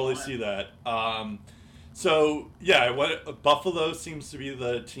 I could totally see that. So yeah, Buffalo seems to be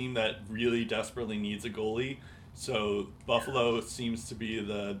the team that really desperately needs a goalie. So Buffalo seems to be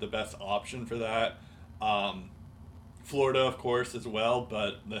the best option for that. Florida, of course, as well,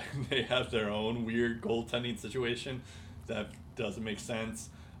 but they have their own weird goaltending situation that doesn't make sense.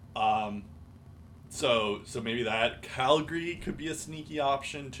 So maybe that. Calgary could be a sneaky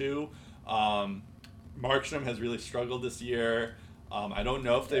option too. Markstrom has really struggled this year. I don't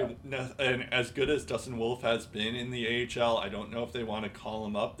know if they, and as good as Dustin Wolf has been in the AHL, I don't know if they want to call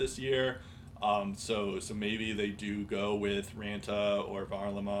him up this year. So maybe they do go with Ranta or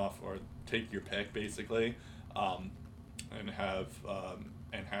Varlamov, or take your pick basically, and have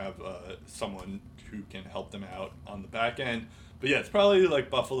someone who can help them out on the back end. But yeah, it's probably like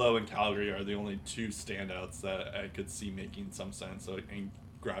Buffalo and Calgary are the only two standouts that I could see making some sense in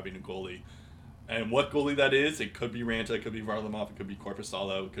grabbing a goalie. And what goalie that is, it could be Ranta, it could be Varlamov, it could be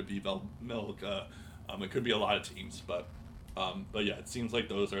Korpisalo, it could be Velizmelka, it could be a lot of teams. But yeah, it seems like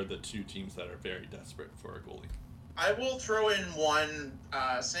those are the two teams that are very desperate for a goalie. I will throw in one,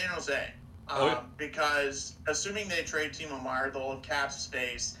 San Jose. Because assuming they trade Timo Meier, they'll have cap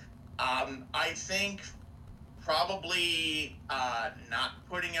space. I think probably not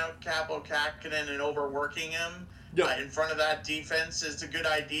putting out Capo Kakinen and overworking him in front of that defense is a good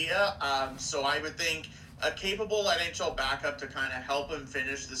idea. So I would think a capable NHL backup to kind of help him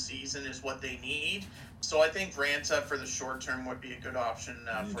finish the season is what they need. So I think Ranta for the short term would be a good option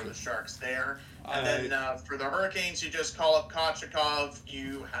for the Sharks there. And then for the Hurricanes, you just call up Kochekov.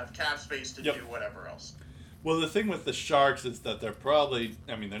 You have cap space to do whatever else. Well, the thing with the Sharks is that they're probably,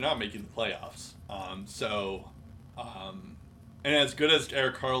 they're not making the playoffs. And as good as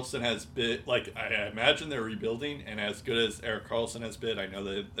Erik Karlsson has been, like, I imagine they're rebuilding, and as good as Erik Karlsson has been, I know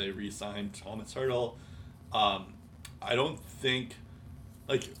that they re-signed Thomas Hertl. I don't think,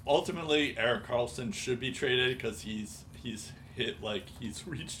 like, ultimately Erik Karlsson should be traded because he's hit, like, he's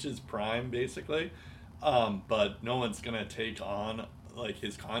reached his prime, basically. But no one's going to take on, like,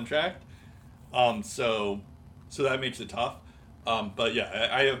 his contract. So that makes it tough. But yeah,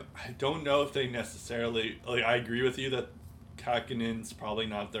 I don't know if they necessarily, like, I agree with you that Kakinen's probably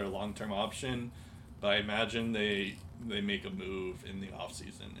not their long-term option, but I imagine they make a move in the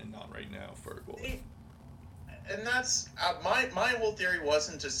offseason and not right now for a goalie. And that's my whole theory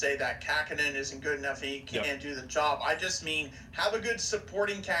wasn't to say that Kakinen isn't good enough and he can't do the job. I just mean have a good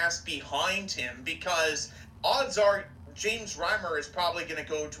supporting cast behind him, because odds are James Reimer is probably going to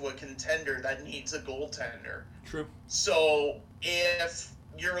go to a contender that needs a goaltender. True. So if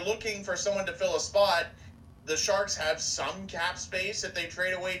you're looking for someone to fill a spot, the Sharks have some cap space. If they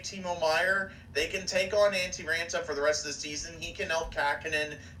trade away Timo Meier, they can take on Antti Ranta for the rest of the season. He can help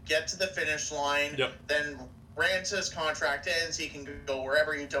Kakinen get to the finish line. Yep. Then Ranta's contract ends. He can go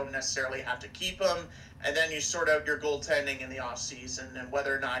wherever. You don't necessarily have to keep him. And then you sort out your goaltending in the offseason, and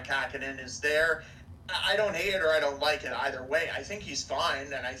whether or not Kakinen is there. I don't hate it or I don't like it either way. I think he's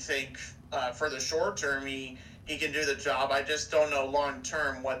fine, and I think for the short term he can do the job. I just don't know long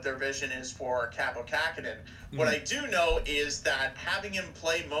term what their vision is for Capo Kakinen. Mm-hmm. What I do know is that having him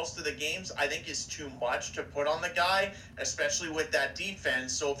play most of the games, I think, is too much to put on the guy, especially with that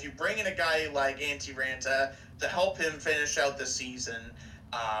defense. So if you bring in a guy like Antti Ranta to help him finish out the season,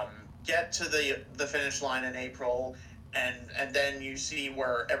 get to the finish line in April, and then you see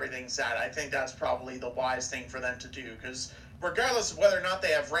where everything's at, I think that's probably the wise thing for them to do, because regardless of whether or not they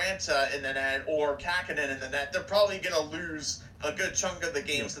have Ranta in the net or Kakinen in the net, they're probably going to lose a good chunk of the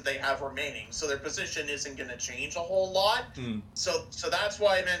games that they have remaining, so their position isn't going to change a whole lot. So that's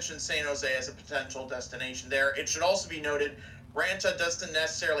why I mentioned San Jose as a potential destination there. It should also be noted, Ranta doesn't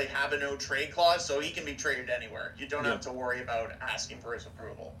necessarily have a no-trade clause, so he can be traded anywhere. You don't have to worry about asking for his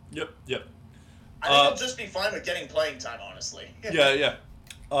approval. Yep. I think he'll just be fine with getting playing time, honestly. Yeah.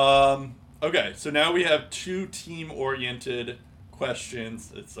 Okay, so now we have 2 team-oriented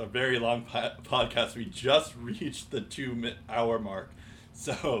questions. It's a very long podcast. We just reached the 2-hour mark.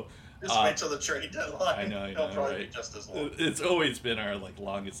 So just wait till the trade deadline. I know, It'll probably right? be just as long. It's always been our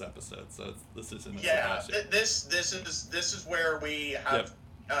longest episode, so this isn't. This is where we have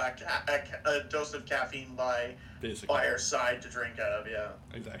a dose of caffeine by our side to drink out of. Yeah,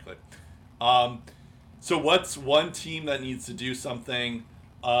 exactly. So what's one team that needs to do something?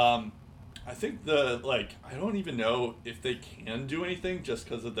 I think I don't even know if they can do anything just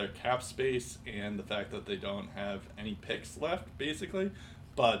because of their cap space and the fact that they don't have any picks left, basically.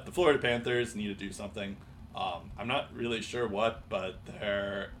 But the Florida Panthers need to do something. I'm not really sure what, but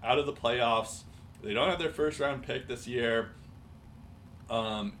they're out of the playoffs. They don't have their first round pick this year.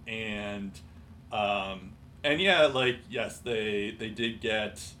 Yes, they did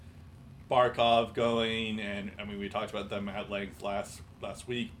get Barkov going, and I mean we talked about them at length last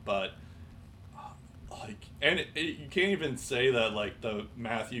week, but you can't even say that the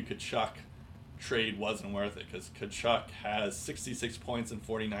Matthew Tkachuk trade wasn't worth it, because Tkachuk has 66 points in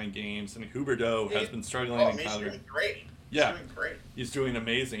 49 games, and Huberdeau has been struggling in Calgary. He's doing great. He's doing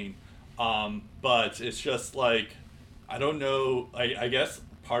amazing. But it's just I don't know. I guess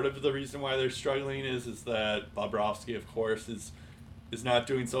part of the reason why they're struggling is that Bobrovsky, of course, is not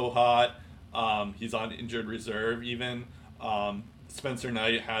doing so hot. He's on injured reserve even. Spencer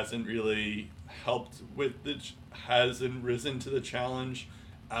Knight hasn't really helped hasn't risen to the challenge.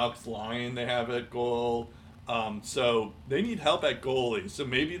 Alex Lyon they have at goal. So they need help at goalie. So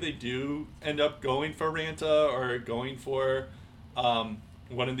maybe they do end up going for Ranta or going for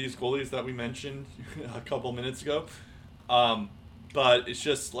one of these goalies that we mentioned a couple minutes ago. But it's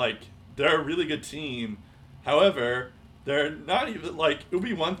just they're a really good team. However, they're not even it would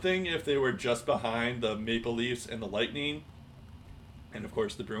be one thing if they were just behind the Maple Leafs and the Lightning, and of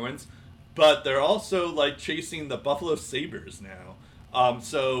course the Bruins, but they're also chasing the Buffalo Sabres now.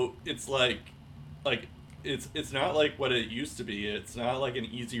 So it's it's not like what it used to be. It's not like an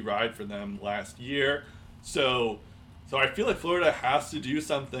easy ride for them last year. So I feel like Florida has to do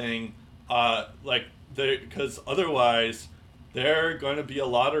something because otherwise they're going to be a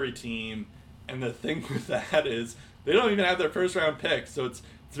lottery team, and the thing with that is they don't even have their first round pick. So it's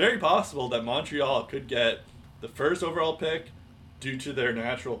very possible that Montreal could get the first overall pick due to their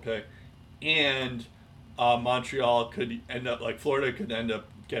natural pick, and Montreal could end up Florida could end up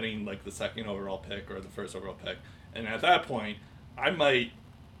getting the second overall pick or the first overall pick. And at that point, I might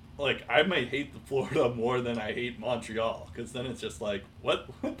hate the Florida more than I hate Montreal, because then it's just what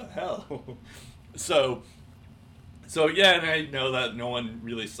the hell. So yeah, and I know that no one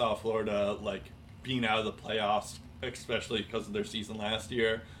really saw Florida being out of the playoffs, especially because of their season last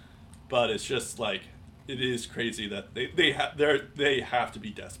year. But it's just it is crazy that they have to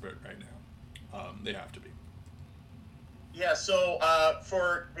be desperate right now. They have to be. Yeah. So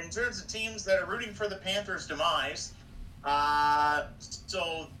in terms of teams that are rooting for the Panthers' demise,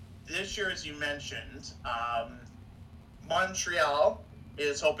 so this year, as you mentioned, Montreal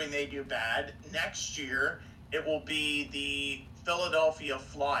is hoping they do bad. Next year, it will be the Philadelphia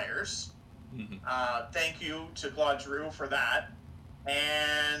Flyers. Mm-hmm. Thank you to Claude Giroux for that.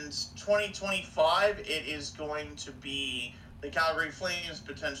 And 2025, it is going to be the Calgary Flames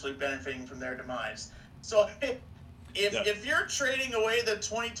potentially benefiting from their demise. So if you're trading away the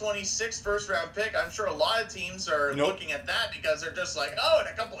 2026 first-round pick, I'm sure a lot of teams are looking at that because they're just in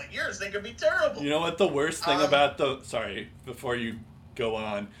a couple of years, they could be terrible. You know what the worst thing about sorry, before you go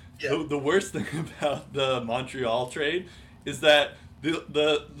on, the worst thing about the Montreal trade is that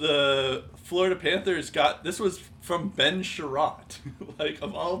the Florida Panthers this was from Ben Sherratt,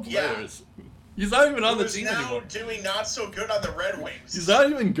 of all players. Yeah. He's not even on the team anymore. He's now doing not so good on the Red Wings. He's not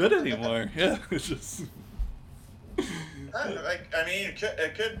even good anymore. Yeah, it's just. It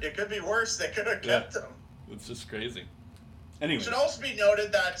could be worse. They could have kept him. It's just crazy. Anyway. It should also be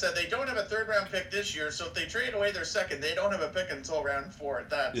noted that they don't have a third-round pick this year, so if they trade away their second, they don't have a pick until round 4.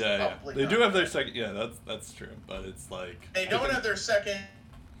 That's probably They do have their second. Yeah, that's true. But it's they don't have their second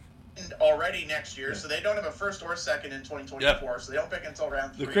already next year, so they don't have a first or second in 2024. So they don't pick until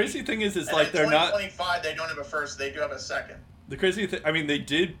round 3. The crazy thing is and they're not. In 2025, they don't have a first. They do have a second. The crazy thing, they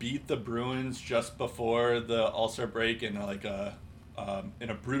did beat the Bruins just before the All-Star break in in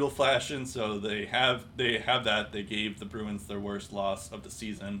a brutal fashion. So they have that. They gave the Bruins their worst loss of the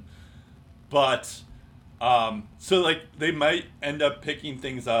season, but so like they might end up picking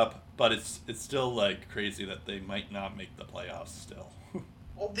things up, but it's still like crazy that they might not make the playoffs still.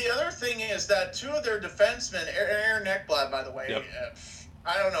 Well, the other thing is that two of their defensemen, Aaron Ekblad, by the way, Yep.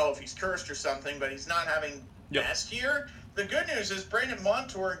 I don't know if he's cursed or something, but he's not having Yep. best year. The good news is Brandon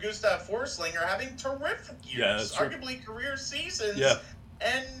Montour and Gustav Forsling are having terrific years, Yeah, that's true. arguably career seasons. Yeah.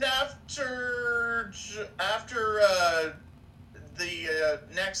 And after the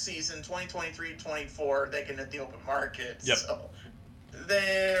next season, 2023-24, they can hit the open market. Yep. So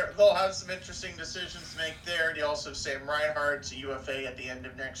they'll have some interesting decisions to make there. They also have Sam Reinhart to UFA at the end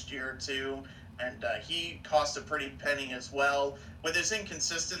of next year too, and he cost a pretty penny as well. With his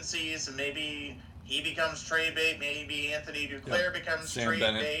inconsistencies, and maybe he becomes trade bait, maybe Anthony Duclair becomes Sam trade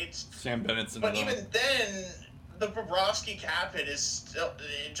Bennett. bait. Sam Bennett's But another one. even then, the Bobrovsky cap hit is still,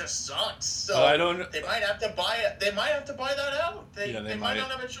 it just sucks. So I don't. they might have to buy it. They might have to buy that out. They Yeah, they might might.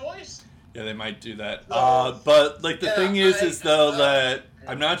 not have a choice. Yeah, they might do that. So, But like the yeah, thing is though that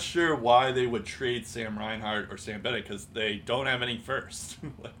I'm not sure why they would trade Sam Reinhart or Sam Bennett because they don't have any first.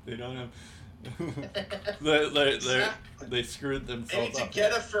 Like, they don't have. They screwed Maybe themselves to up.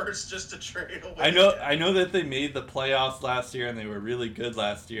 get a first just to trade away. I know that they made the playoffs last year and they were really good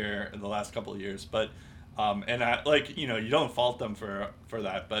last year in the last couple of years, but and I like you don't fault them for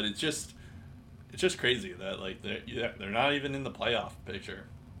that, but it's just crazy that like they're not even in the playoff picture.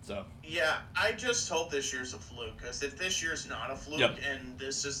 So Yeah, I just hope this year's a fluke, because if this year's not a fluke Yep. and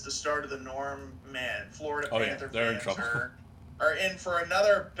this is the start of the norm, man, Florida Oh, yeah, Panther they're in fans trouble. are in for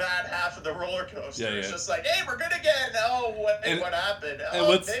another bad half of the roller coaster. Yeah, It's yeah. just like, hey, we're good again. Oh, what happened? and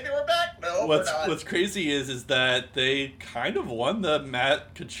Oh, maybe we're back. No, we're not. what's crazy is that they kind of won the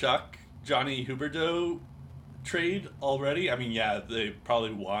Matt Tkachuk Johnny Huberdeau trade already. I mean, yeah, they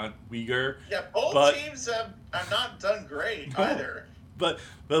probably want Uyghur, Yeah, both but- teams have not done great No. either. but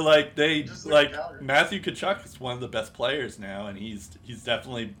like they Just like Calgary. Matthew Tkachuk is one of the best players now, and he's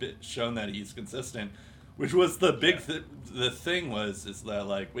definitely shown that he's consistent. Which was the big the thing is that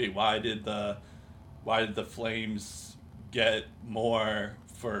like wait why did the Flames get more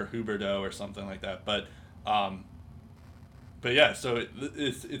for Huberdeau or something like that, but yeah, so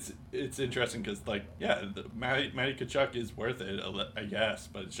it's interesting because like yeah, Matty Tkachuk is worth it, I guess,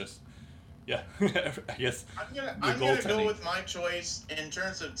 but it's just yeah, I guess I'm gonna go goaltending. with my choice in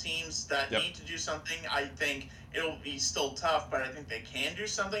terms of teams that Yep. need to do something. I think it'll be still tough, but I think they can do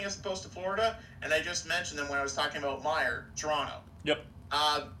something as opposed to Florida. And I just mentioned them when I was talking about Meyer, Toronto. Yep.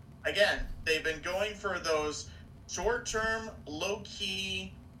 Again, they've been going for those short-term,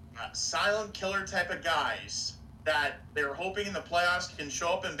 low-key, silent killer type of guys that they're hoping in the playoffs can show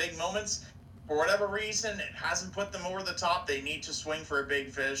up in big moments. For whatever reason, it hasn't put them over the top. They need to swing for a big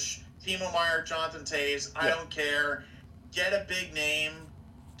fish. Timo Meyer, Jonathan Toews, I Yeah. don't care. Get a big name.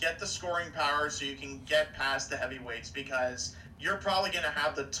 Get the scoring power so you can get past the heavyweights, because you're probably going to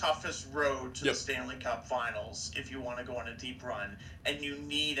have the toughest road to Yep. the Stanley Cup Finals if you want to go on a deep run, and you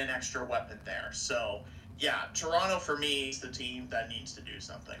need an extra weapon there. So, yeah, Toronto for me is the team that needs to do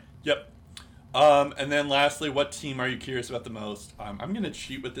something. Yep. And then lastly, what team are you curious about the most? I'm going to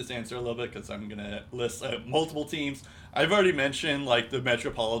cheat with this answer a little bit because I'm going to list multiple teams. I've already mentioned like the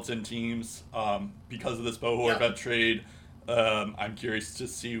Metropolitan teams because of this Bo Horvat trade. I'm curious to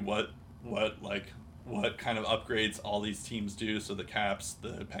see what kind of upgrades all these teams do. So the Caps,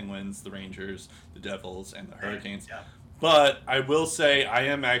 the Penguins, the Rangers, the Devils, and the Hurricanes. Yeah. But I will say I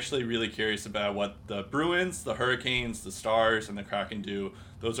am actually really curious about what the Bruins, the Hurricanes, the Stars, and the Kraken do.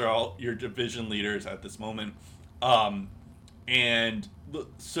 Those are all your division leaders at this moment. And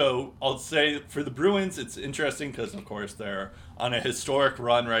so I'll say for the Bruins, it's interesting because, of course, they're on a historic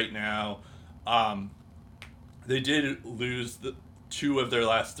run right now. They did lose two of their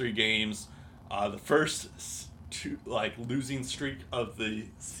last three games. The first losing streak of the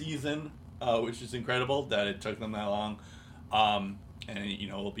season, which is incredible that it took them that long. And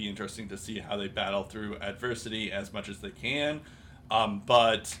it'll be interesting to see how they battle through adversity as much as they can.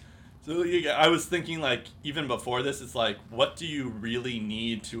 But so I was thinking, like, even before this, it's like, what do you really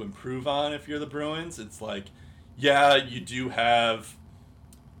need to improve on if you're the Bruins? It's like, yeah, you do have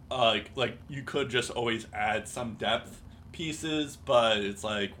like you could just always add some depth pieces, but it's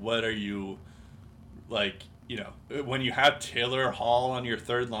like, what are you like? When you have Taylor Hall on your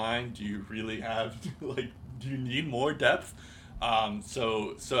third line, do you really have do you need more depth?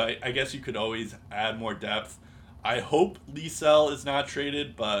 So I guess you could always add more depth. I hope Liesel is not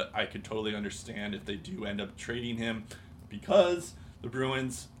traded, but I could totally understand if they do end up trading him, because the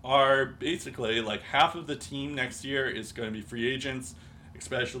Bruins are basically like half of the team next year is going to be free agents,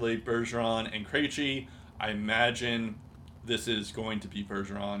 especially Bergeron and Krejci. I imagine this is going to be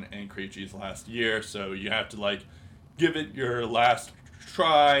Bergeron and Krejci's last year, so you have to like give it your last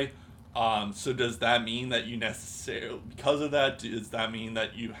try. So does that mean that you necessarily, because of that, does that mean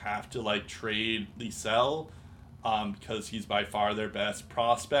that you have to like trade Liesel, because he's by far their best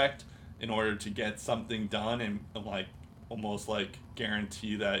prospect in order to get something done and like almost like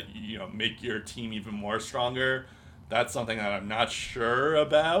guarantee that, you know, make your team even more stronger? That's something that I'm not sure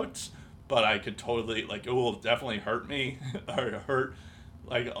about, but I could totally like, it will definitely hurt me or hurt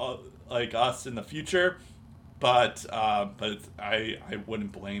like us in the future. But I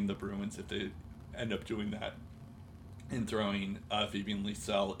wouldn't blame the Bruins if they end up doing that and throwing Fabian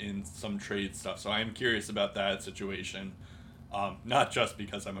Liesel in some trade stuff. So I'm curious about that situation, not just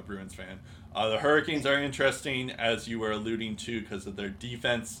because I'm a Bruins fan. The Hurricanes are interesting, as you were alluding to, because of their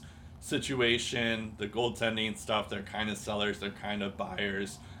defense situation, the goaltending stuff. They're kind of sellers, they're kind of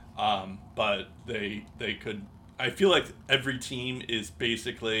buyers, but they could. I feel like every team is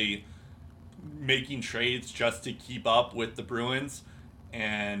basically making trades just to keep up with the Bruins,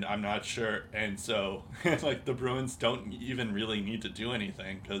 and I'm not sure, and so like the Bruins don't even really need to do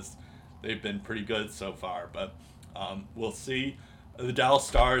anything because they've been pretty good so far, but we'll see. The Dallas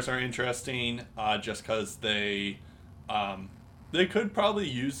Stars are interesting, just because they could probably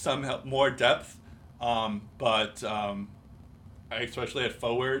use some help, more depth, but especially at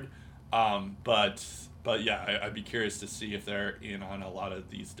forward, but yeah, I'd be curious to see if they're in on a lot of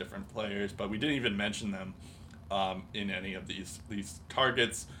these different players. But we didn't even mention them in any of these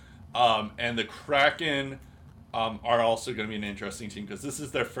targets. And the Kraken are also going to be an interesting team because this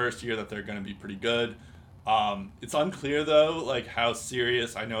is their first year that they're going to be pretty good. It's unclear though, like how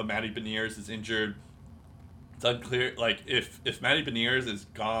serious. I know Matty Beniers is injured. It's unclear, like if Matty Beniers is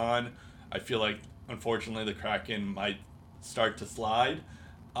gone, I feel like unfortunately the Kraken might start to slide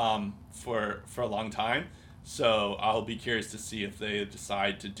for a long time. So I'll be curious to see if they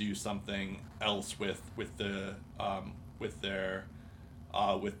decide to do something else with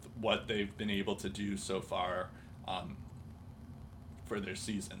what they've been able to do so far for their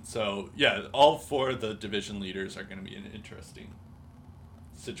season. So yeah, all four of the division leaders are going to be an interesting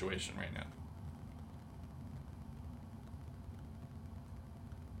situation right now.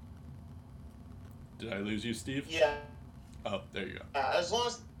 Did I lose you, Steve? Yeah. Oh, there you go. As long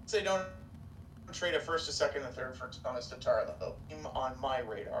as they don't trade a first, a second, and third for Thomas Tatar, though, on my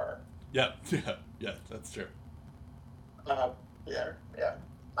radar. Yeah, that's true. Yeah.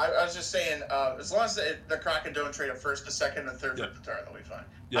 I was just saying, as long as the Kraken don't trade a first, a second, and third for Tatar, they'll be fine.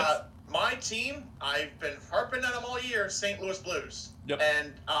 Yes. My team, I've been harping on them all year, St. Louis Blues. Yep.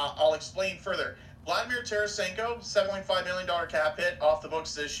 And I'll explain further. Vladimir Tarasenko, $7.5 million cap hit off the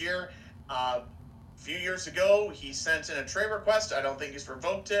books this year. A few years ago, he sent in a trade request. I don't think he's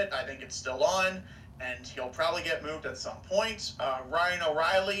revoked it. I think it's still on, and he'll probably get moved at some point. Ryan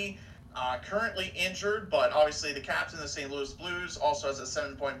O'Reilly, currently injured, but obviously the captain of the St. Louis Blues also has a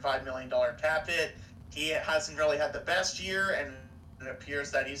 $7.5 million cap hit. He hasn't really had the best year, and it appears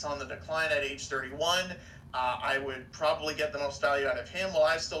that he's on the decline at age 31. I would probably get the most value out of him while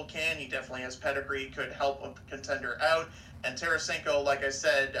I still can. He definitely has pedigree, could help a contender out. And Tarasenko, like I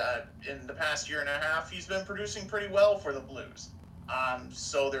said, in the past year and a half, he's been producing pretty well for the Blues.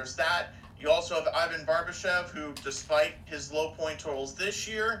 So there's that. You also have Ivan Barbashev, who, despite his low point totals this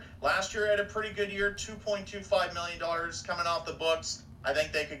year, last year had a pretty good year, $2.25 million coming off the books. I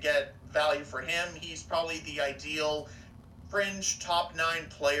think they could get value for him. He's probably the ideal fringe top 9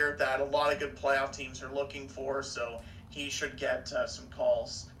 player that a lot of good playoff teams are looking for, so he should get some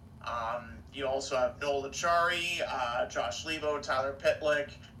calls. You also have Noel Acciari, Josh Lebo, Tyler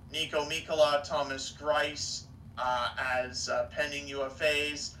Pitlick, Nico Mikkola, Thomas Greiss as pending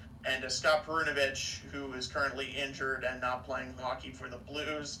UFAs, and Scott Perunovich, who is currently injured and not playing hockey for the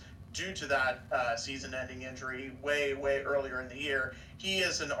Blues due to that season-ending injury way earlier in the year. He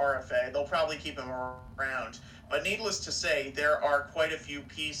is an RFA. They'll probably keep him around. But needless to say, there are quite a few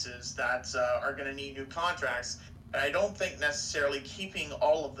pieces that are going to need new contracts. And I don't think necessarily keeping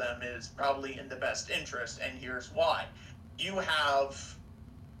all of them is probably in the best interest, and here's why. You have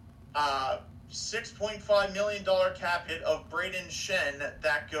 $6.5 million cap hit of Braden Shen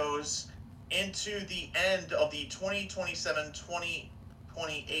that goes into the end of the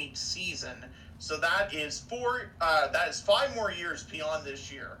 2027-2028 season. So that is 5 more years beyond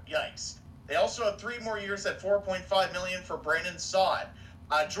this year. Yikes. They also have 3 more years at $4.5 million for Brandon Saad.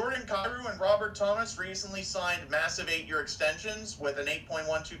 Jordan Kyrou and Robert Thomas recently signed massive 8-year extensions with an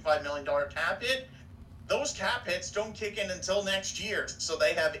 $8.125 million cap hit. those cap hits don't kick in until next year. So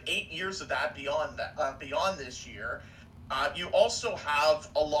they have 8 years of that beyond this year. You also have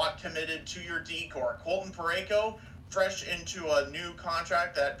a lot committed to your D-core. Colton Parayko, fresh into a new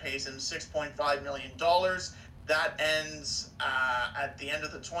contract that pays him $6.5 million. That ends at the end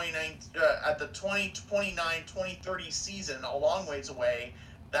of the 2029-2030 season, a long ways away.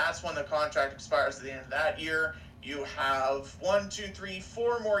 That's when the contract expires at the end of that year. You have 4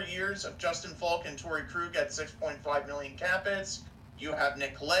 more years of Justin Falk and Torrey Krug at $6.5 million cap hits. You have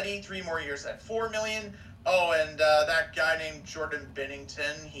Nick Leddy, 3 more years at $4 million. Oh, and that guy named Jordan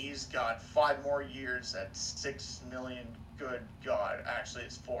Binnington, he's got 5 more years at $6 million. Good God. Actually,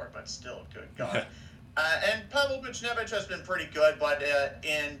 it's 4, but still, good God. And Pavel Buchnevich has been pretty good, but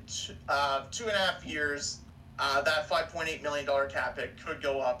in 2.5 years, that $5.8 million cap hit could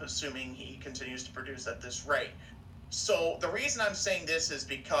go up, assuming he continues to produce at this rate. So the reason I'm saying this is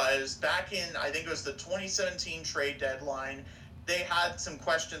because back in, I think it was the 2017 trade deadline, they had some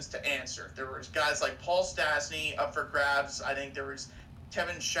questions to answer. There was guys like Paul Stastny up for grabs. I think there was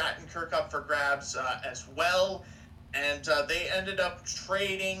Kevin Shattenkirk up for grabs as well. And they ended up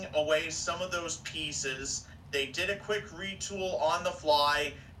trading away some of those pieces. They did a quick retool on the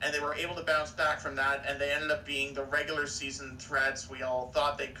fly, and they were able to bounce back from that, and they ended up being the regular season threats we all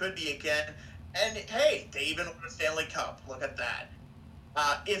thought they could be again. And hey, they even won a Stanley Cup. Look at that.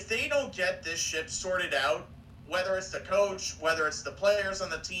 If they don't get this ship sorted out, whether it's the coach, whether it's the players on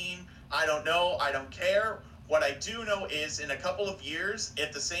the team, I don't know. I don't care. What I do know is in a couple of years,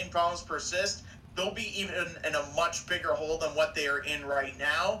 if the same problems persist, they'll be even in a much bigger hole than what they are in right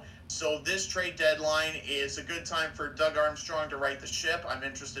now. So this trade deadline is a good time for Doug Armstrong to right the ship. I'm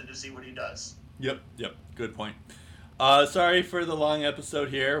interested to see what he does. Yep. Good point. Sorry for the long episode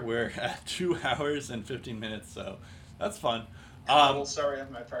here. We're at 2 hours and 15 minutes, so that's fun. A little sorry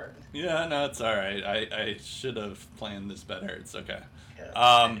on my part. Yeah, no, it's all right. I should have planned this better. It's okay.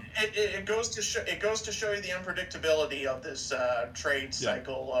 Yeah. It goes to show you the unpredictability of this trade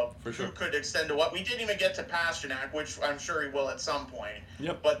cycle of who could extend to what. We didn't even get to Pasternak, which I'm sure he will at some point.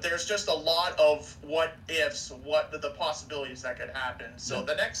 Yep. But there's just a lot of what ifs, what the possibilities that could happen. So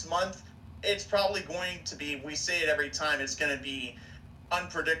the next month, it's probably going to be. We say it every time. It's going to be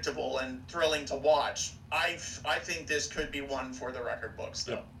unpredictable and thrilling to watch. I think this could be one for the record books,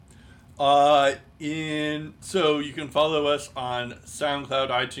 though. So you can follow us on SoundCloud,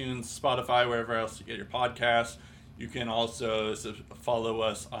 iTunes, Spotify, wherever else you get your podcasts. You can also follow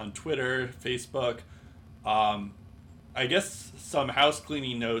us on Twitter, Facebook. I guess some house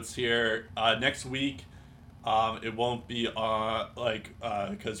cleaning notes here. Next week, it won't be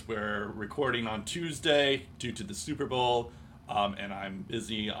because we're recording on Tuesday due to the Super Bowl, and I'm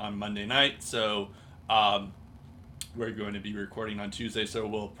busy on Monday night, so we're going to be recording on Tuesday, so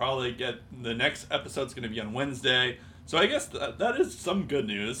we'll probably get the next episode's going to be on Wednesday. So I guess that is some good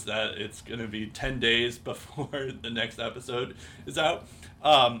news that it's going to be 10 days before the next episode is out.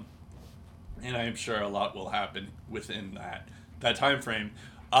 And I'm sure a lot will happen within that time frame.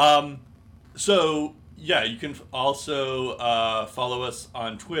 So yeah, you can also follow us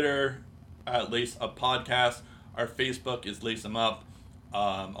on Twitter at Lace Up Podcast. Our Facebook is Lace 'em Up,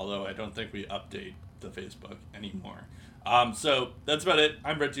 although I don't think we update the Facebook anymore. So that's about it.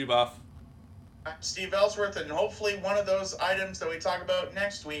 I'm Brett Duboff. I'm Steve Ellsworth, and hopefully one of those items that we talk about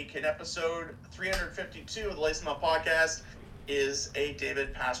next week in episode 352 of the Lace 'em Up podcast is a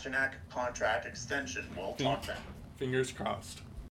David Pasternak contract extension. We'll talk then. Fingers crossed.